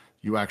work.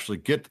 You actually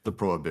get the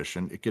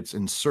prohibition, it gets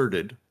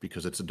inserted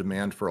because it's a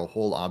demand for a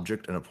whole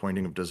object and a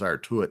pointing of desire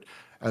to it,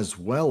 as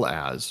well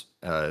as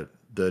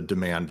the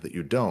demand that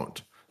you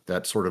don't.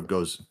 That sort of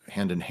goes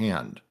hand in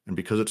hand. And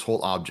because it's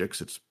whole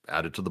objects, it's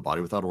added to the body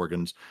without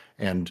organs,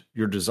 and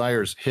your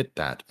desires hit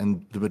that.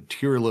 And the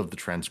material of the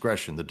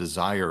transgression, the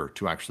desire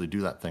to actually do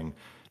that thing,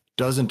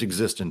 doesn't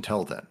exist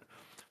until then,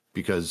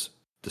 because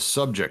the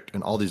subject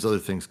and all these other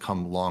things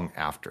come long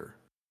after.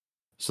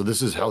 So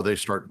this is how they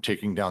start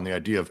taking down the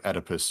idea of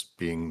Oedipus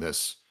being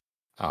this,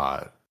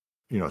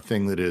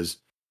 thing that is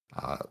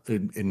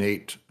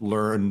innate,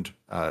 learned,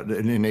 an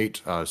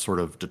innate sort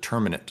of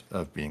determinant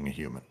of being a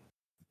human.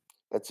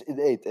 That's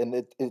innate,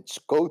 and it's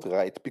code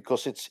right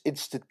because it's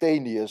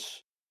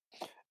instantaneous,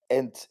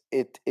 and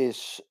it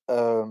is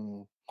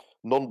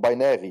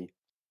non-binary.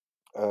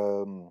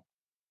 In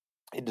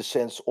the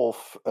sense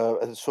of,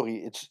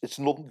 it's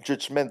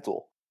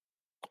non-judgmental.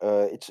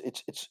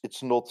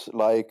 It's not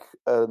like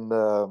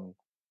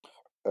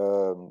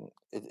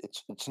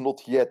it's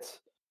not yet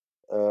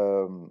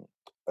a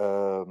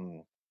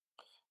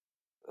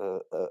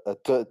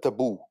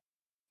taboo.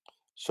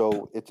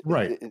 So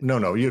right.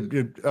 No.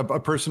 A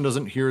person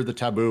doesn't hear the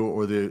taboo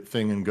or the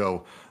thing and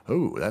go,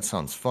 "Oh, that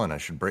sounds fun. I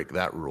should break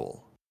that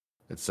rule."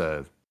 It's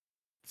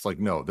like,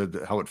 no,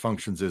 how it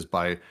functions is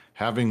by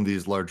having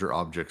these larger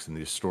objects and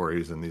these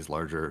stories and these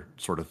larger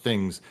sort of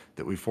things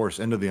that we force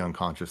into the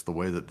unconscious. The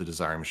way that the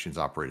desiring machines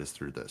operate is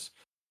through this.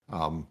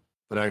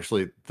 But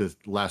actually, the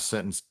last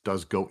sentence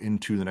does go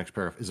into the next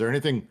paragraph. Is there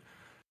anything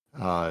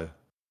that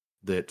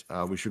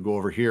we should go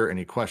over here?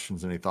 Any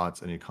questions, any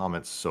thoughts, any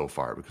comments so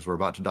far? Because we're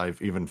about to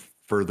dive even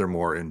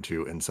furthermore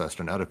into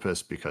incest and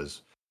Oedipus,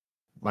 because,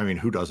 I mean,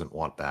 who doesn't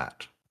want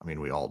that? I mean,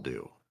 we all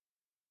do.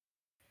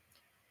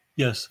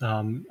 Yes,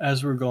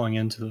 as we're going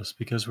into this,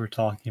 because we're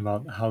talking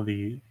about how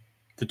the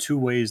two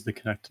ways the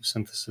connective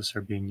synthesis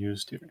are being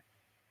used here,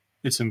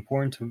 it's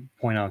important to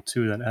point out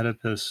too that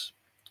Oedipus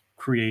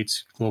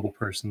creates global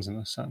persons in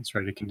a sense,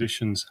 right? It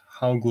conditions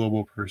how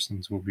global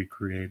persons will be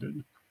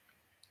created.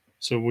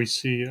 So we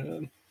see,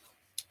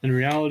 in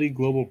reality,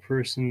 global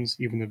persons,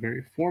 even the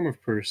very form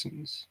of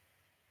persons,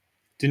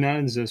 do not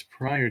exist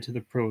prior to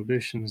the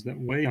prohibitions that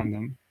weigh on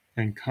them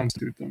and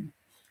constitute them,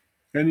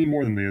 any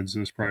more than they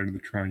exist prior to the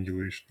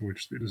triangulation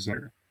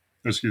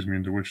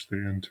into which they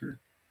enter.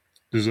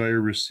 Desire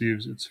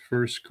receives its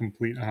first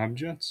complete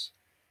objects,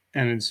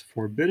 and is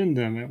forbidden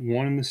them at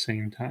one and the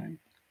same time.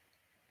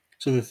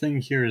 So the thing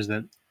here is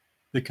that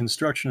the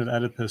construction of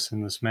Oedipus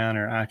in this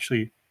manner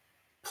actually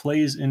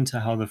plays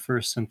into how the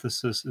first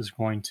synthesis is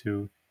going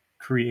to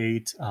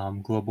create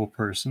global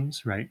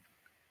persons, right?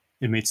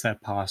 It makes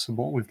that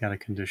possible. We've got a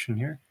condition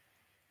here.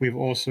 We've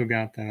also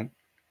got that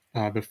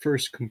the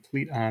first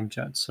complete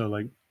object. So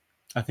like,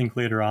 I think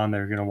later on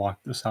they're going to walk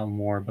this out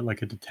more, but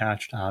like a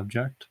detached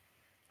object.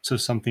 So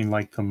something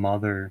like the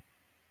mother,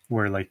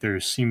 where like there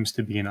seems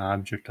to be an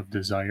object of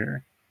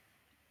desire.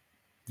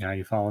 Yeah,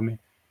 you follow me?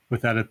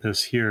 With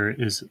Oedipus here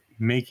is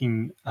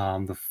making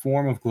the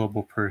form of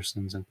global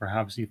persons, and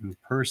perhaps even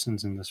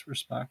persons in this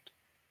respect,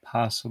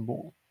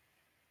 possible,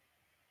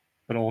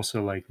 but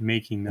also like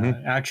making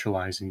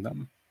actualizing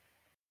them.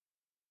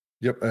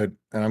 Yep, and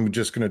I'm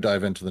just going to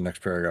dive into the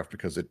next paragraph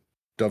because it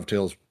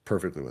dovetails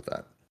perfectly with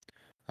that.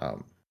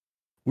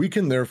 We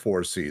can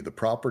therefore see the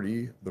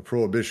property the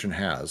prohibition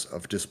has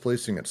of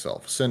displacing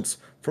itself, since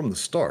from the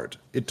start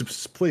it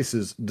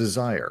displaces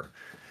desire.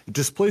 It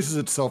displaces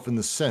itself in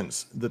the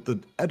sense that the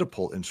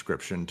Oedipal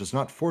inscription does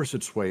not force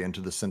its way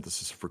into the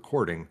synthesis of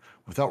recording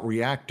without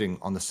reacting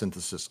on the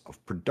synthesis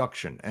of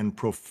production and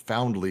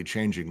profoundly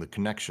changing the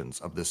connections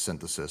of this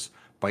synthesis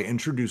by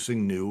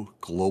introducing new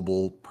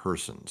global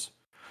persons.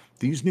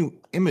 These new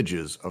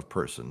images of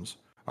persons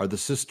are the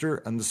sister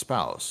and the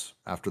spouse,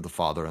 after the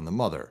father and the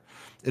mother.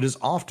 It has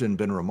often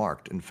been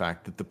remarked, in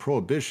fact, that the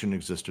prohibition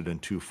existed in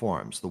two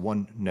forms, the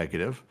one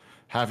negative,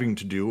 having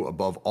to do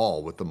above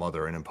all with the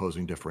mother and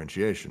imposing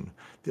differentiation,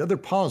 the other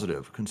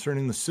positive,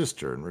 concerning the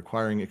sister and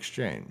requiring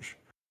exchange.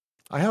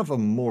 I have a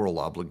moral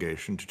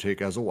obligation to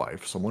take as a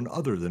wife someone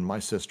other than my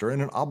sister,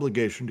 and an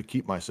obligation to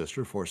keep my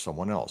sister for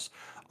someone else.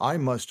 I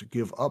must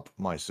give up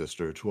my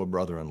sister to a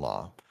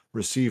brother-in-law,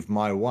 receive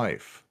my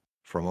wife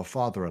from a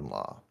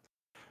father-in-law.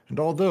 And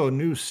although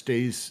new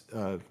Stacy's,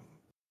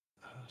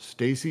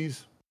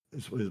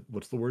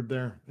 what's the word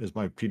there? Is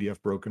my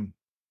PDF broken?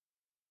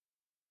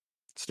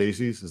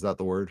 Stacy's, is that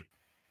the word?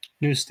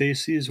 New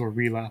Stacies or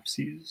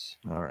relapses.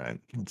 All right.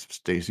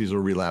 Stacies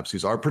or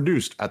relapses are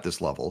produced at this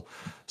level,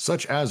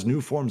 such as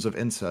new forms of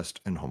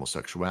incest and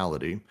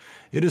homosexuality.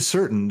 It is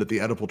certain that the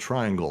Oedipal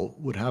triangle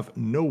would have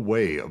no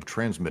way of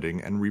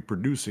transmitting and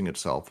reproducing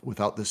itself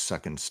without this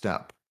second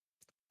step.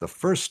 The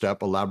first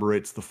step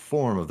elaborates the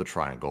form of the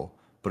triangle,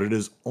 but it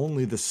is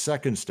only the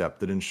second step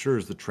that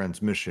ensures the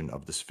transmission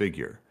of this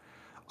figure.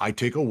 I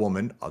take a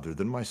woman other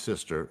than my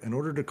sister in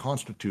order to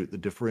constitute the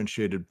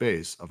differentiated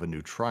base of a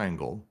new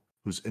triangle,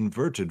 whose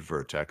inverted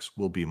vertex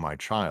will be my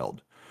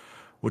child,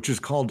 which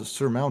is called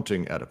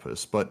surmounting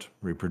Oedipus, but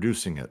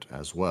reproducing it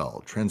as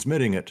well,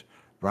 transmitting it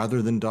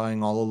rather than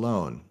dying all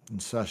alone,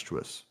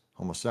 incestuous,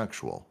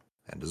 homosexual,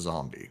 and a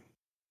zombie.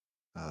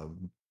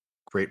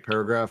 Great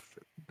paragraph.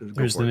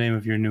 There's the name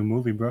of your new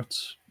movie,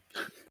 Brooks.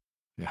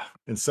 Yeah,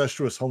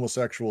 incestuous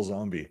homosexual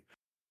zombie.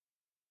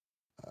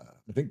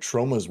 I think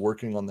Troma's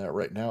working on that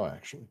right now,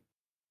 actually.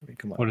 I mean,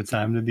 come on. What a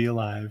time to be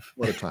alive.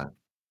 What a time.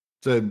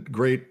 It's a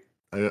great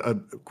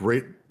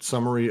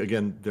summary.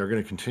 Again, they're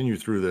going to continue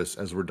through this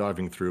as we're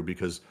diving through,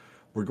 because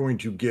we're going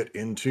to get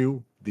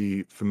into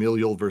the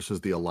familial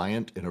versus the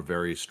alliant in a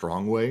very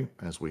strong way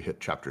as we hit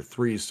chapter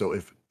 3. So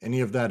if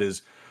any of that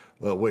is,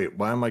 well, wait,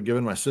 why am I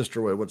giving my sister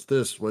away? What's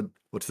this?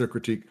 What's their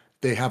critique?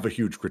 They have a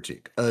huge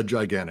critique, a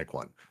gigantic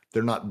one.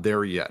 They're not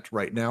there yet.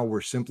 Right now, we're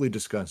simply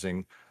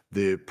discussing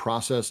the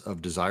process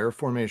of desire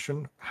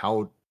formation,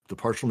 how the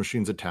partial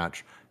machines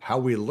attach, how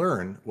we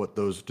learn what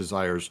those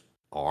desires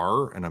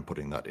are, and I'm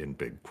putting that in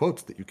big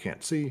quotes that you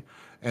can't see,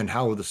 and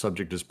how the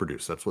subject is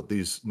produced. That's what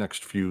these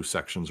next few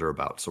sections are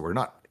about. So we're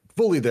not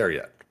fully there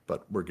yet,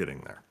 but we're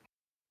getting there.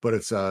 But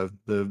it's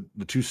the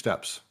two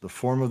steps, the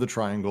form of the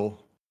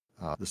triangle.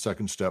 The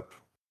second step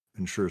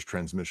ensures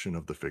transmission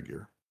of the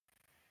figure.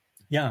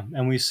 Yeah,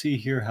 and we see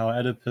here how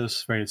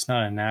Oedipus, right, it's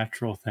not a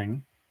natural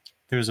thing.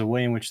 There's a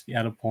way in which the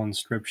Oedipal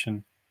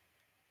inscription,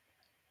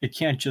 it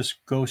can't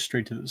just go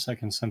straight to the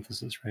second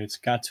synthesis, right? It's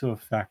got to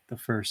affect the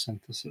first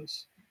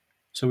synthesis.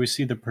 So we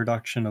see the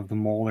production of the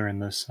molar in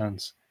this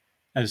sense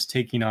as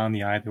taking on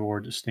the either-or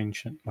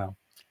distinction,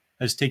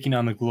 as taking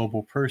on the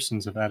global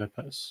persons of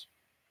Oedipus.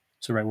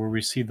 So, right, where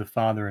we see the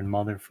father and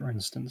mother, for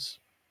instance,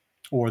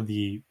 or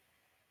the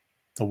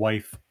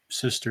wife,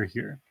 sister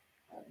here.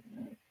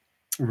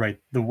 Right,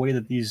 the way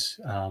that these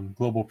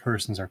global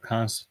persons are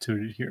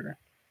constituted here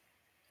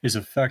is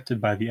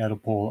affected by the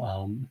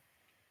Oedipal,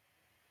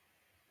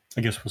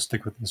 I guess we'll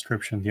stick with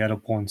inscription, the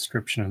Oedipal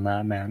inscription in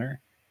that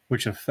manner,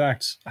 which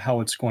affects how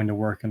it's going to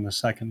work in the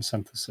second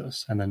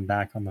synthesis and then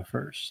back on the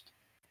first.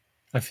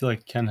 I feel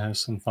like Ken has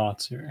some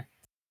thoughts here.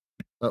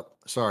 Oh,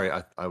 sorry,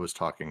 I was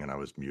talking and I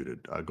was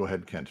muted. Go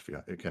ahead, Ken,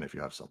 if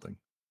you have something.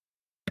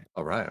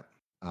 All right.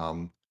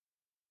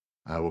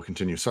 I will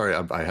continue. Sorry,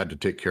 I had to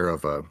take care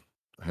of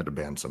I had to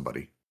ban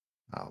somebody,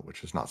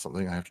 which is not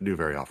something I have to do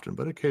very often,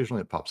 but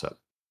occasionally it pops up.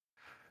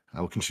 I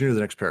will continue the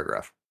next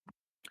paragraph.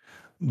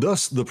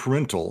 Thus, the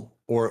parental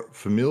or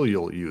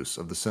familial use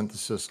of the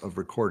synthesis of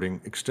recording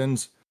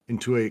extends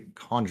into a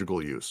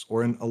conjugal use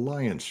or an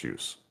alliance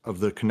use of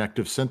the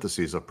connective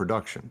syntheses of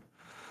production.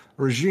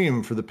 A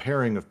regime for the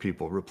pairing of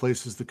people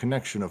replaces the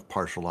connection of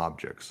partial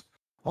objects.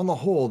 On the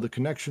whole, the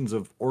connections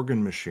of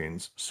organ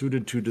machines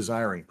suited to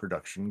desiring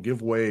production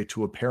give way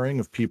to a pairing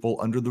of people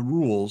under the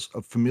rules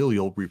of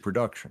familial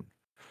reproduction.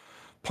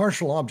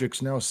 Partial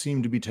objects now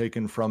seem to be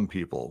taken from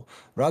people,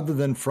 rather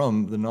than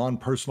from the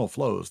non-personal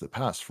flows that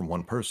pass from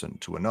one person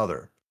to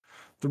another.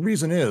 The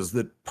reason is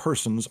that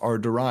persons are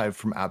derived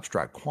from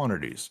abstract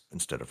quantities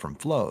instead of from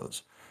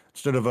flows.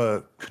 Instead of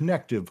a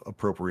connective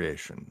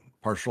appropriation,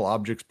 partial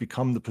objects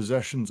become the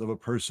possessions of a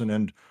person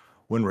and,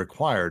 when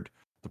required,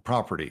 the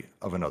property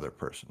of another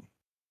person.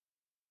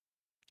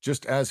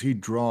 Just as he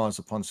draws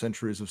upon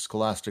centuries of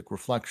scholastic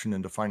reflection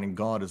in defining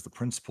God as the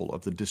principle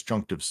of the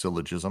disjunctive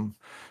syllogism,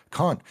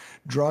 Kant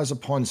draws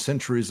upon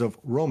centuries of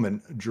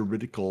Roman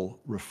juridical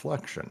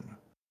reflection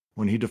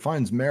when he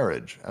defines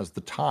marriage as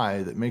the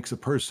tie that makes a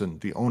person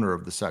the owner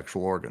of the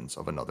sexual organs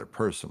of another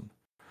person.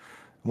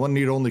 One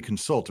need only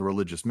consult a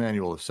religious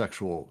manual of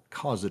sexual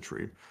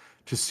casuistry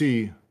to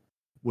see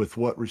with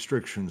what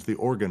restrictions the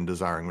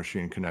organ-desiring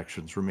machine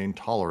connections remain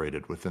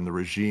tolerated within the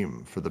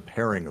regime for the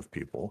pairing of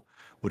people,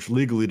 which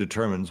legally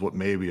determines what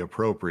may be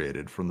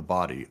appropriated from the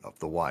body of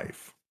the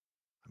wife.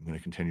 I'm going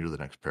to continue to the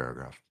next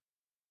paragraph.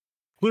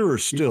 Clearer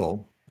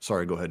still,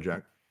 sorry, go ahead,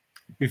 Jack.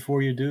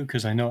 Before you do,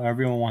 because I know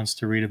everyone wants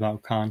to read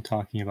about Kant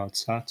talking about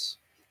sets,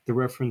 The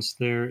reference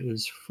there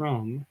is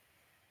from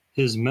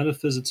his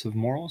Metaphysics of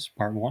Morals,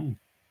 Part 1.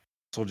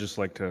 So just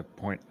like to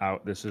point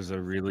out, this is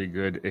a really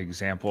good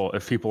example.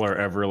 If people are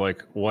ever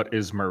like, what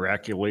is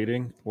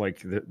miraculating?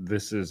 Like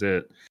this is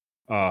it.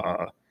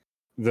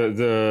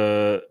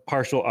 The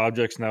partial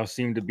objects now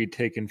seem to be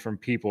taken from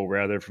people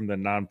rather from the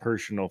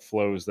non-personal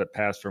flows that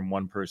pass from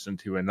one person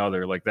to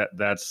another. Like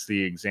that's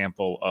the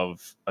example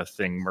of a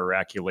thing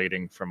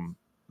miraculating from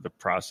the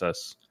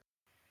process.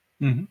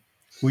 Mm-hmm.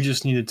 We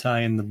just need to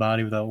tie in the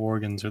body without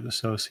organs or the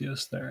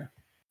socius there.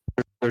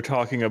 They're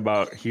talking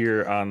about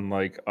here on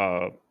like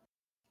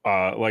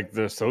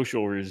the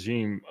social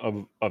regime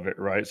of it,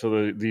 right?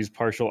 So these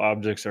partial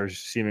objects are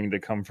seeming to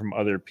come from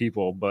other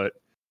people, but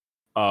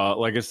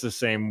like it's the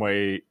same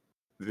way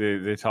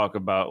they talk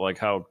about like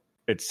how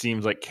it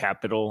seems like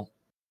capital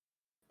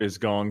is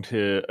going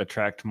to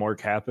attract more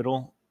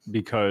capital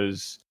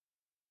because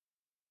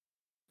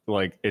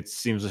like it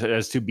seems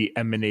as to be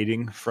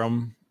emanating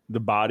from the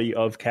body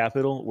of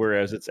capital,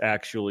 whereas it's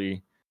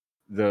actually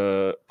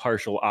the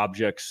partial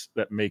objects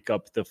that make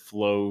up the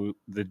flow,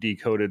 the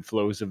decoded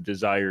flows of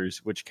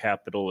desires, which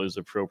capital is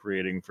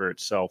appropriating for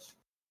itself.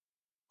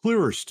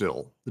 Clearer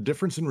still, the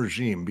difference in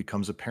regime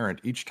becomes apparent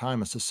each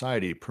time a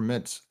society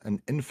permits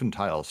an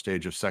infantile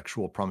stage of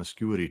sexual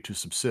promiscuity to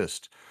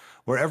subsist,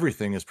 where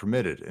everything is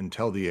permitted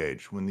until the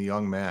age when the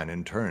young man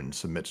in turn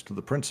submits to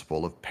the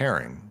principle of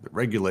pairing that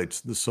regulates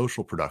the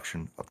social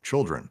production of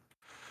children.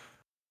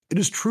 It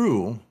is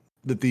true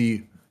that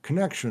the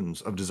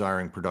connections of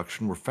desiring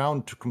production were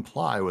found to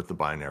comply with the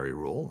binary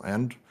rule,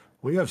 and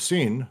we have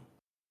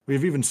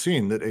even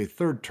seen that a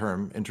third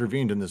term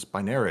intervened in this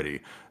binarity,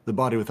 the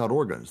body without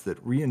organs,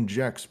 that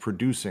re-injects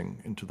producing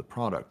into the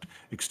product,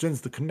 extends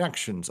the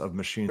connections of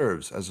machine,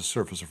 serves as a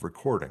surface of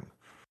recording.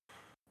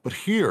 But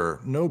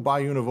here, no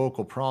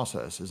biunivocal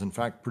process is in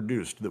fact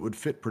produced that would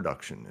fit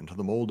production into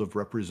the mold of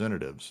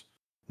representatives.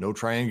 No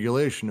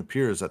triangulation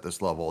appears at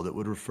this level that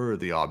would refer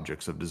the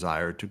objects of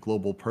desire to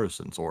global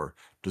persons or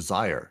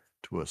desire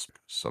to a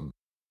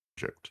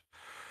subject.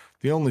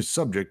 The only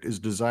subject is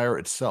desire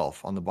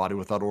itself on the body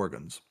without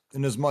organs,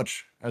 inasmuch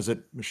as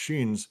it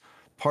machines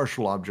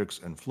partial objects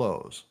and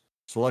flows,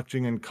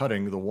 selecting and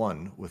cutting the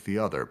one with the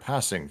other,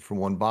 passing from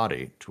one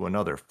body to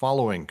another,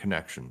 following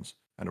connections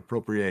and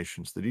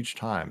appropriations that each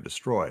time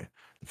destroy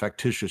the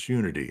factitious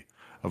unity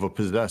of a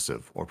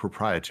possessive or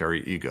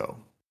proprietary ego,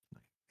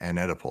 and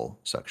Oedipal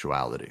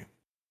sexuality.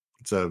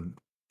 It's a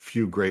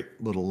few great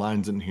little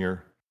lines in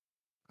here.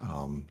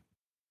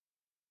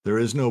 There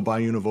is no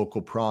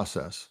biunivocal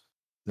process.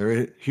 No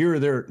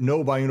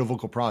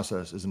biunivocal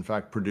process is in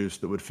fact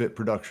produced that would fit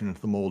production into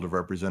the mold of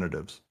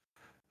representatives.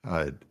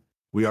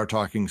 We are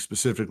talking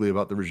specifically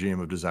about the regime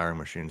of desiring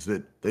machines,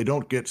 that they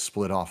don't get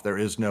split off. There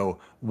is no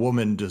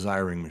woman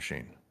desiring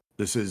machine.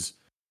 This is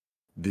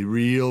the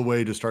real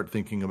way to start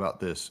thinking about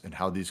this and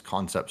how these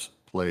concepts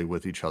play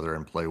with each other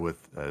and play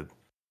with,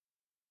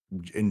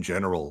 in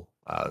general,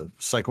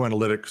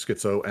 psychoanalytic,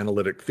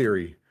 schizoanalytic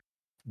theory.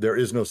 There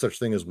is no such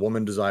thing as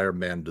woman desire,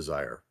 man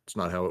desire. It's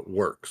not how it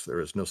works. There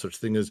is no such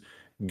thing as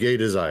gay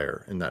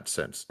desire in that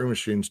sense.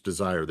 Machines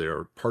desire. They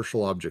are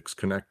partial objects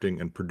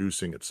connecting and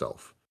producing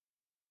itself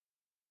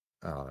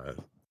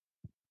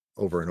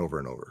over and over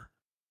and over.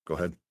 Go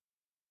ahead.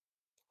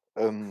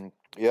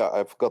 Yeah,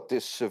 I've got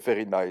this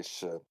very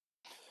nice.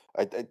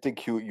 I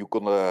think you're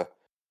gonna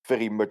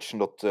very much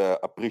not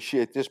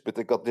appreciate this, but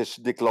I got this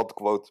Dick Land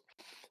quote.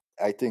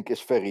 I think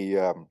is very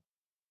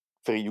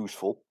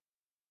useful.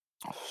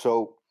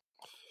 So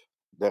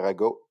there I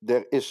go.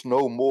 There is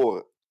no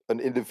more an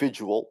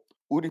individual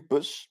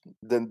Oedipus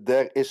than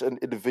there is an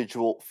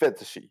individual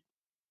fantasy.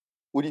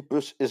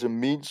 Oedipus is a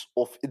means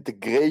of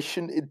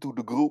integration into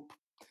the group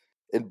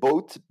in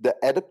both the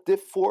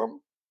adaptive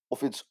form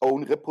of its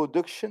own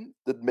reproduction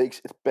that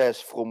makes it pass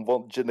from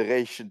one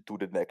generation to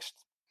the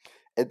next,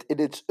 and in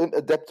its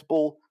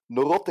unadaptable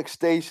neurotic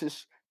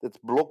stasis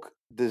that block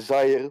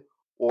desire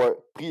or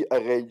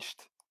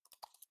prearranged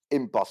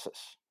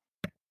impasses.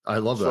 I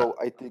love that. So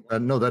I think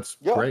no, that's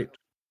great.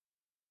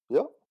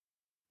 Yeah.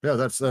 Yeah,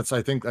 that's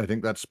I think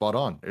that's spot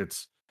on.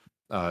 It's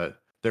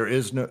there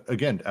is no,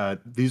 again,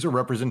 these are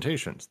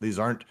representations. These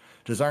aren't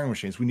desiring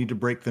machines. We need to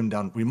break them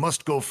down. We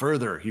must go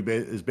further.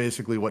 Is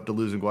basically what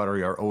Deleuze and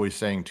Guattari are always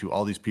saying to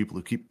all these people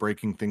who keep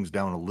breaking things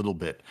down a little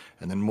bit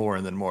and then more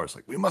and then more. It's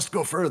like, we must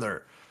go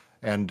further.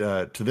 And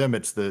to them,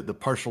 it's the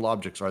partial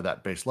objects are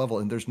that base level,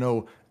 and there's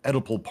no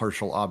Oedipal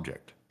partial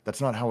object.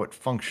 That's not how it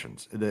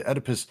functions. The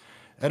Oedipus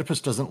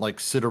doesn't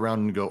like sit around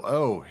and go,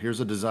 oh,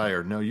 here's a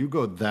desire. No, you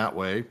go that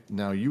way.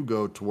 Now you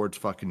go towards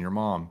fucking your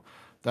mom.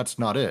 That's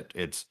not it.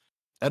 It's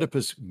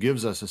Oedipus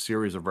gives us a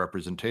series of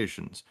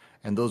representations,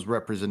 and those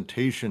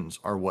representations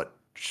are what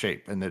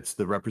shape. And it's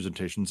the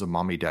representations of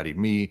mommy, daddy,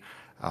 me,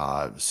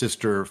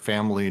 sister,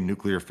 family,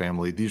 nuclear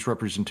family. These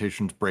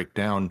representations break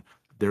down.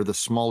 They're the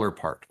smaller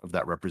part of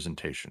that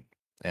representation.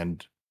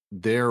 And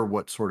they're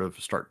what sort of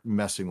start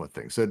messing with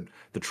things. So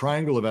the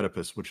triangle of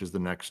Oedipus, which is the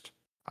next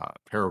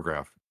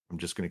paragraph, I'm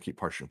just going to keep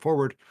marching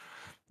forward.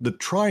 The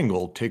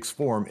triangle takes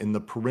form in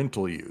the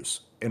parental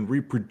use and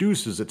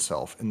reproduces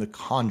itself in the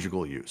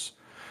conjugal use.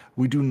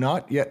 We do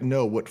not yet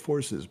know what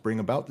forces bring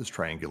about this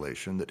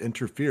triangulation that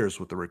interferes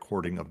with the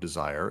recording of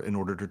desire in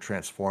order to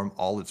transform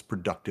all its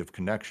productive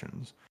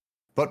connections.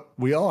 But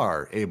we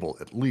are able,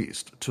 at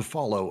least, to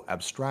follow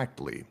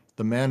abstractly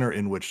the manner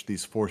in which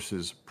these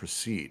forces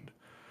proceed.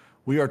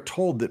 We are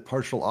told that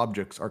partial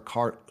objects are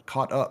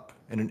caught up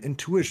in an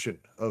intuition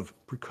of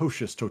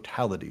precocious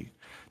totality,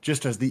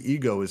 just as the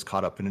ego is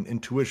caught up in an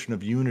intuition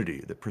of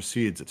unity that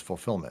precedes its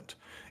fulfillment.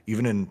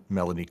 Even in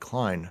Melanie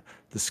Klein,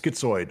 the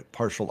schizoid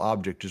partial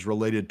object is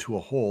related to a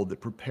whole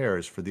that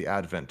prepares for the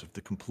advent of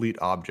the complete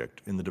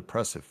object in the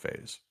depressive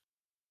phase.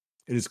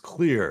 It is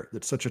clear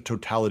that such a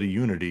totality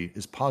unity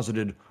is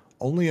posited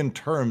only in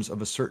terms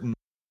of a certain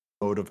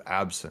mode of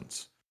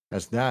absence,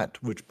 as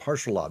that which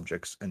partial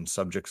objects and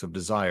subjects of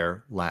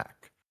desire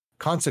lack.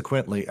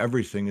 Consequently,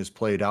 everything is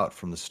played out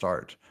from the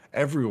start.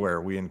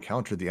 Everywhere we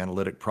encounter the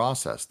analytic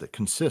process that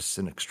consists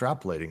in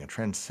extrapolating a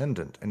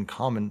transcendent and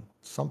common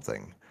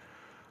something.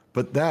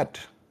 But that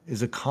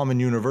is a common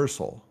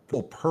universal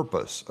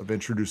purpose of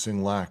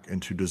introducing lack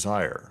into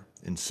desire,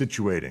 in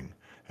situating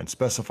and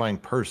specifying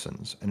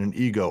persons and an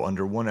ego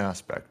under one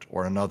aspect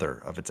or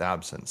another of its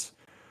absence,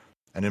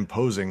 and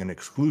imposing an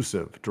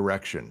exclusive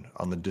direction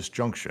on the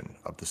disjunction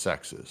of the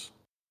sexes.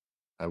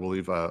 I will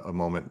leave a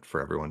moment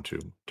for everyone to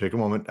take a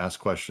moment, ask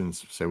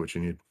questions, say what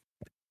you need.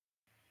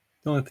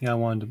 The only thing I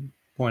wanted to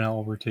point out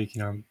while we're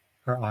taking our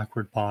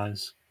awkward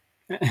pause.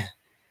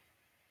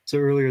 So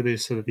earlier they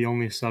said that the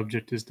only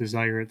subject is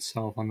desire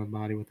itself on the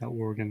body without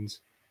organs,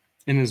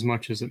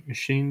 inasmuch as it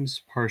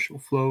machines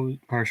partial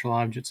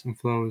objects and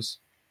flows,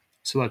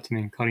 selecting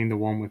and cutting the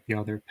one with the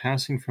other,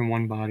 passing from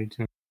one body to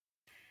another,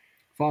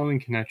 following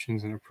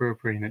connections and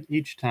appropriating that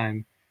each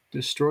time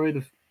destroy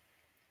the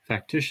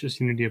factitious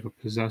unity of a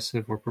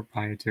possessive or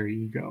proprietary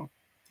ego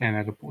and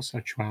Oedipal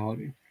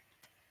sexuality.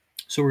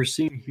 So we're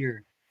seeing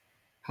here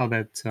how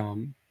that,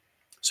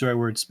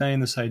 we're expanding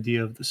this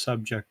idea of the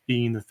subject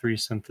being the three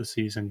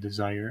syntheses and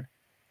desire,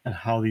 and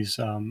how these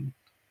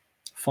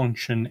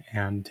function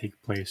and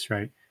take place,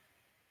 right?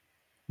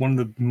 One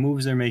of the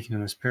moves they're making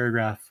in this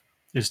paragraph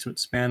is to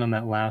expand on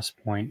that last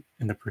point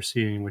in the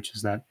preceding, which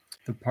is that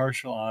the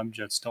partial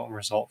objects don't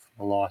result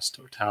from a lost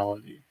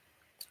totality,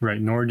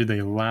 right? Nor do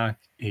they lack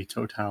a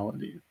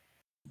totality.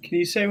 Can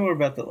you say more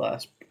about the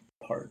last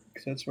part?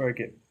 Because that's where I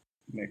get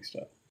mixed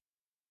up.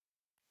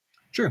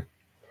 Sure.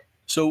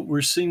 So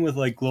we're seeing with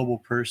like global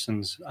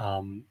persons.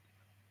 I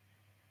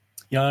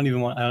don't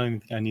even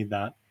think I need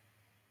that.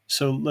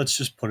 So let's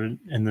just put it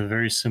in the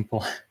very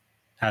simple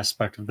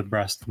aspect of the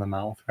breast and the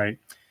mouth, right?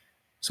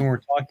 So when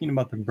we're talking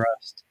about the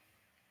breast,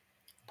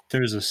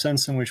 there's a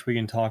sense in which we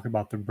can talk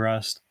about the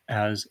breast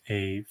as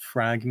a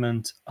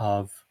fragment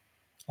of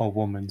a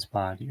woman's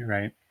body,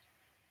 right?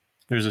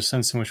 There's a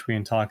sense in which we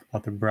can talk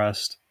about the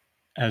breast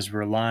as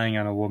relying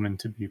on a woman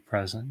to be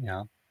present,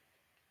 yeah.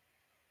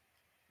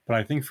 But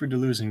I think for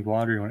Deleuze and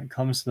Guattari, when it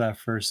comes to that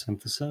first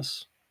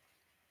synthesis,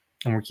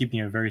 and we're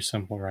keeping it very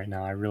simple right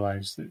now, I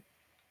realize that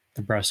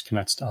the breast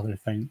connects to other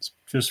things.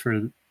 Just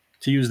to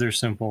use their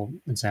simple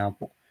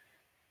example,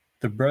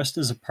 the breast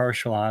is a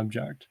partial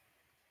object.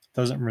 It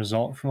doesn't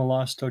result from a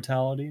lost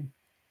totality,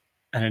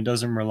 and it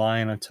doesn't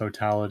rely on a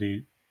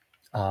totality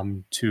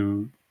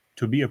to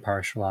be a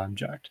partial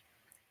object.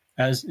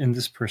 As in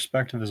this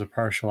perspective as a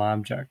partial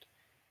object,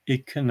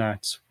 it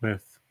connects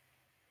with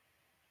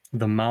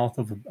the mouth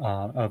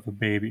of a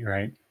baby,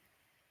 right?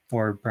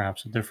 Or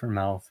perhaps a different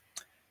mouth.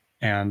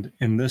 And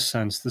in this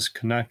sense, this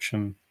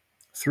connection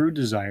through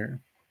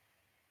desire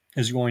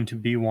is going to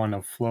be one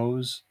of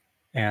flows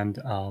and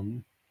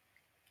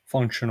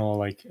functional,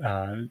 like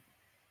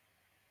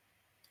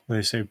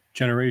they say,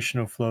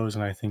 generational flows,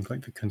 and I think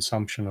like the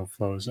consumption of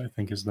flows, I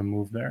think is the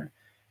move there.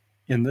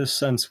 In this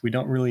sense, we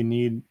don't really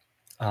need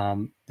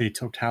the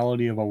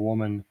totality of a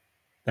woman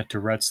that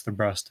directs the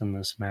breast in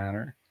this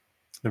manner.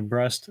 The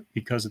breast,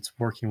 because it's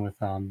working with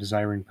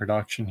desiring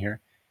production here,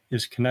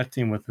 is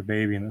connecting with the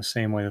baby in the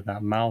same way that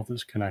that mouth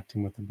is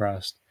connecting with the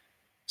breast,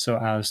 so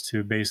as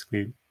to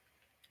basically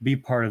be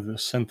part of the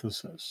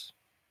synthesis.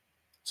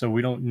 So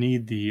we don't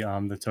need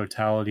the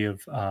totality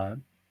of,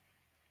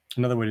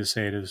 another way to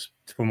say it is,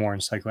 to put more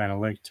in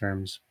psychoanalytic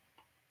terms,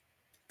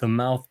 the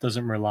mouth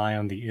doesn't rely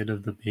on the id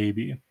of the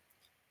baby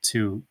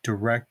to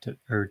direct it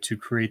or to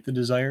create the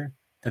desire,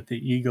 that the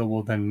ego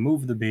will then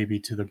move the baby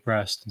to the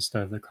breast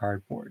instead of the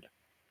cardboard,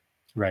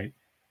 right?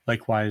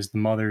 Likewise, the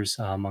mother's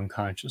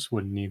unconscious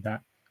wouldn't need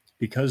that.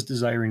 Because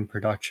desiring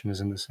production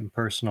is in this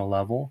impersonal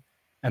level,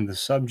 and the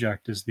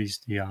subject is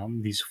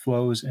these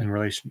flows in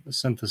relation to the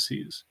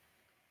syntheses,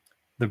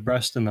 the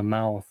breast and the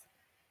mouth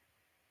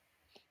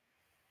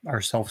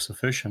are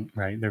self-sufficient,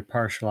 right? They're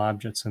partial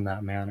objects in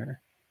that manner,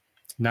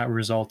 not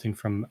resulting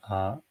from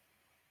a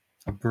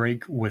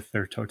break with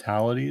their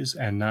totalities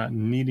and not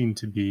needing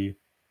to be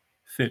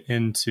fit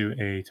into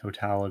a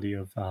totality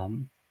of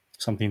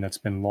something that's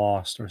been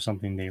lost or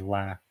something they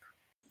lack.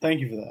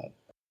 Thank you for that.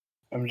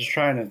 I'm just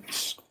trying to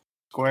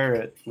square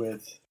it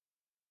with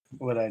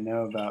what I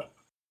know about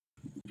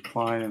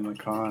Klein and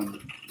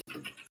Lacan.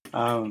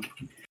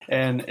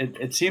 And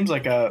it seems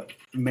like a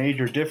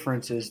major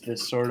difference is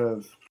this sort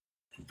of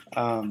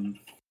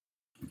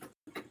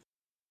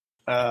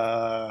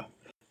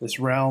this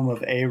realm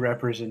of a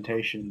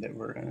representation that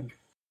we're in.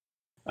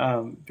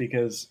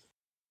 Because,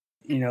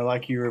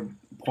 like you were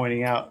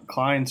pointing out,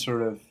 Klein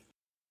sort of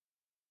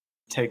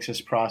takes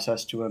this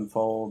process to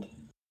unfold,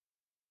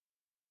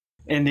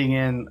 ending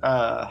in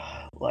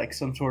like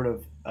some sort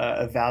of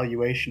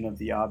evaluation of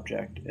the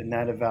object, and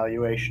that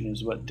evaluation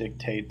is what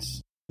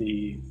dictates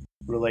the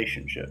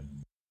relationship.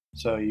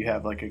 So you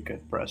have like a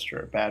good breast or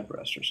a bad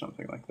breast or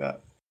something like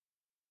that,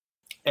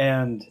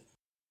 and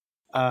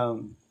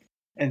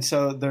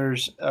so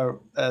there's a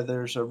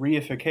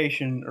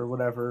reification or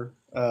whatever,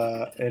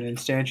 an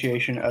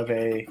instantiation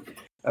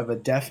of a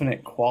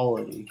definite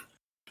quality,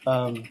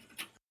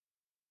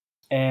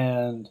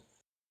 and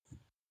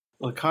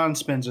Lacan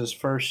spends his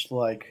first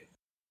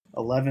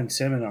 11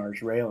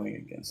 seminars railing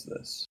against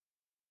this,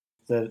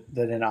 that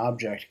an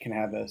object can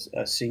have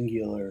a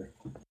singular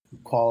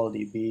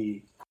quality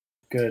be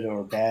good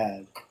or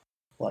bad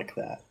like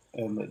that,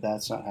 and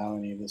that's not how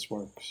any of this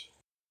works.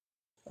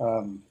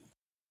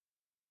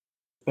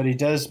 But he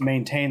does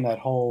maintain that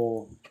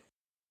whole,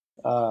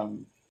 there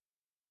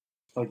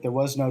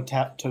was no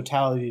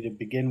totality to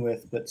begin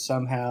with, but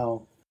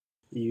somehow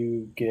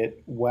you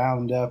get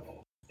wound up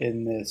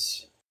in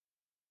this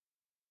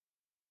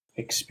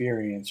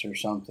experience or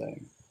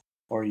something,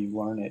 or you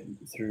learn it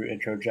through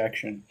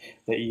introjection,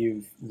 that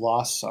you've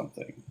lost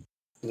something.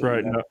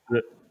 Right. No,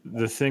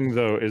 the thing,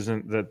 though,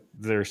 isn't that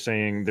they're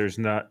saying there's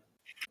no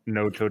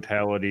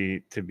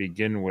totality to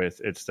begin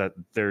with. It's that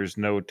there's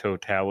no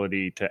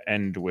totality to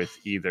end with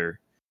either.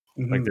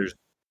 Mm-hmm. Like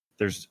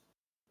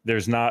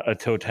there's not a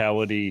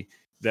totality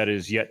that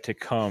is yet to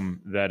come,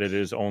 that it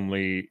is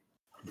only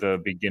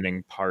the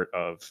beginning part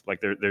of.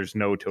 Like there's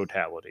no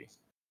totality.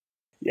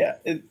 Yeah.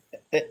 And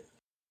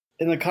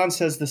Lacan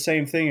says the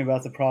same thing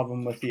about the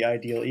problem with the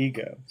ideal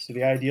ego. So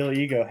the ideal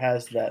ego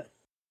has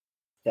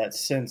that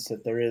sense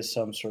that there is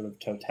some sort of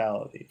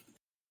totality.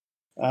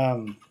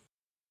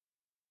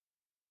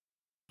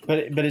 But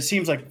it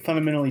seems like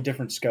fundamentally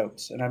different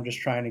scopes, and I'm just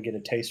trying to get a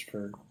taste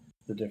for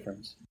the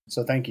difference.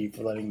 So thank you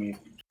for letting me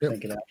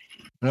think of that.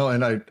 No,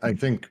 and I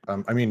think,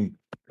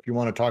 if you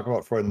want to talk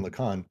about Freud and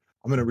Lacan,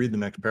 I'm going to read the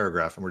next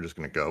paragraph, and we're just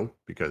going to go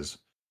because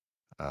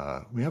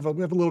we have a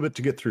little bit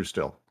to get through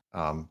still.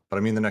 But the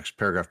next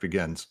paragraph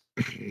begins.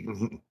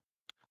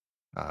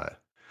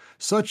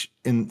 Such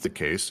in the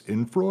case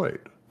in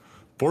Freud.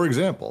 For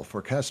example,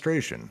 for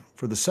castration,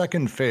 for the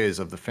second phase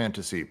of the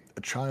fantasy,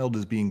 a child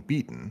is being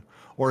beaten,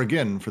 or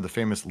again for the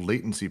famous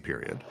latency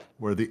period,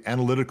 where the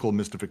analytical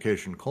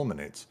mystification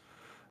culminates,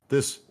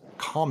 this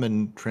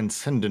common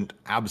transcendent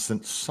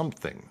absent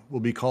something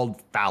will be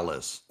called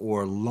phallus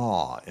or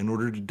law in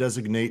order to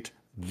designate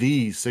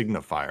the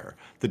signifier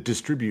that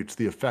distributes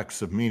the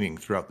effects of meaning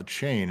throughout the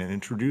chain and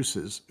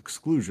introduces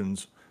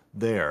exclusions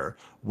there,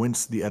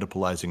 whence the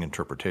Oedipalizing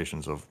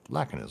interpretations of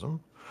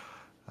Lacanism.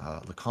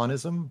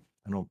 Lacanism,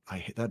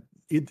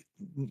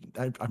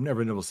 I've never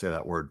been able to say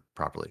that word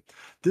properly.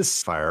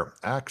 This fire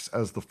acts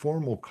as the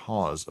formal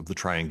cause of the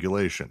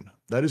triangulation.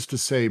 That is to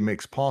say,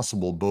 makes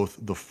possible both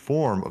the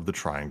form of the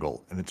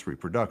triangle and its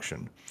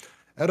reproduction.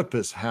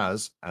 Oedipus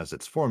has, as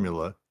its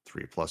formula,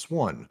 3 +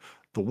 1,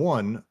 the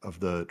one of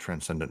the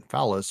transcendent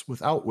phallus,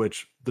 without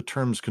which the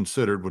terms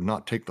considered would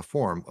not take the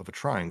form of a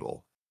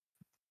triangle.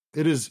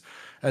 It is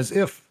as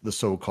if the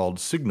so-called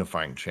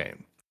signifying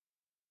chain,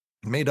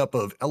 made up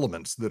of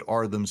elements that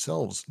are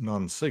themselves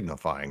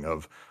non-signifying,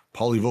 of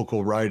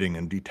polyvocal writing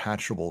and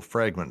detachable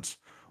fragments,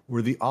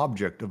 were the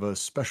object of a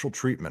special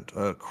treatment,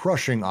 a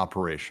crushing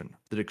operation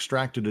that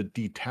extracted a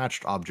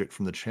detached object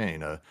from the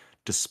chain, a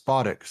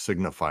despotic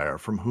signifier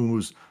from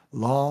whose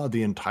law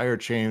the entire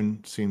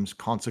chain seems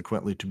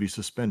consequently to be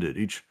suspended,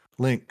 each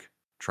link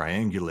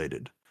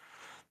triangulated.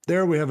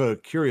 There we have a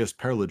curious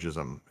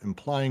paralogism,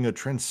 implying a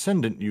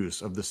transcendent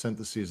use of the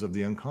syntheses of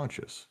the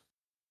unconscious.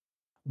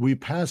 We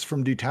pass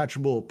from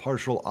detachable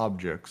partial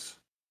objects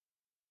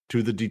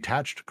to the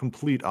detached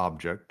complete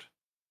object,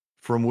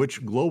 from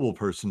which global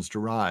persons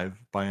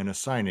derive by an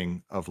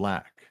assigning of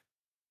lack.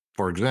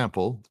 For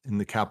example, in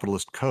the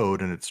capitalist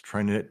code and its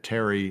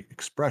trinitary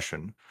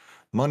expression,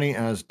 money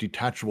as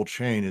detachable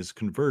chain is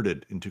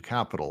converted into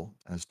capital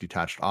as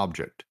detached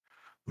object,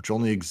 which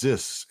only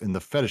exists in the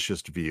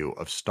fetishist view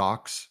of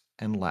stocks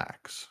and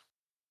lacks.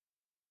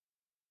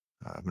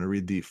 I'm going to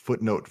read the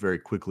footnote very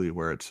quickly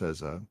where it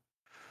says,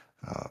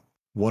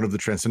 one of the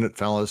transcendent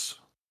phallus,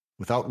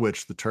 without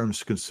which the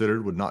terms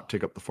considered would not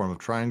take up the form of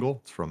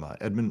triangle. It's from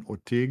Edmond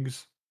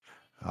Ortigues.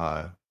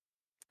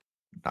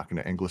 Not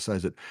going to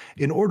anglicize it.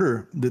 In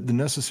order that the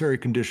necessary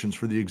conditions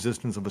for the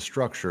existence of a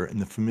structure in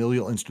the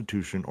familial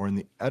institution or in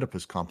the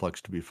Oedipus complex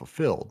to be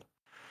fulfilled,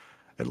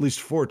 at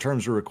least 4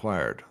 terms are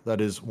required. That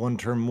is, 1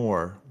 term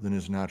more than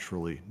is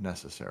naturally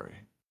necessary.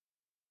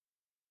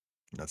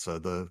 That's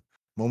the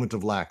moment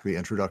of lack, the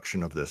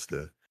introduction of this,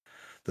 the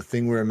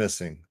thing we're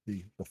missing,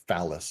 the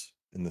phallus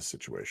in this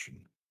situation.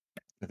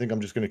 I think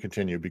I'm just going to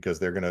continue because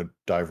they're going to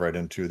dive right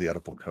into the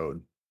Oedipal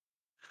Code.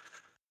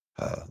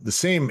 The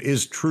same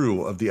is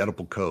true of the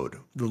Oedipal Code.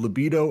 The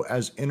libido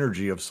as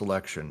energy of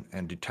selection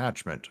and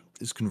detachment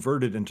is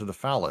converted into the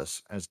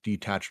phallus as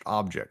detached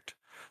object,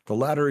 the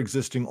latter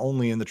existing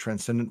only in the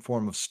transcendent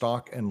form of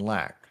stock and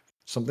lack,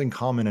 something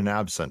common and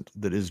absent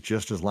that is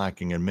just as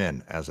lacking in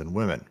men as in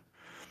women.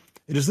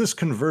 It is this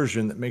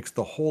conversion that makes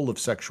the whole of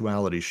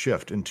sexuality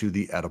shift into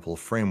the Oedipal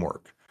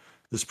framework.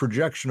 This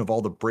projection of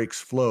all the breaks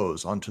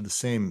flows onto the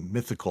same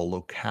mythical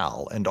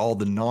locale and all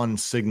the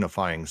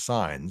non-signifying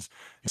signs,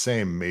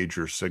 same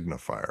major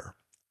signifier.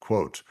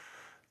 Quote,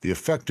 the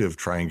effective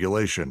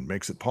triangulation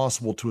makes it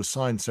possible to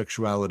assign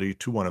sexuality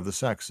to one of the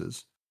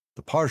sexes.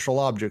 The partial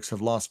objects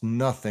have lost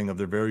nothing of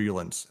their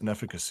virulence and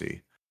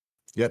efficacy.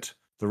 Yet,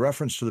 the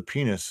reference to the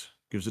penis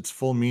gives its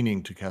full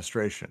meaning to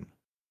castration.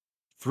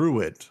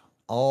 Through it,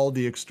 all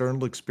the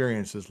external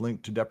experiences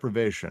linked to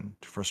deprivation,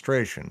 to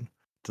frustration,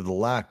 to the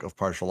lack of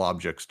partial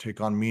objects take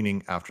on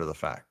meaning after the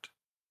fact.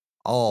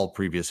 All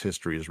previous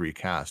history is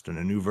recast in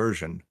a new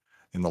version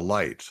in the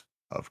light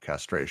of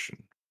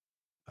castration.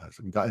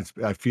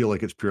 I feel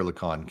like it's pure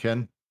Lacan.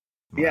 Ken?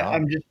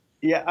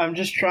 I'm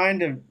just trying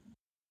to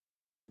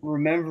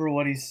remember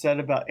what he said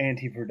about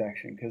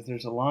anti-production because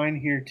there's a line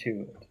here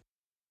to it.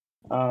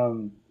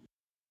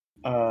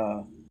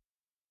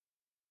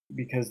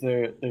 Because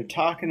they're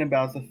talking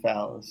about the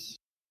phallus,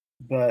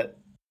 but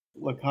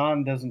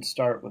Lacan doesn't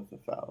start with the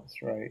phallus,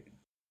 right?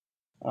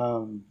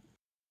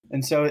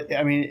 And so,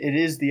 I mean, it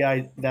is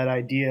that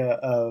idea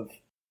of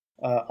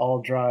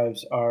all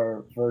drives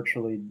are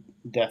virtually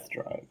death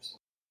drives.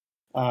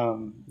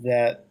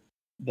 That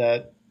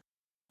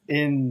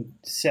in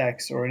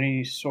sex or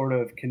any sort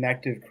of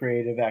connective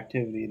creative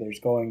activity,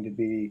 there's going to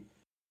be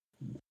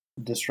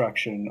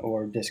destruction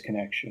or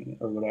disconnection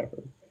or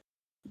whatever.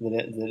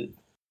 The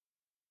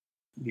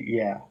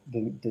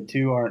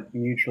two aren't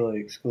mutually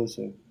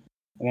exclusive,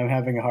 and I'm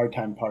having a hard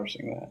time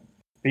parsing that.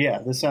 But yeah,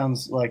 this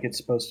sounds like it's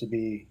supposed to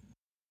be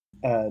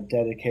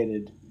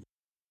dedicated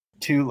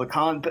to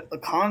Lacan, but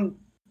Lacan,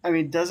 I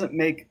mean, doesn't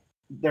make.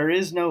 There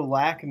is no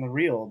lack in the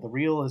real. The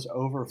real is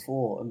over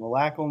full, and the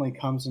lack only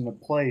comes into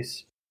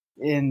place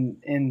in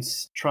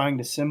trying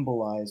to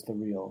symbolize the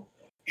real,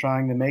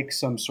 trying to make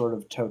some sort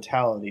of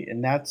totality,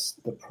 and that's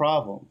the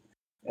problem.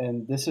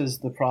 And this is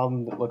the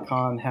problem that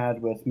Lacan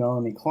had with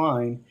Melanie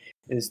Klein,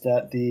 is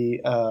that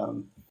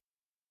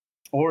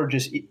or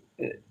just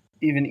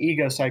even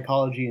ego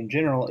psychology in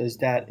general, is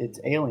that it's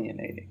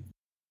alienating.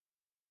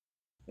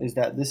 Is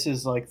that this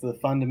is like the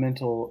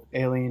fundamental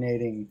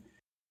alienating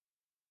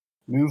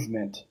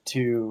movement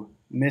to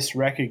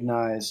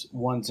misrecognize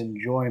one's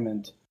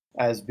enjoyment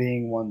as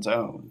being one's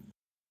own.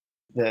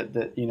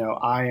 That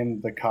I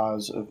am the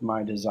cause of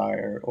my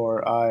desire,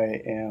 or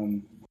I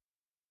am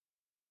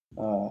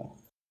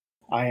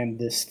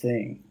this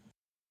thing.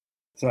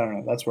 So I don't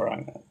know. That's where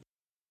I'm at.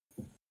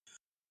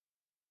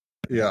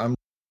 Yeah, I'm.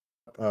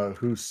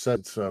 Who said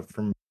it's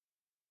from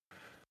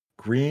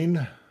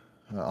Green?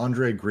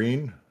 Andre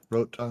Green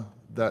wrote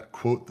that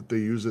quote that they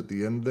use at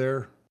the end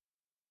there.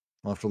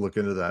 I'll have to look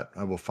into that.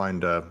 I will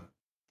find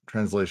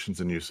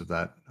translations and use of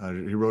that.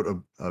 He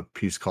wrote a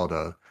piece called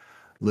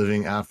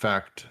Living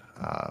Affect,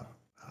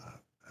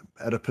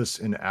 Oedipus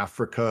in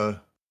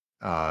Africa,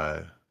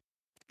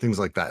 things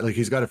like that. Like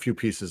he's got a few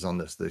pieces on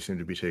this they seem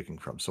to be taking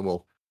from.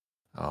 So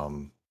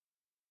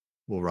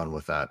we'll run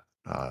with that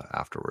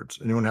afterwards.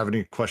 Anyone have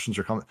any questions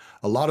or comments?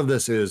 A lot of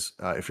this is,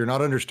 if you're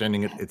not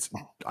understanding it,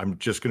 I'm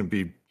just going to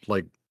be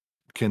like,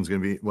 Ken's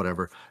going to be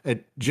whatever.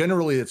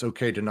 Generally, it's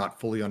okay to not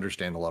fully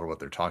understand a lot of what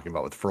they're talking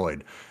about with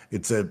Freud.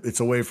 It's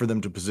a way for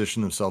them to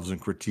position themselves in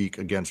critique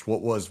against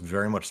what was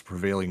very much the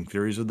prevailing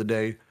theories of the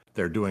day.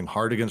 They're doing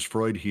hard against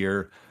Freud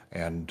here,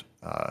 and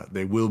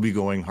they will be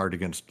going hard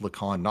against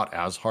Lacan, not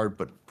as hard,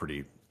 but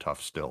pretty tough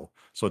still.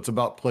 So it's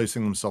about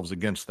placing themselves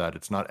against that.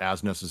 It's not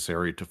as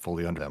necessary to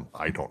fully understand them,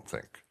 I don't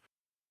think.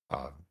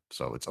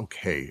 So it's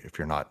okay if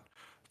you're not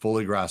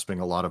fully grasping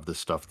a lot of this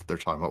stuff that they're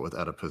talking about with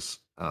Oedipus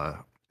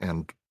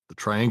and the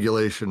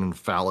triangulation and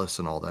phallus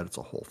and all that. It's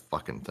a whole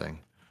fucking thing.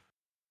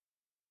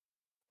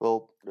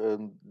 Well,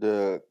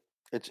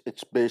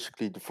 it's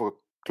basically the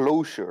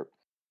foreclosure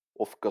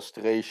of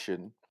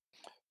castration,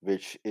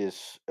 which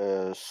is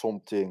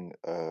something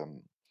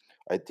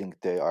I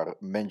think they are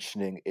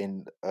mentioning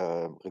in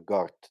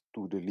regard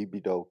to the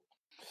libido.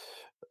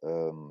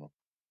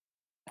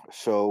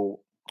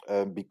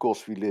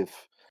 Because we live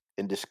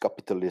in this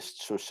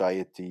capitalist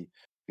society,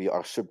 we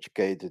are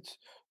subjugated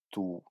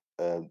to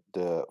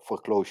the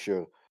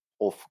foreclosure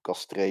of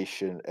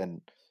castration,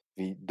 and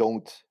we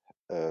don't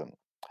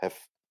have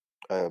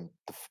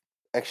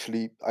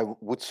actually, I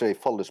would say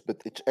phallus,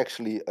 but it's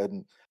actually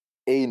an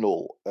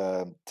anal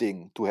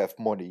thing to have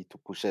money to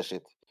possess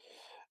it.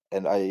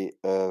 And I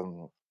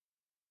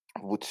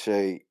would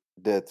say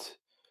that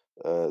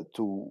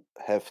to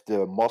have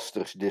the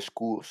master's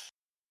discourse,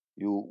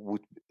 you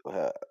would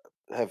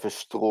have a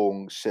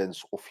strong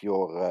sense of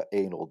your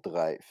anal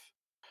drive,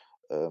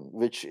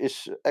 which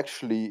is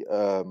actually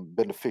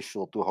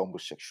beneficial to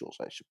homosexuals,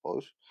 I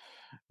suppose.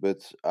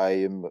 but I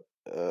am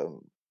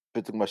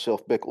putting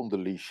myself back on the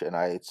leash, and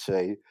I'd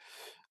say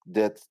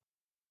that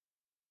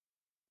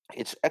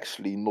it's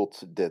actually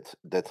not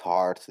that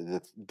hard.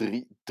 That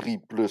three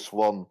plus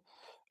one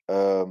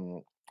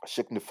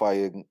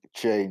signifying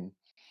chain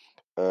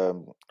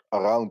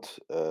around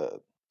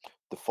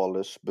the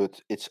phallus,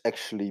 but it's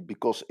actually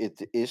because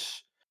it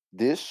is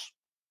this.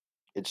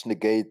 It's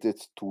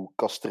negated to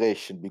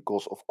castration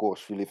because, of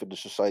course, we live in a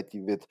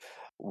society with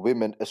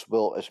women as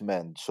well as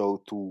men.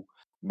 So to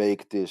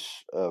make this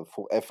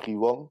for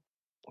everyone,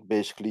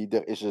 basically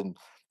there is a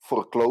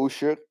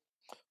foreclosure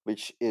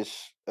which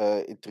is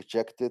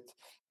interjected,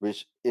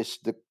 which is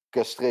the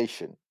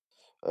castration,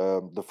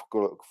 the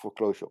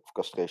foreclosure of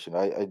castration.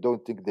 I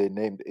don't think they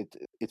named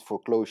it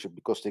foreclosure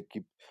because they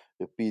keep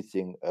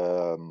repeating,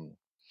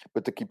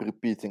 but they keep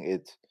repeating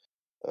it.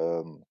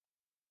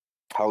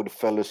 How the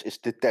phallus is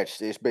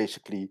detached is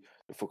basically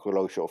the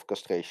foreclosure of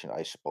castration,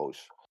 I suppose,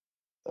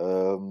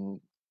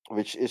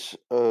 which is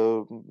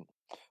a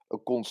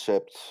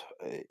concept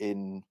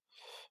in,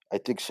 I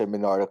think,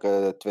 seminar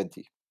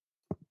 20.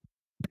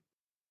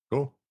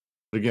 Cool.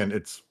 Again,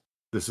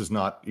 this is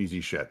not easy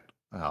shit,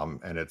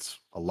 and it's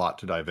a lot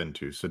to dive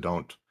into. So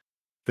don't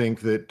think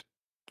that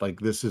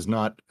like this is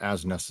not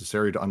as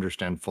necessary to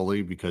understand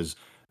fully, because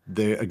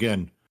they,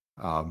 again,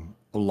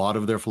 a lot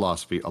of their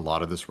philosophy, a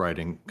lot of this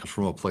writing comes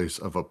from a place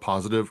of a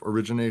positive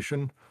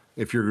origination.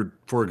 If you're,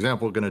 for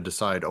example, going to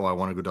decide, oh, I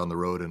want to go down the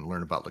road and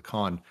learn about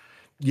Lacan,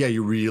 yeah,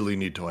 you really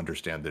need to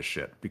understand this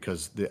shit,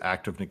 because the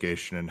act of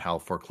negation and how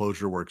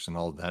foreclosure works and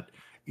all of that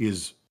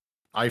is,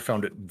 I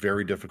found it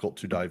very difficult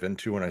to dive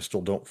into, and I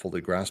still don't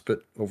fully grasp it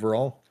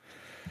overall.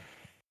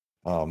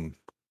 But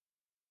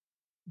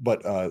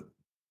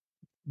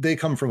they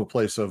come from a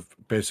place of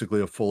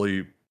basically a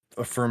fully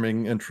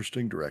affirming,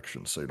 interesting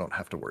direction, so you don't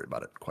have to worry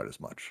about it quite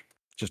as much.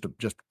 Just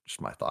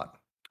my thought.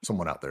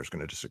 Someone out there is going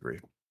to disagree.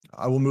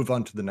 I will move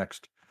on to the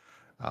next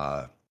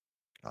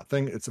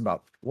thing. It's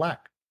about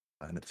lack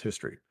and its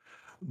history.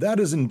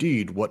 That is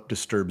indeed what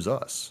disturbs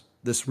us.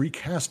 This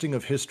recasting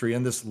of history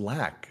and this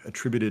lack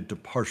attributed to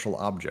partial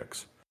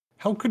objects.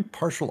 How could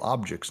partial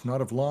objects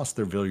not have lost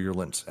their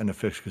virulence and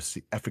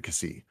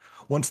efficacy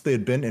once they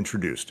had been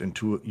introduced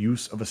into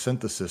use of a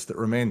synthesis that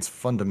remains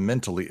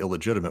fundamentally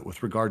illegitimate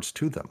with regards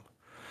to them?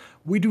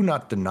 We do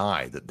not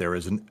deny that there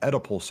is an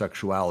Oedipal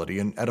sexuality,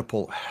 an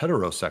Oedipal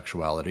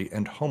heterosexuality,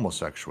 and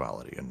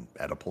homosexuality, and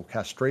Oedipal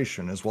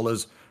castration, as well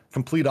as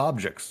complete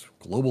objects,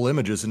 global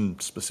images,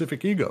 and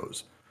specific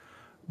egos.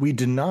 We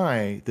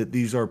deny that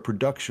these are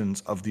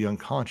productions of the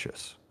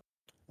unconscious.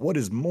 What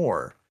is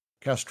more,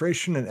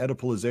 castration and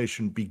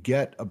Oedipalization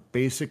beget a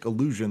basic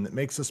illusion that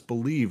makes us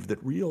believe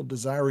that real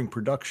desiring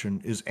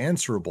production is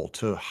answerable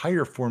to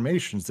higher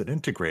formations that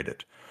integrate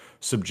it,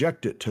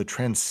 subject it to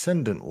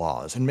transcendent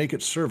laws, and make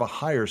it serve a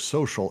higher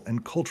social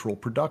and cultural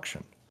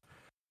production.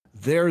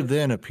 There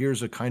then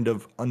appears a kind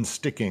of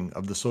unsticking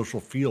of the social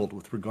field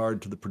with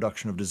regard to the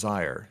production of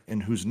desire,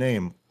 in whose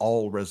name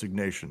all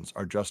resignations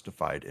are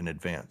justified in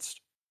advance.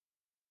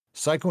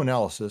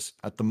 Psychoanalysis,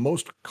 at the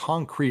most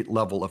concrete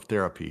level of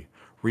therapy,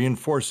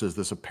 reinforces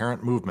this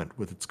apparent movement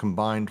with its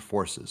combined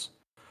forces.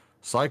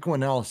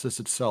 Psychoanalysis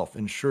itself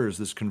ensures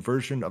this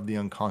conversion of the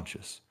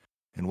unconscious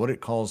in what it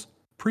calls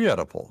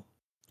pre-Oedipal.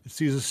 It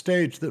sees a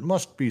stage that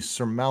must be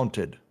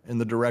surmounted in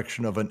the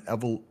direction of an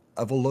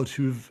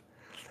evolutive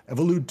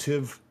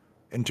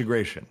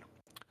integration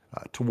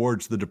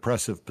towards the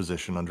depressive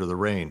position under the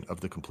reign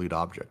of the complete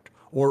object,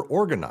 or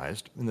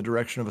organized in the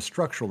direction of a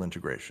structural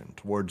integration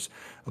towards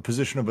a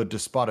position of a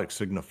despotic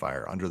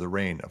signifier under the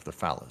reign of the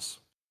phallus.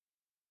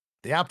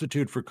 The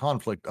aptitude for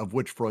conflict of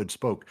which Freud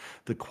spoke,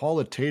 the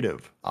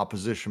qualitative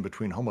opposition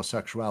between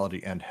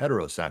homosexuality and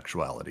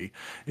heterosexuality,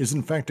 is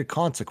in fact a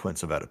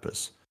consequence of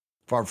Oedipus.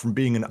 Far from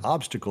being an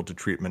obstacle to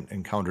treatment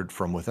encountered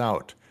from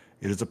without,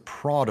 it is a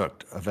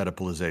product of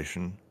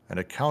Oedipalization and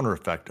a counter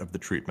effect of the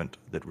treatment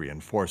that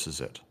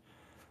reinforces it.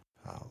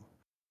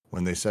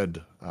 When they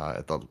said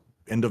at the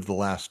end of the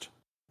last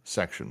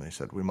section, they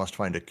said, we must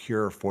find a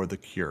cure for the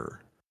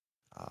cure.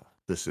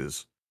 This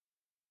is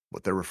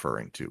what they're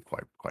referring to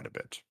quite a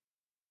bit.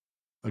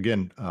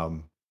 Again,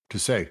 to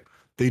say,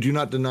 they do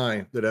not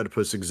deny that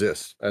Oedipus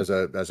exists as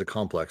a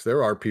complex.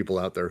 There are people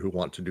out there who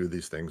want to do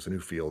these things and who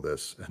feel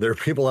this. There are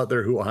people out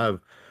there who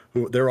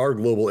there are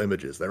global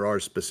images. There are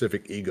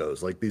specific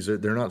egos. Like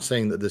they're not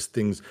saying that these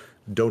things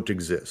don't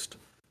exist.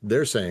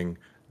 They're saying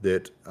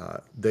that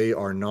they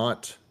are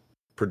not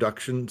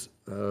productions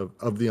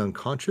of the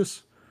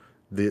unconscious.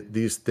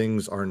 These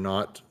things are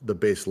not the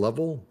base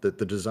level, that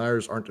the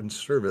desires aren't in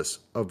service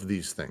of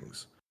these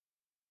things.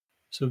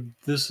 So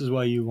this is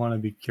why you want to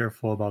be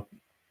careful about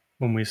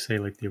when we say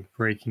like they're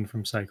breaking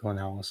from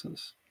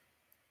psychoanalysis.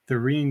 The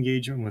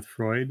re-engagement with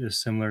Freud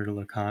is similar to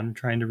Lacan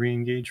trying to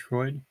re-engage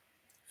Freud,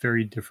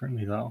 very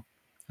differently though,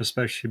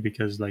 especially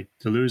because like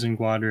Deleuze and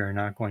Guattari are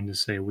not going to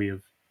say we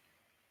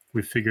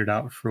figured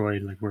out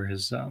Freud, like we're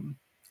his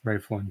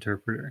rightful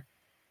interpreter.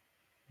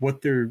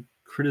 What their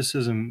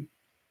criticism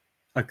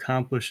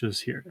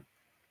accomplishes here,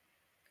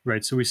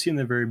 right? So we see in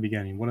the very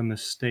beginning, what a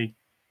mistake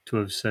to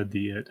have said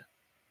the id.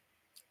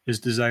 Is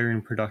desire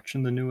in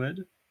production the new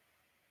id?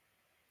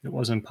 It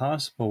wasn't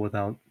possible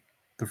without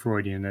the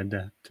Freudian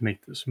id to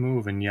make this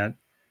move, and yet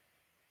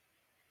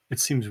it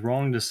seems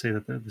wrong to say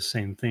that they're the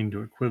same thing,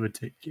 to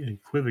equivocate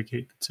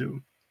the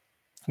two.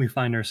 We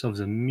find ourselves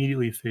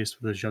immediately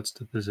faced with a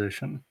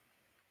juxtaposition,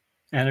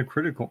 and a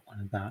critical one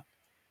at that.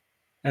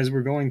 As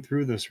we're going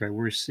through this, right,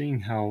 we're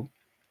seeing how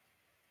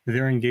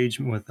their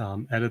engagement with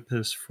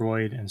Oedipus,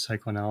 Freud, and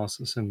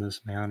psychoanalysis in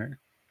this manner,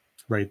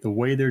 right, the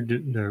way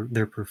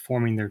they're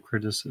performing their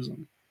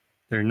criticism,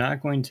 they're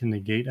not going to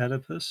negate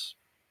Oedipus,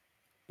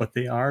 but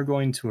they are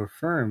going to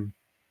affirm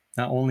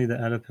not only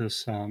that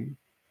Oedipus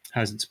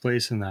has its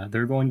place in that,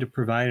 they're going to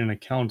provide an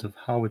account of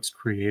how it's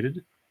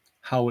created,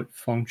 how it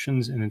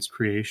functions in its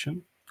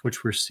creation,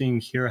 which we're seeing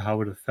here,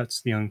 how it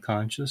affects the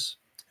unconscious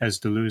as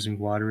Deleuze and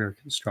Guattari are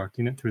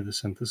constructing it through the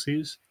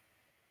syntheses,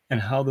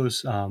 and how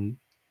those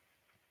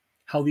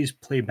how these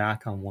play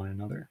back on one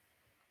another.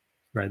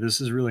 Right,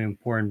 this is really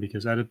important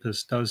because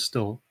Oedipus does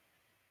still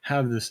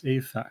have this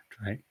affect,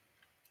 right?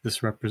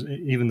 This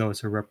even though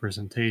it's a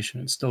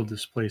representation, it still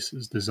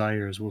displaces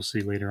desire, as we'll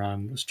see later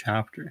on in this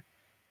chapter,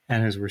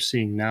 and as we're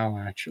seeing now,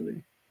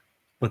 actually.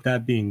 But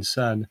that being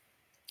said,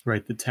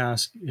 right, the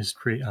task is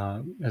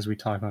as we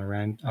talk on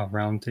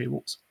round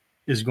tables,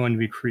 is going to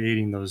be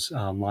creating those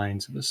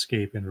lines of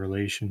escape in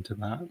relation to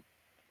that.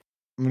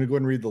 I'm going to go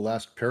ahead and read the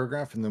last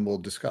paragraph, and then we'll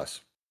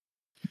discuss.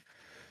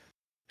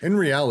 In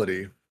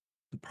reality,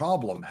 the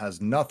problem has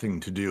nothing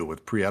to do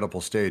with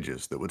pre-Oedipal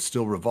stages that would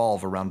still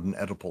revolve around an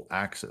Oedipal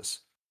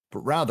axis, but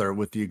rather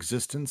with the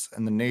existence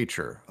and the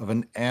nature of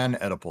an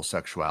An-Oedipal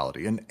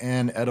sexuality, an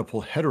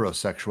An-Oedipal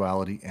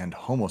heterosexuality and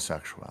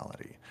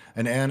homosexuality,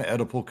 an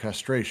An-Oedipal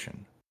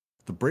castration.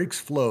 The breaks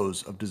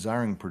flows of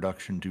desiring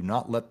production do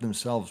not let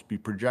themselves be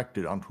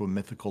projected onto a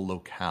mythical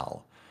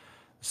locale.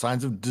 The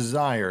signs of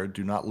desire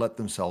do not let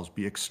themselves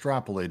be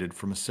extrapolated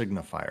from a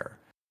signifier.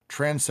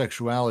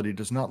 Transsexuality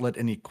does not let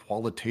any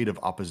qualitative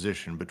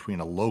opposition between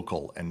a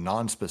local and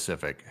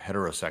nonspecific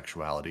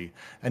heterosexuality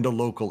and a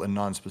local and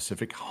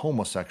nonspecific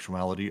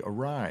homosexuality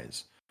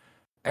arise.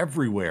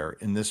 Everywhere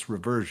in this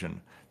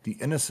reversion, the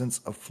innocence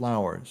of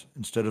flowers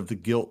instead of the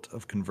guilt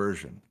of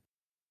conversion.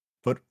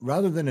 But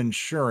rather than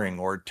ensuring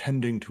or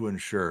tending to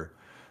ensure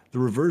the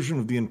reversion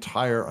of the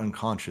entire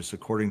unconscious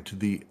according to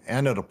the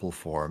An-Oedipal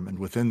form and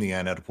within the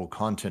An-Oedipal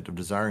content of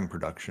desiring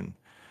production,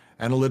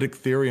 analytic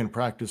theory and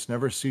practice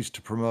never cease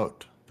to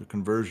promote the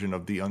conversion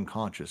of the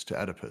unconscious to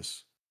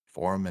Oedipus,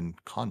 form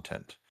and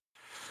content.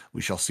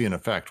 We shall see in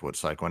effect what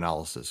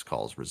psychoanalysis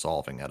calls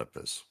resolving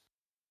Oedipus.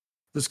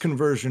 This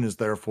conversion is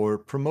therefore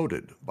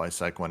promoted by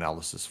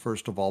psychoanalysis,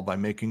 first of all by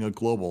making a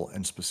global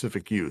and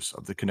specific use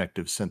of the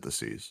connective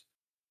syntheses.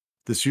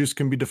 This use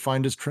can be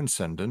defined as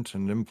transcendent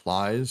and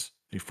implies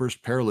a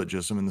first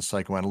paralogism in the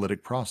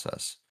psychoanalytic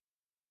process.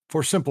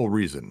 For simple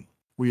reason,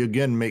 we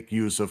again make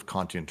use of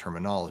Kantian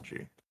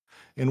terminology.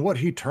 In what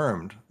he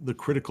termed the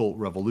critical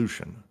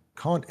revolution,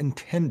 Kant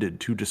intended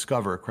to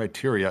discover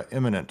criteria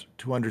immanent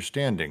to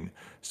understanding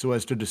so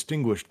as to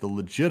distinguish the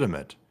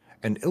legitimate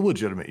and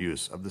illegitimate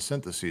use of the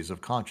syntheses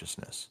of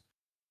consciousness.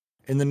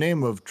 In the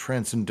name of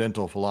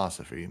transcendental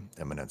philosophy,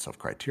 immanence of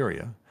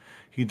criteria,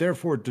 he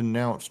therefore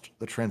denounced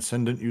the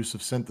transcendent use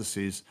of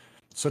syntheses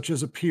such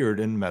as appeared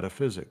in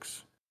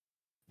metaphysics.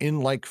 In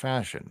like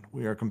fashion,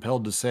 we are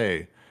compelled to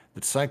say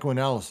that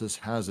psychoanalysis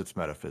has its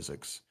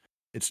metaphysics.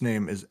 Its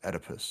name is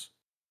Oedipus,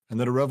 and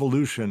that a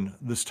revolution,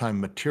 this time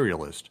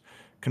materialist,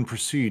 can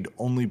proceed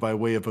only by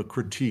way of a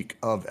critique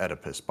of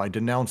Oedipus, by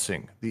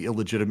denouncing the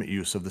illegitimate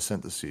use of the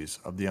syntheses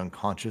of the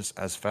unconscious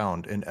as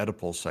found in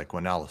Oedipal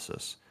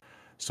psychoanalysis,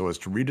 so as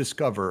to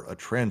rediscover a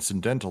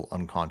transcendental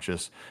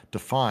unconscious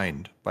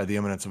defined by the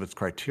immanence of its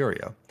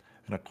criteria,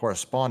 and a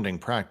corresponding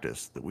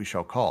practice that we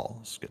shall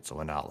call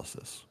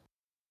schizoanalysis.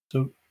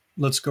 So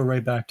let's go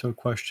right back to a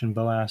question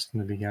Bo asked in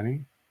the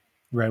beginning,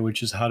 right,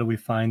 which is how do we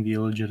find the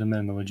illegitimate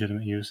and the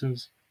legitimate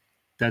uses?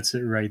 That's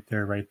it right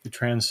there, right? The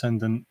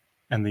transcendent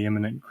and the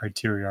immanent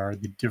criteria are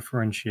the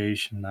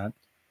differentiation that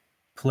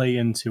play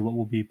into what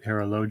will be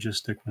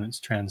paralogistic when it's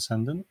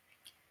transcendent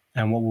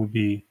and what will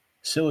be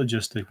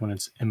syllogistic when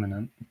it's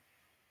immanent.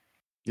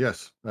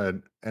 Yes,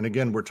 and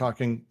again, we're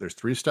talking, there's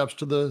 3 steps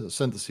to the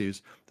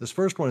syntheses. This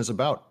first one is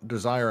about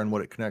desire and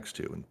what it connects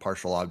to, and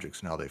partial objects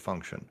and how they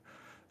function.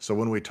 So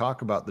when we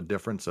talk about the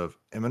difference of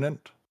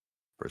immanent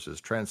versus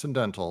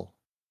transcendental,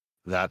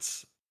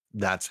 that's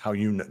how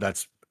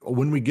that's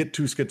when we get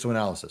to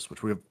schizoanalysis,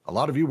 which we have, a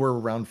lot of you were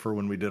around for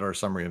when we did our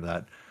summary of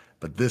that,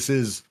 but this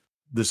is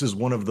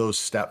one of those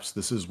steps.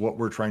 This is what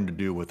we're trying to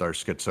do with our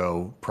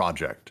schizo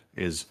project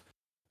is,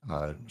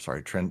 I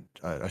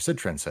said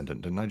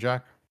transcendent, didn't I,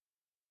 Jack?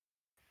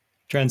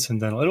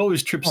 Transcendental. It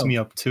always trips me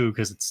up too,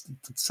 because it's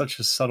such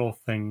a subtle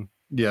thing.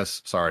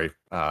 Yes, sorry,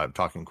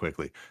 talking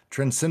quickly.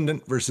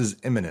 Transcendent versus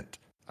immanent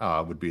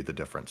would be the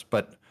difference.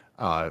 But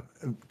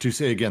to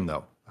say again,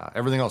 though,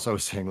 everything else I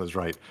was saying was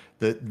right.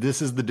 That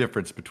this is the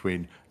difference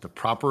between the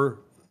proper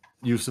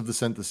use of the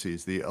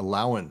syntheses, the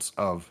allowance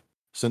of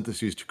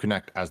syntheses to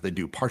connect as they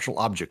do, partial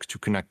objects to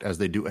connect as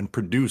they do, and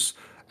produce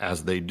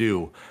as they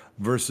do,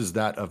 versus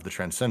that of the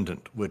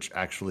transcendent, which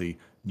actually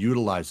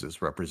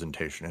utilizes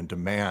representation and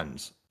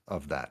demands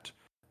of that,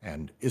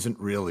 and isn't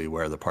really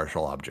where the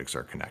partial objects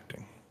are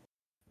connecting.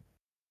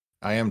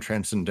 I am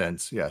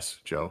transcendence, yes,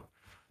 Joe.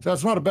 So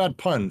that's not a bad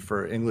pun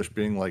for English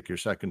being like your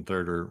second,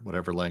 third, or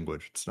whatever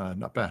language. It's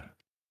not bad.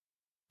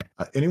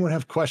 Anyone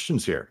have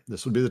questions here?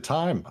 This would be the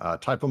time.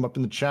 Type them up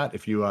in the chat.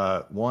 If you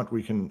want,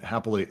 we can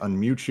happily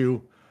unmute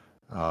you.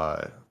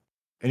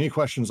 Any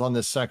questions on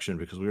this section?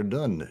 Because we're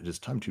done. It is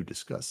time to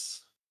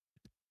discuss.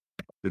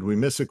 Did we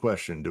miss a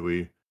question? Do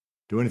we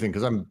do anything?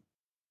 Because I'm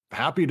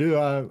happy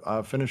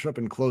to finish up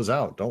and close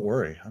out. Don't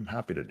worry. I'm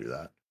happy to do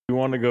that. You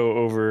want to go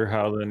over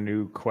how the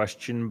new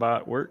question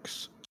bot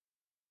works?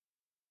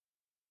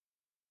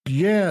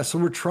 Yeah, so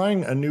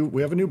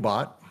we have a new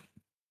bot.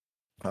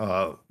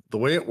 The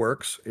way it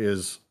works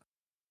is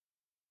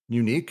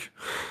unique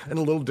and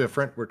a little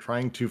different. We're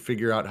trying to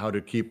figure out how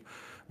to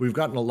we've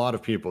gotten a lot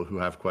of people who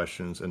have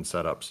questions and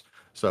setups.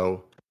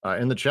 So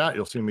in the chat,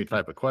 you'll see me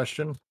type a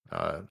question.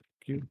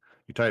 You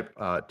type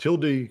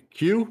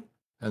 ~Q,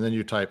 and then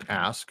you type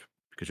ask,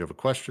 because you have a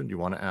question you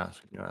want to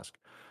ask. You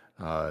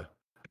ask,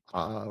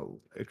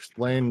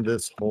 explain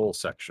this whole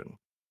section.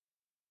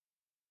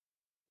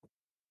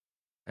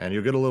 And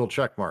you get a little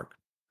check mark.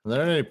 And then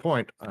at any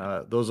point,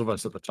 those of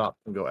us at the top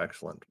can go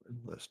excellent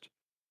list.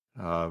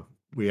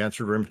 We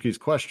answered Rimsky's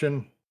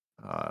question.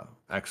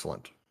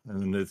 Excellent.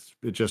 And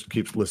it just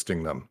keeps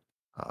listing them.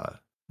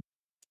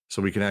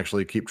 So we can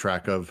actually keep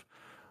track of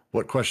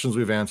what questions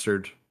we've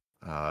answered,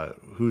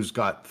 who's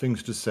got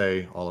things to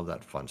say, all of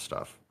that fun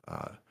stuff.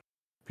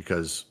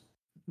 Because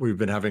we've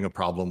been having a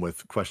problem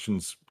with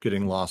questions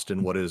getting lost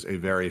in what is a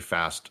very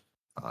fast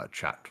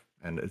chat.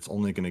 And it's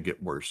only going to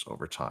get worse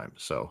over time.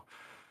 So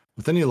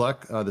with any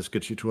luck, this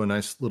gets you to a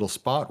nice little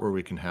spot where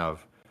we can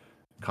have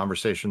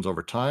conversations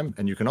over time.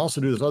 And you can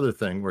also do this other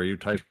thing where you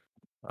type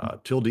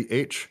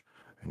 ~H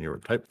and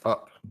you type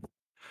up.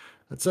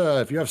 That's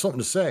if you have something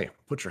to say,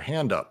 put your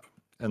hand up,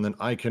 and then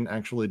I can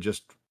actually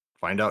just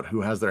find out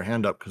who has their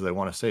hand up because they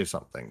want to say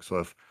something. So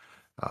if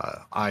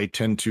I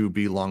tend to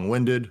be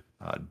long-winded,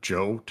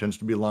 Joe tends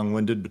to be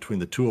long-winded. Between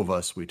the two of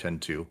us, we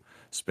tend to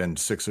spend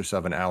 6 or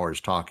 7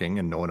 hours talking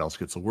and no one else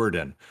gets a word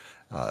in.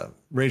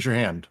 Raise your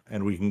hand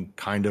and we can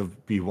kind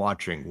of be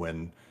watching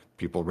when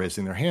people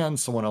raising their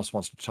hands, someone else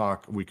wants to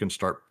talk, we can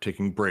start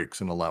taking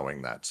breaks and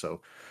allowing that.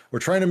 So we're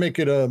trying to make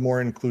it a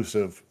more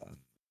inclusive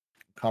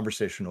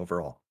conversation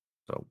overall.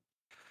 So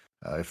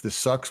if this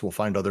sucks, we'll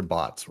find other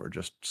bots. We're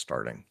just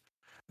starting.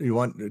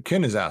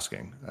 Ken is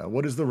asking,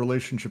 what is the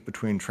relationship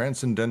between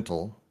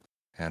transcendental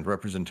and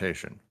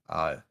representation?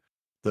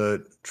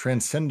 The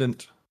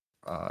transcendent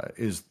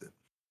is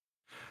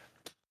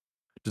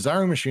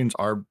desiring machines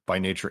are by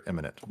nature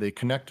immanent. They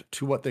connect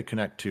to what they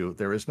connect to.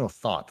 There is no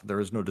thought. There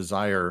is no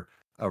desire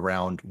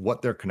around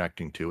what they're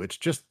connecting to. It's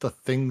just the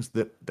things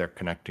that they're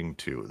connecting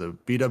to. The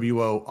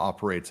BWO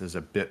operates as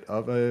a bit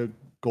of a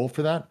goal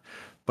for that.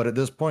 But at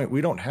this point,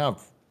 we don't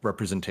have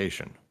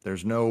representation.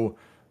 There's no,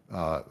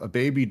 a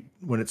baby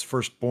when it's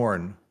first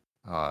born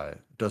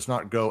does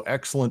not go,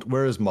 excellent,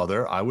 where is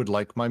mother? I would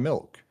like my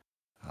milk.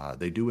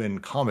 They do in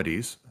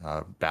comedies,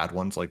 bad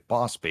ones like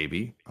Boss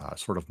Baby,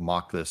 sort of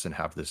mock this and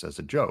have this as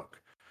a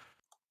joke.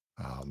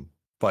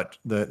 But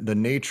the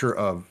nature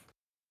of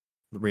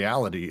the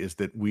reality is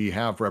that we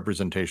have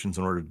representations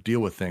in order to deal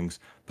with things,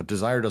 but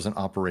desire doesn't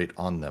operate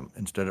on them.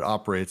 Instead, it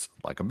operates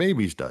like a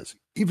baby's does,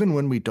 even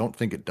when we don't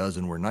think it does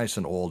and we're nice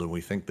and old and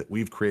we think that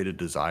we've created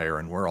desire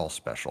and we're all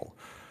special.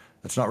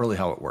 That's not really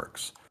how it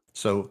works.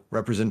 So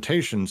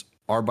representations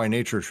are by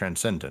nature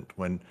transcendent.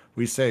 When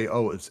we say,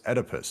 oh, it's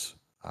Oedipus,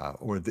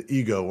 or the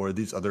ego, or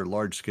these other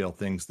large-scale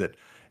things that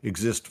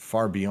exist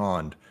far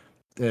beyond,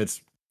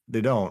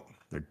 they don't.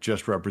 They're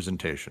just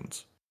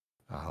representations.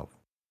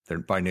 They're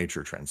by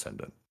nature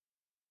transcendent.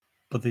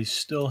 But they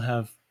still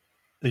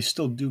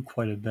do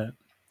quite a bit.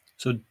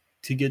 So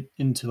to get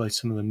into like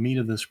some of the meat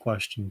of this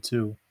question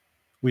too,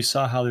 we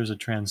saw how there's a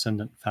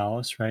transcendent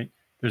phallus, right?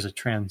 There's a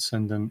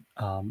transcendent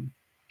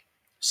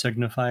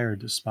signifier, or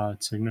despotic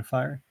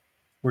signifier.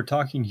 We're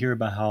talking here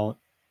about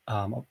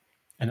how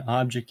an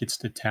object gets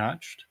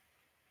detached,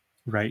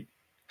 right?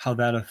 How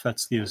that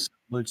affects the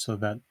assemblage so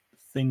that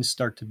things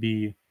start to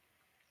be,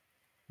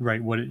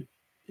 right,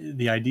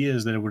 the idea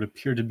is that it would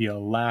appear to be a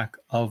lack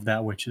of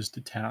that which is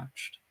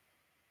detached,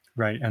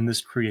 right? And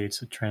this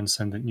creates a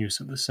transcendent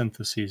use of the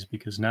syntheses,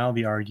 because now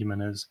the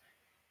argument is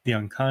the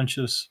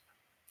unconscious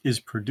is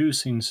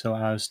producing so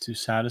as to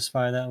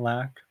satisfy that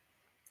lack,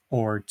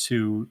 or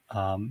to,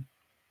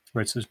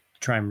 right, so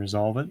try and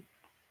resolve it,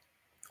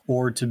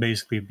 or to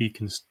basically be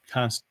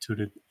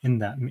constituted in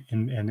that,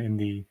 in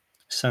the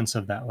sense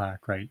of that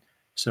lack, right?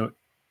 So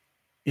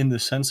in the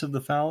sense of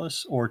the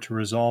phallus, or to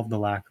resolve the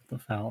lack of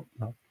the phallus,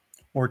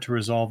 or to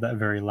resolve that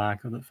very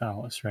lack of the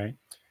phallus, right?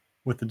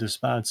 With the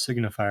despotic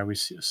signifier, we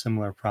see a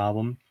similar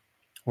problem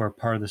where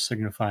part of the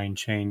signifying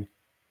chain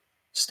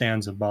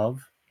stands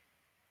above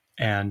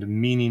and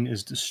meaning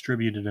is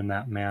distributed in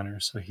that manner.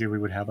 So here we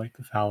would have like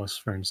the phallus,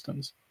 for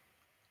instance.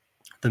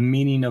 the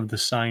meaning of the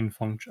sign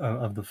function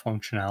of the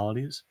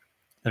functionalities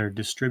that are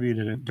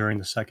distributed during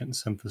the second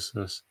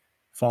synthesis,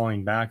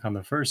 falling back on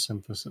the first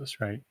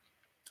synthesis, right,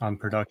 on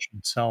production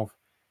itself.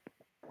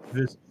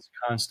 This is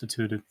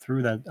constituted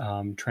through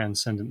that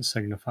transcendent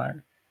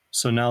signifier.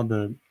 So now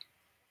the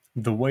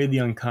way the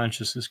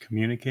unconscious is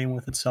communicating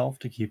with itself,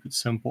 to keep it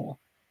simple,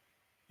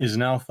 is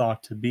now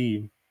thought to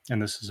be,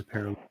 and this is a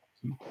parallelism,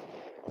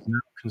 is now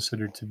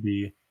considered to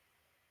be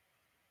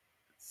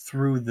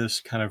through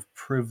this kind of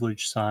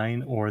privileged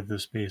sign, or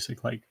this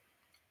basic like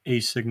a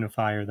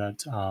signifier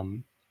that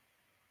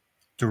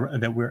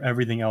that where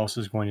everything else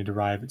is going to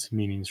derive its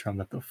meanings from,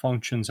 that the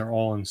functions are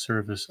all in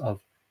service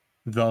of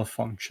the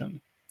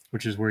function,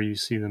 which is where you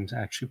see them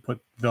actually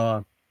put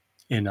the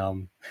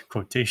in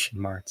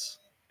quotation marks.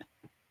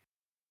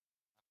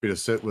 To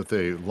sit with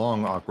a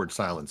long, awkward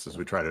silence as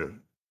we try to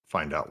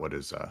find out what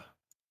is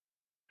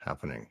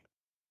happening.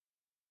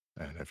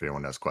 And if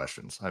anyone has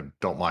questions, I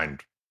don't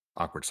mind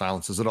awkward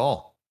silences at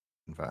all,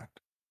 in fact.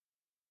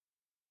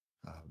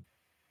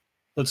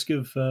 Let's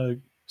give,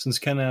 since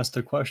Ken asked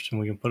a question,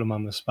 we can put him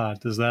on the spot.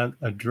 Does that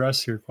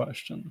address your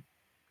question?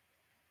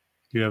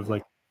 Do you have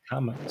like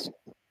comments?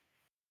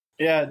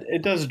 Yeah,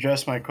 it does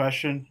address my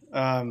question.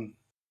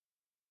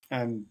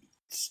 I'm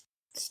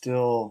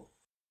still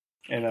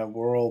in a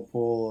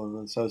whirlpool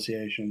of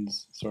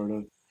associations, sort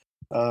of.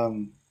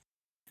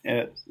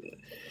 And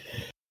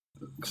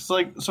it's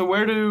like, so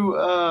where do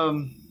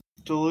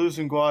Deleuze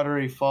and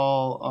Guattari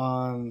fall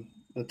on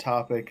the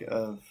topic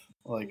of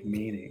like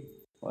meaning?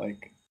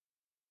 Like,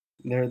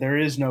 there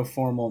is no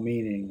formal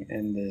meaning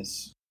in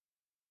this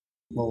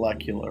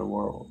molecular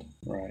world,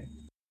 right?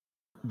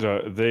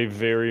 They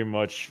very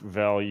much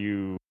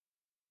value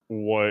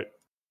what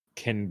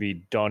can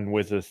be done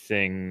with a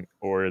thing,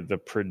 or the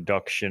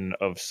production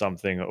of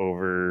something,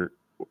 over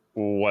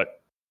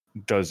what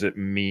does it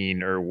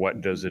mean or what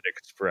does it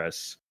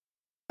express.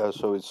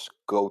 So it's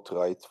goat,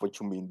 right? What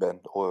you mean, Ben?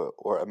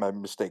 Or am I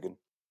mistaken?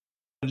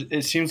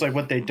 It seems like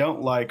what they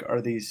don't like are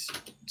these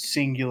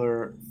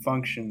singular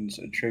functions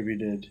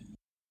attributed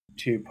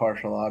to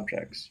partial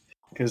objects,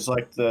 because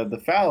like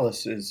the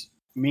phallus is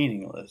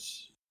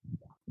meaningless,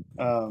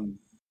 and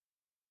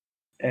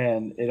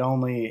it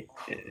only,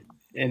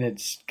 in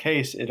its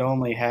case, it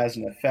only has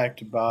an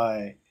effect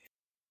by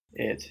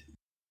it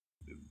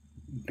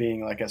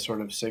being like a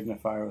sort of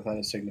signifier without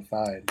a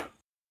signified.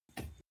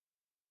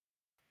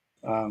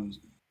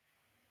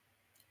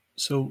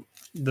 So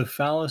the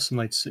phallus and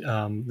like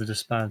the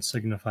despondent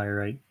signifier,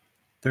 right?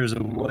 There's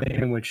a way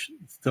in which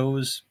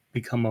those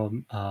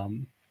become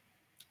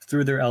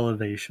through their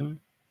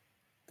elevation.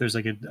 There's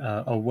like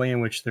a way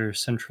in which their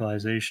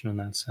centralization, in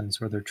that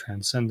sense, or their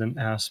transcendent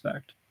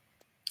aspect,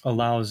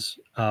 allows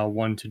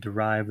one to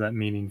derive that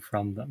meaning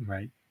from them,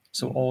 right?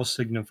 So all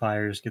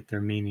signifiers get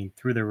their meaning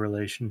through their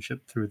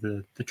relationship, through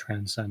the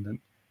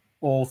transcendent.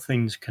 All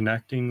things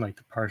connecting, like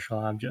the partial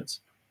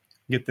objects,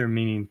 get their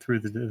meaning through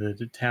the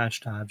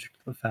detached object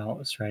of the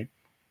phallus, right?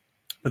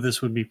 But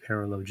this would be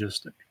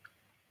paralogistic.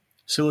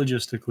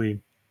 Syllogistically,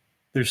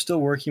 they're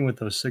still working with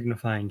those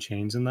signifying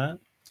chains in that,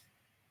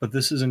 but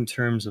this is in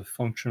terms of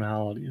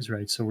functionalities,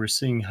 right? So we're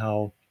seeing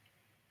how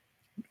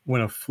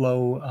when a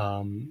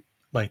flow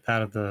like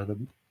that of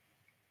the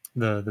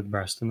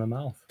breast and the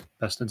mouth,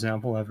 best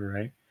example ever,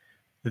 right?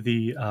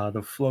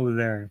 The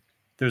flow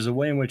there's a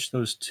way in which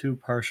those two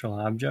partial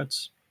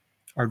objects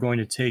are going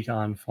to take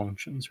on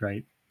functions,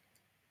 right?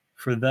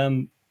 For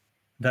them,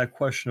 that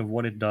question of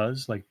what it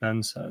does, like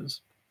Ben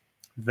says,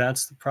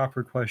 that's the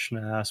proper question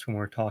to ask when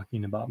we're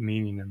talking about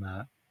meaning in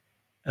that,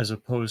 as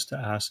opposed to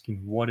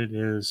asking what it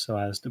is so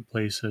as to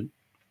place it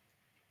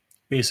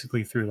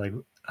basically through like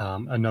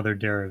another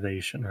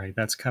derivation, right?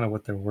 That's kind of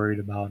what they're worried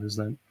about, is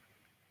that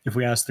if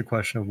we ask the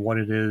question of what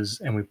it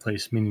is and we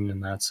place meaning in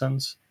that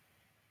sense,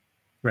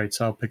 right?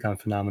 So I'll pick on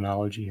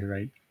phenomenology here,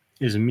 right?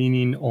 Is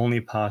meaning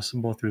only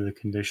possible through the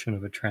condition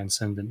of a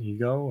transcendent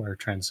ego or a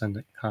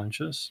transcendent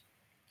conscious?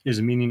 Is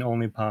meaning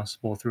only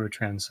possible through a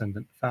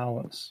transcendent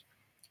phallus?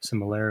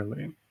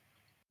 Similarly.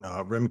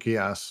 Remke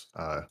asks,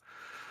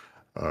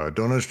 don't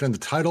understand the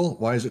title.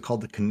 Why is it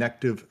called the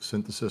connective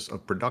synthesis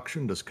of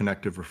production? Does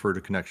connective refer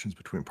to connections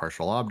between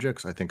partial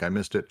objects? I think I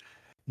missed it.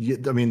 Yeah,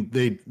 I mean,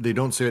 they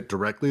don't say it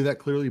directly that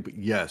clearly, but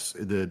yes,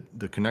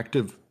 the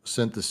connective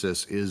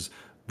synthesis is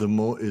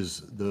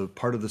the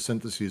part of the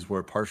syntheses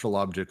where partial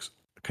objects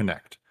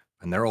connect,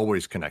 and they're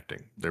always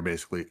connecting. They're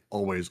basically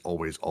always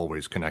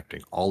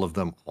connecting, all of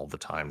them, all the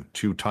time,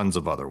 to tons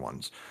of other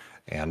ones,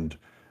 and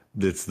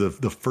it's the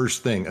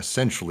first thing.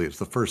 Essentially, it's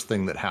the first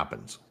thing that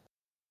happens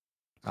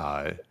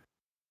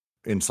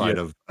inside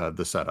of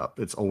the setup.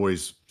 It's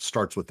always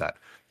starts with that.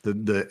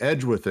 The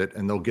edge with it,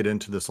 and they'll get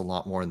into this a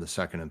lot more in the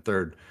second and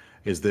third,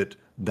 is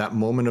that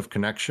moment of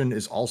connection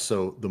is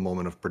also the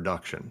moment of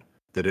production.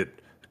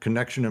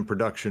 Connection and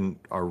production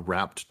are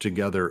wrapped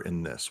together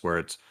in this, where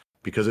it's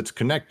because it's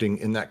connecting,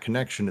 in that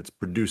connection it's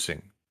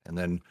producing, and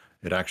then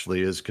it actually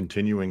is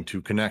continuing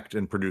to connect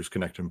and produce,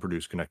 connect and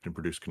produce, connect and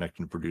produce, connect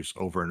and produce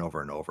over and over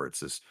and over.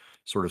 It's this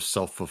sort of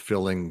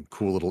self-fulfilling,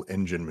 cool little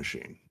engine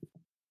machine.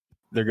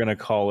 they're gonna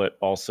call it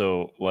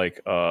also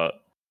like a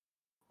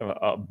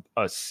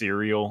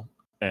serial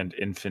and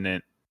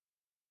infinite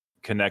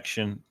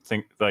connection.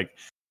 Think like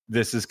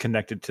this is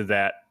connected to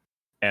that,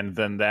 and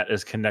then that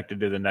is connected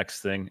to the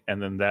next thing,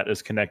 and then that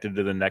is connected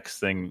to the next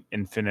thing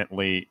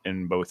infinitely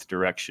in both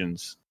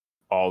directions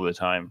all the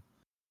time.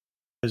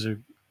 You guys are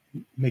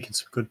making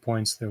some good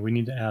points there. We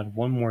need to add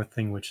one more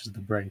thing, which is the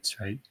braits,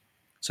 right?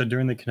 So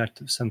during the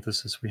connective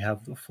synthesis, we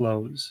have the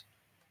flows,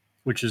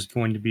 which is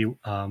going to be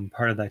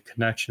part of that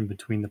connection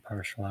between the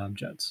partial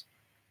objects.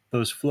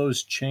 Those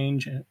flows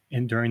change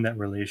during that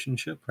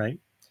relationship, right?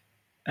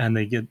 And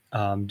they get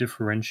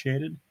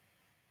differentiated.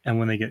 And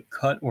when they get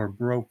cut or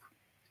broke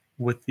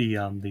with the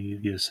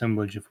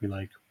assemblage, if we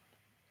like,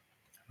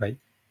 right?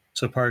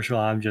 So partial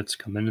objects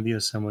come into the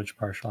assemblage,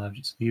 partial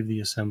objects leave the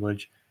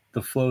assemblage.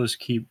 The flows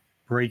keep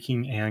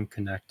breaking and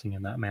connecting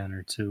in that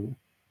manner too.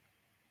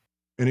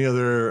 Any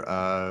other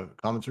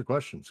comments or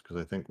questions? Because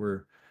I think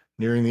we're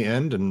nearing the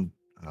end, and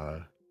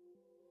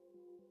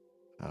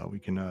we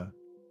can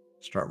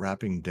start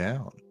wrapping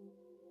down.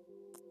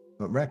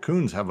 But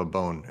raccoons have a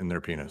bone in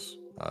their penis,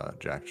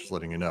 Jack, just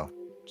letting you know.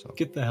 So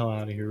Get the hell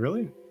out of here,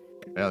 really?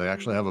 yeah, they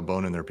actually have a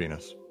bone in their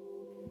penis.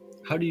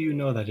 How do you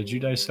know that? Did you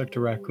dissect a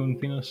raccoon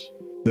penis?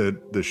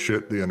 The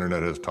shit the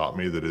internet has taught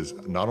me that is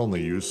not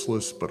only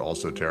useless but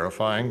also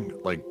terrifying.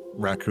 Like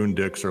raccoon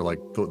dicks are like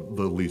the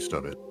least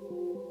of it.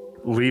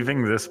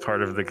 Leaving this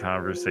part of the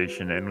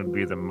conversation in would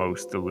be the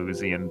most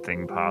Delusian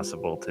thing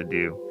possible to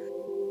do.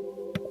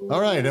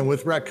 All right, and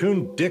with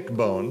raccoon dick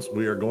bones,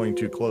 we are going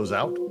to close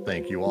out.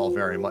 Thank you all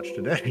very much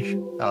today.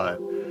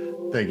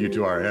 Thank you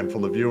to our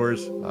handful of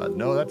viewers.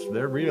 No,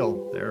 they're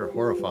real. They're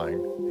horrifying.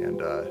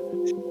 And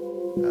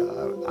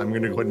I'm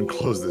going to go ahead and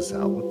close this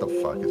out. What the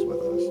fuck is with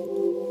us?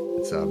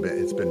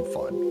 It's been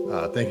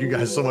fun. Thank you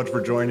guys so much for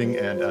joining.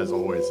 And as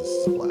always, this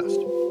is a blast.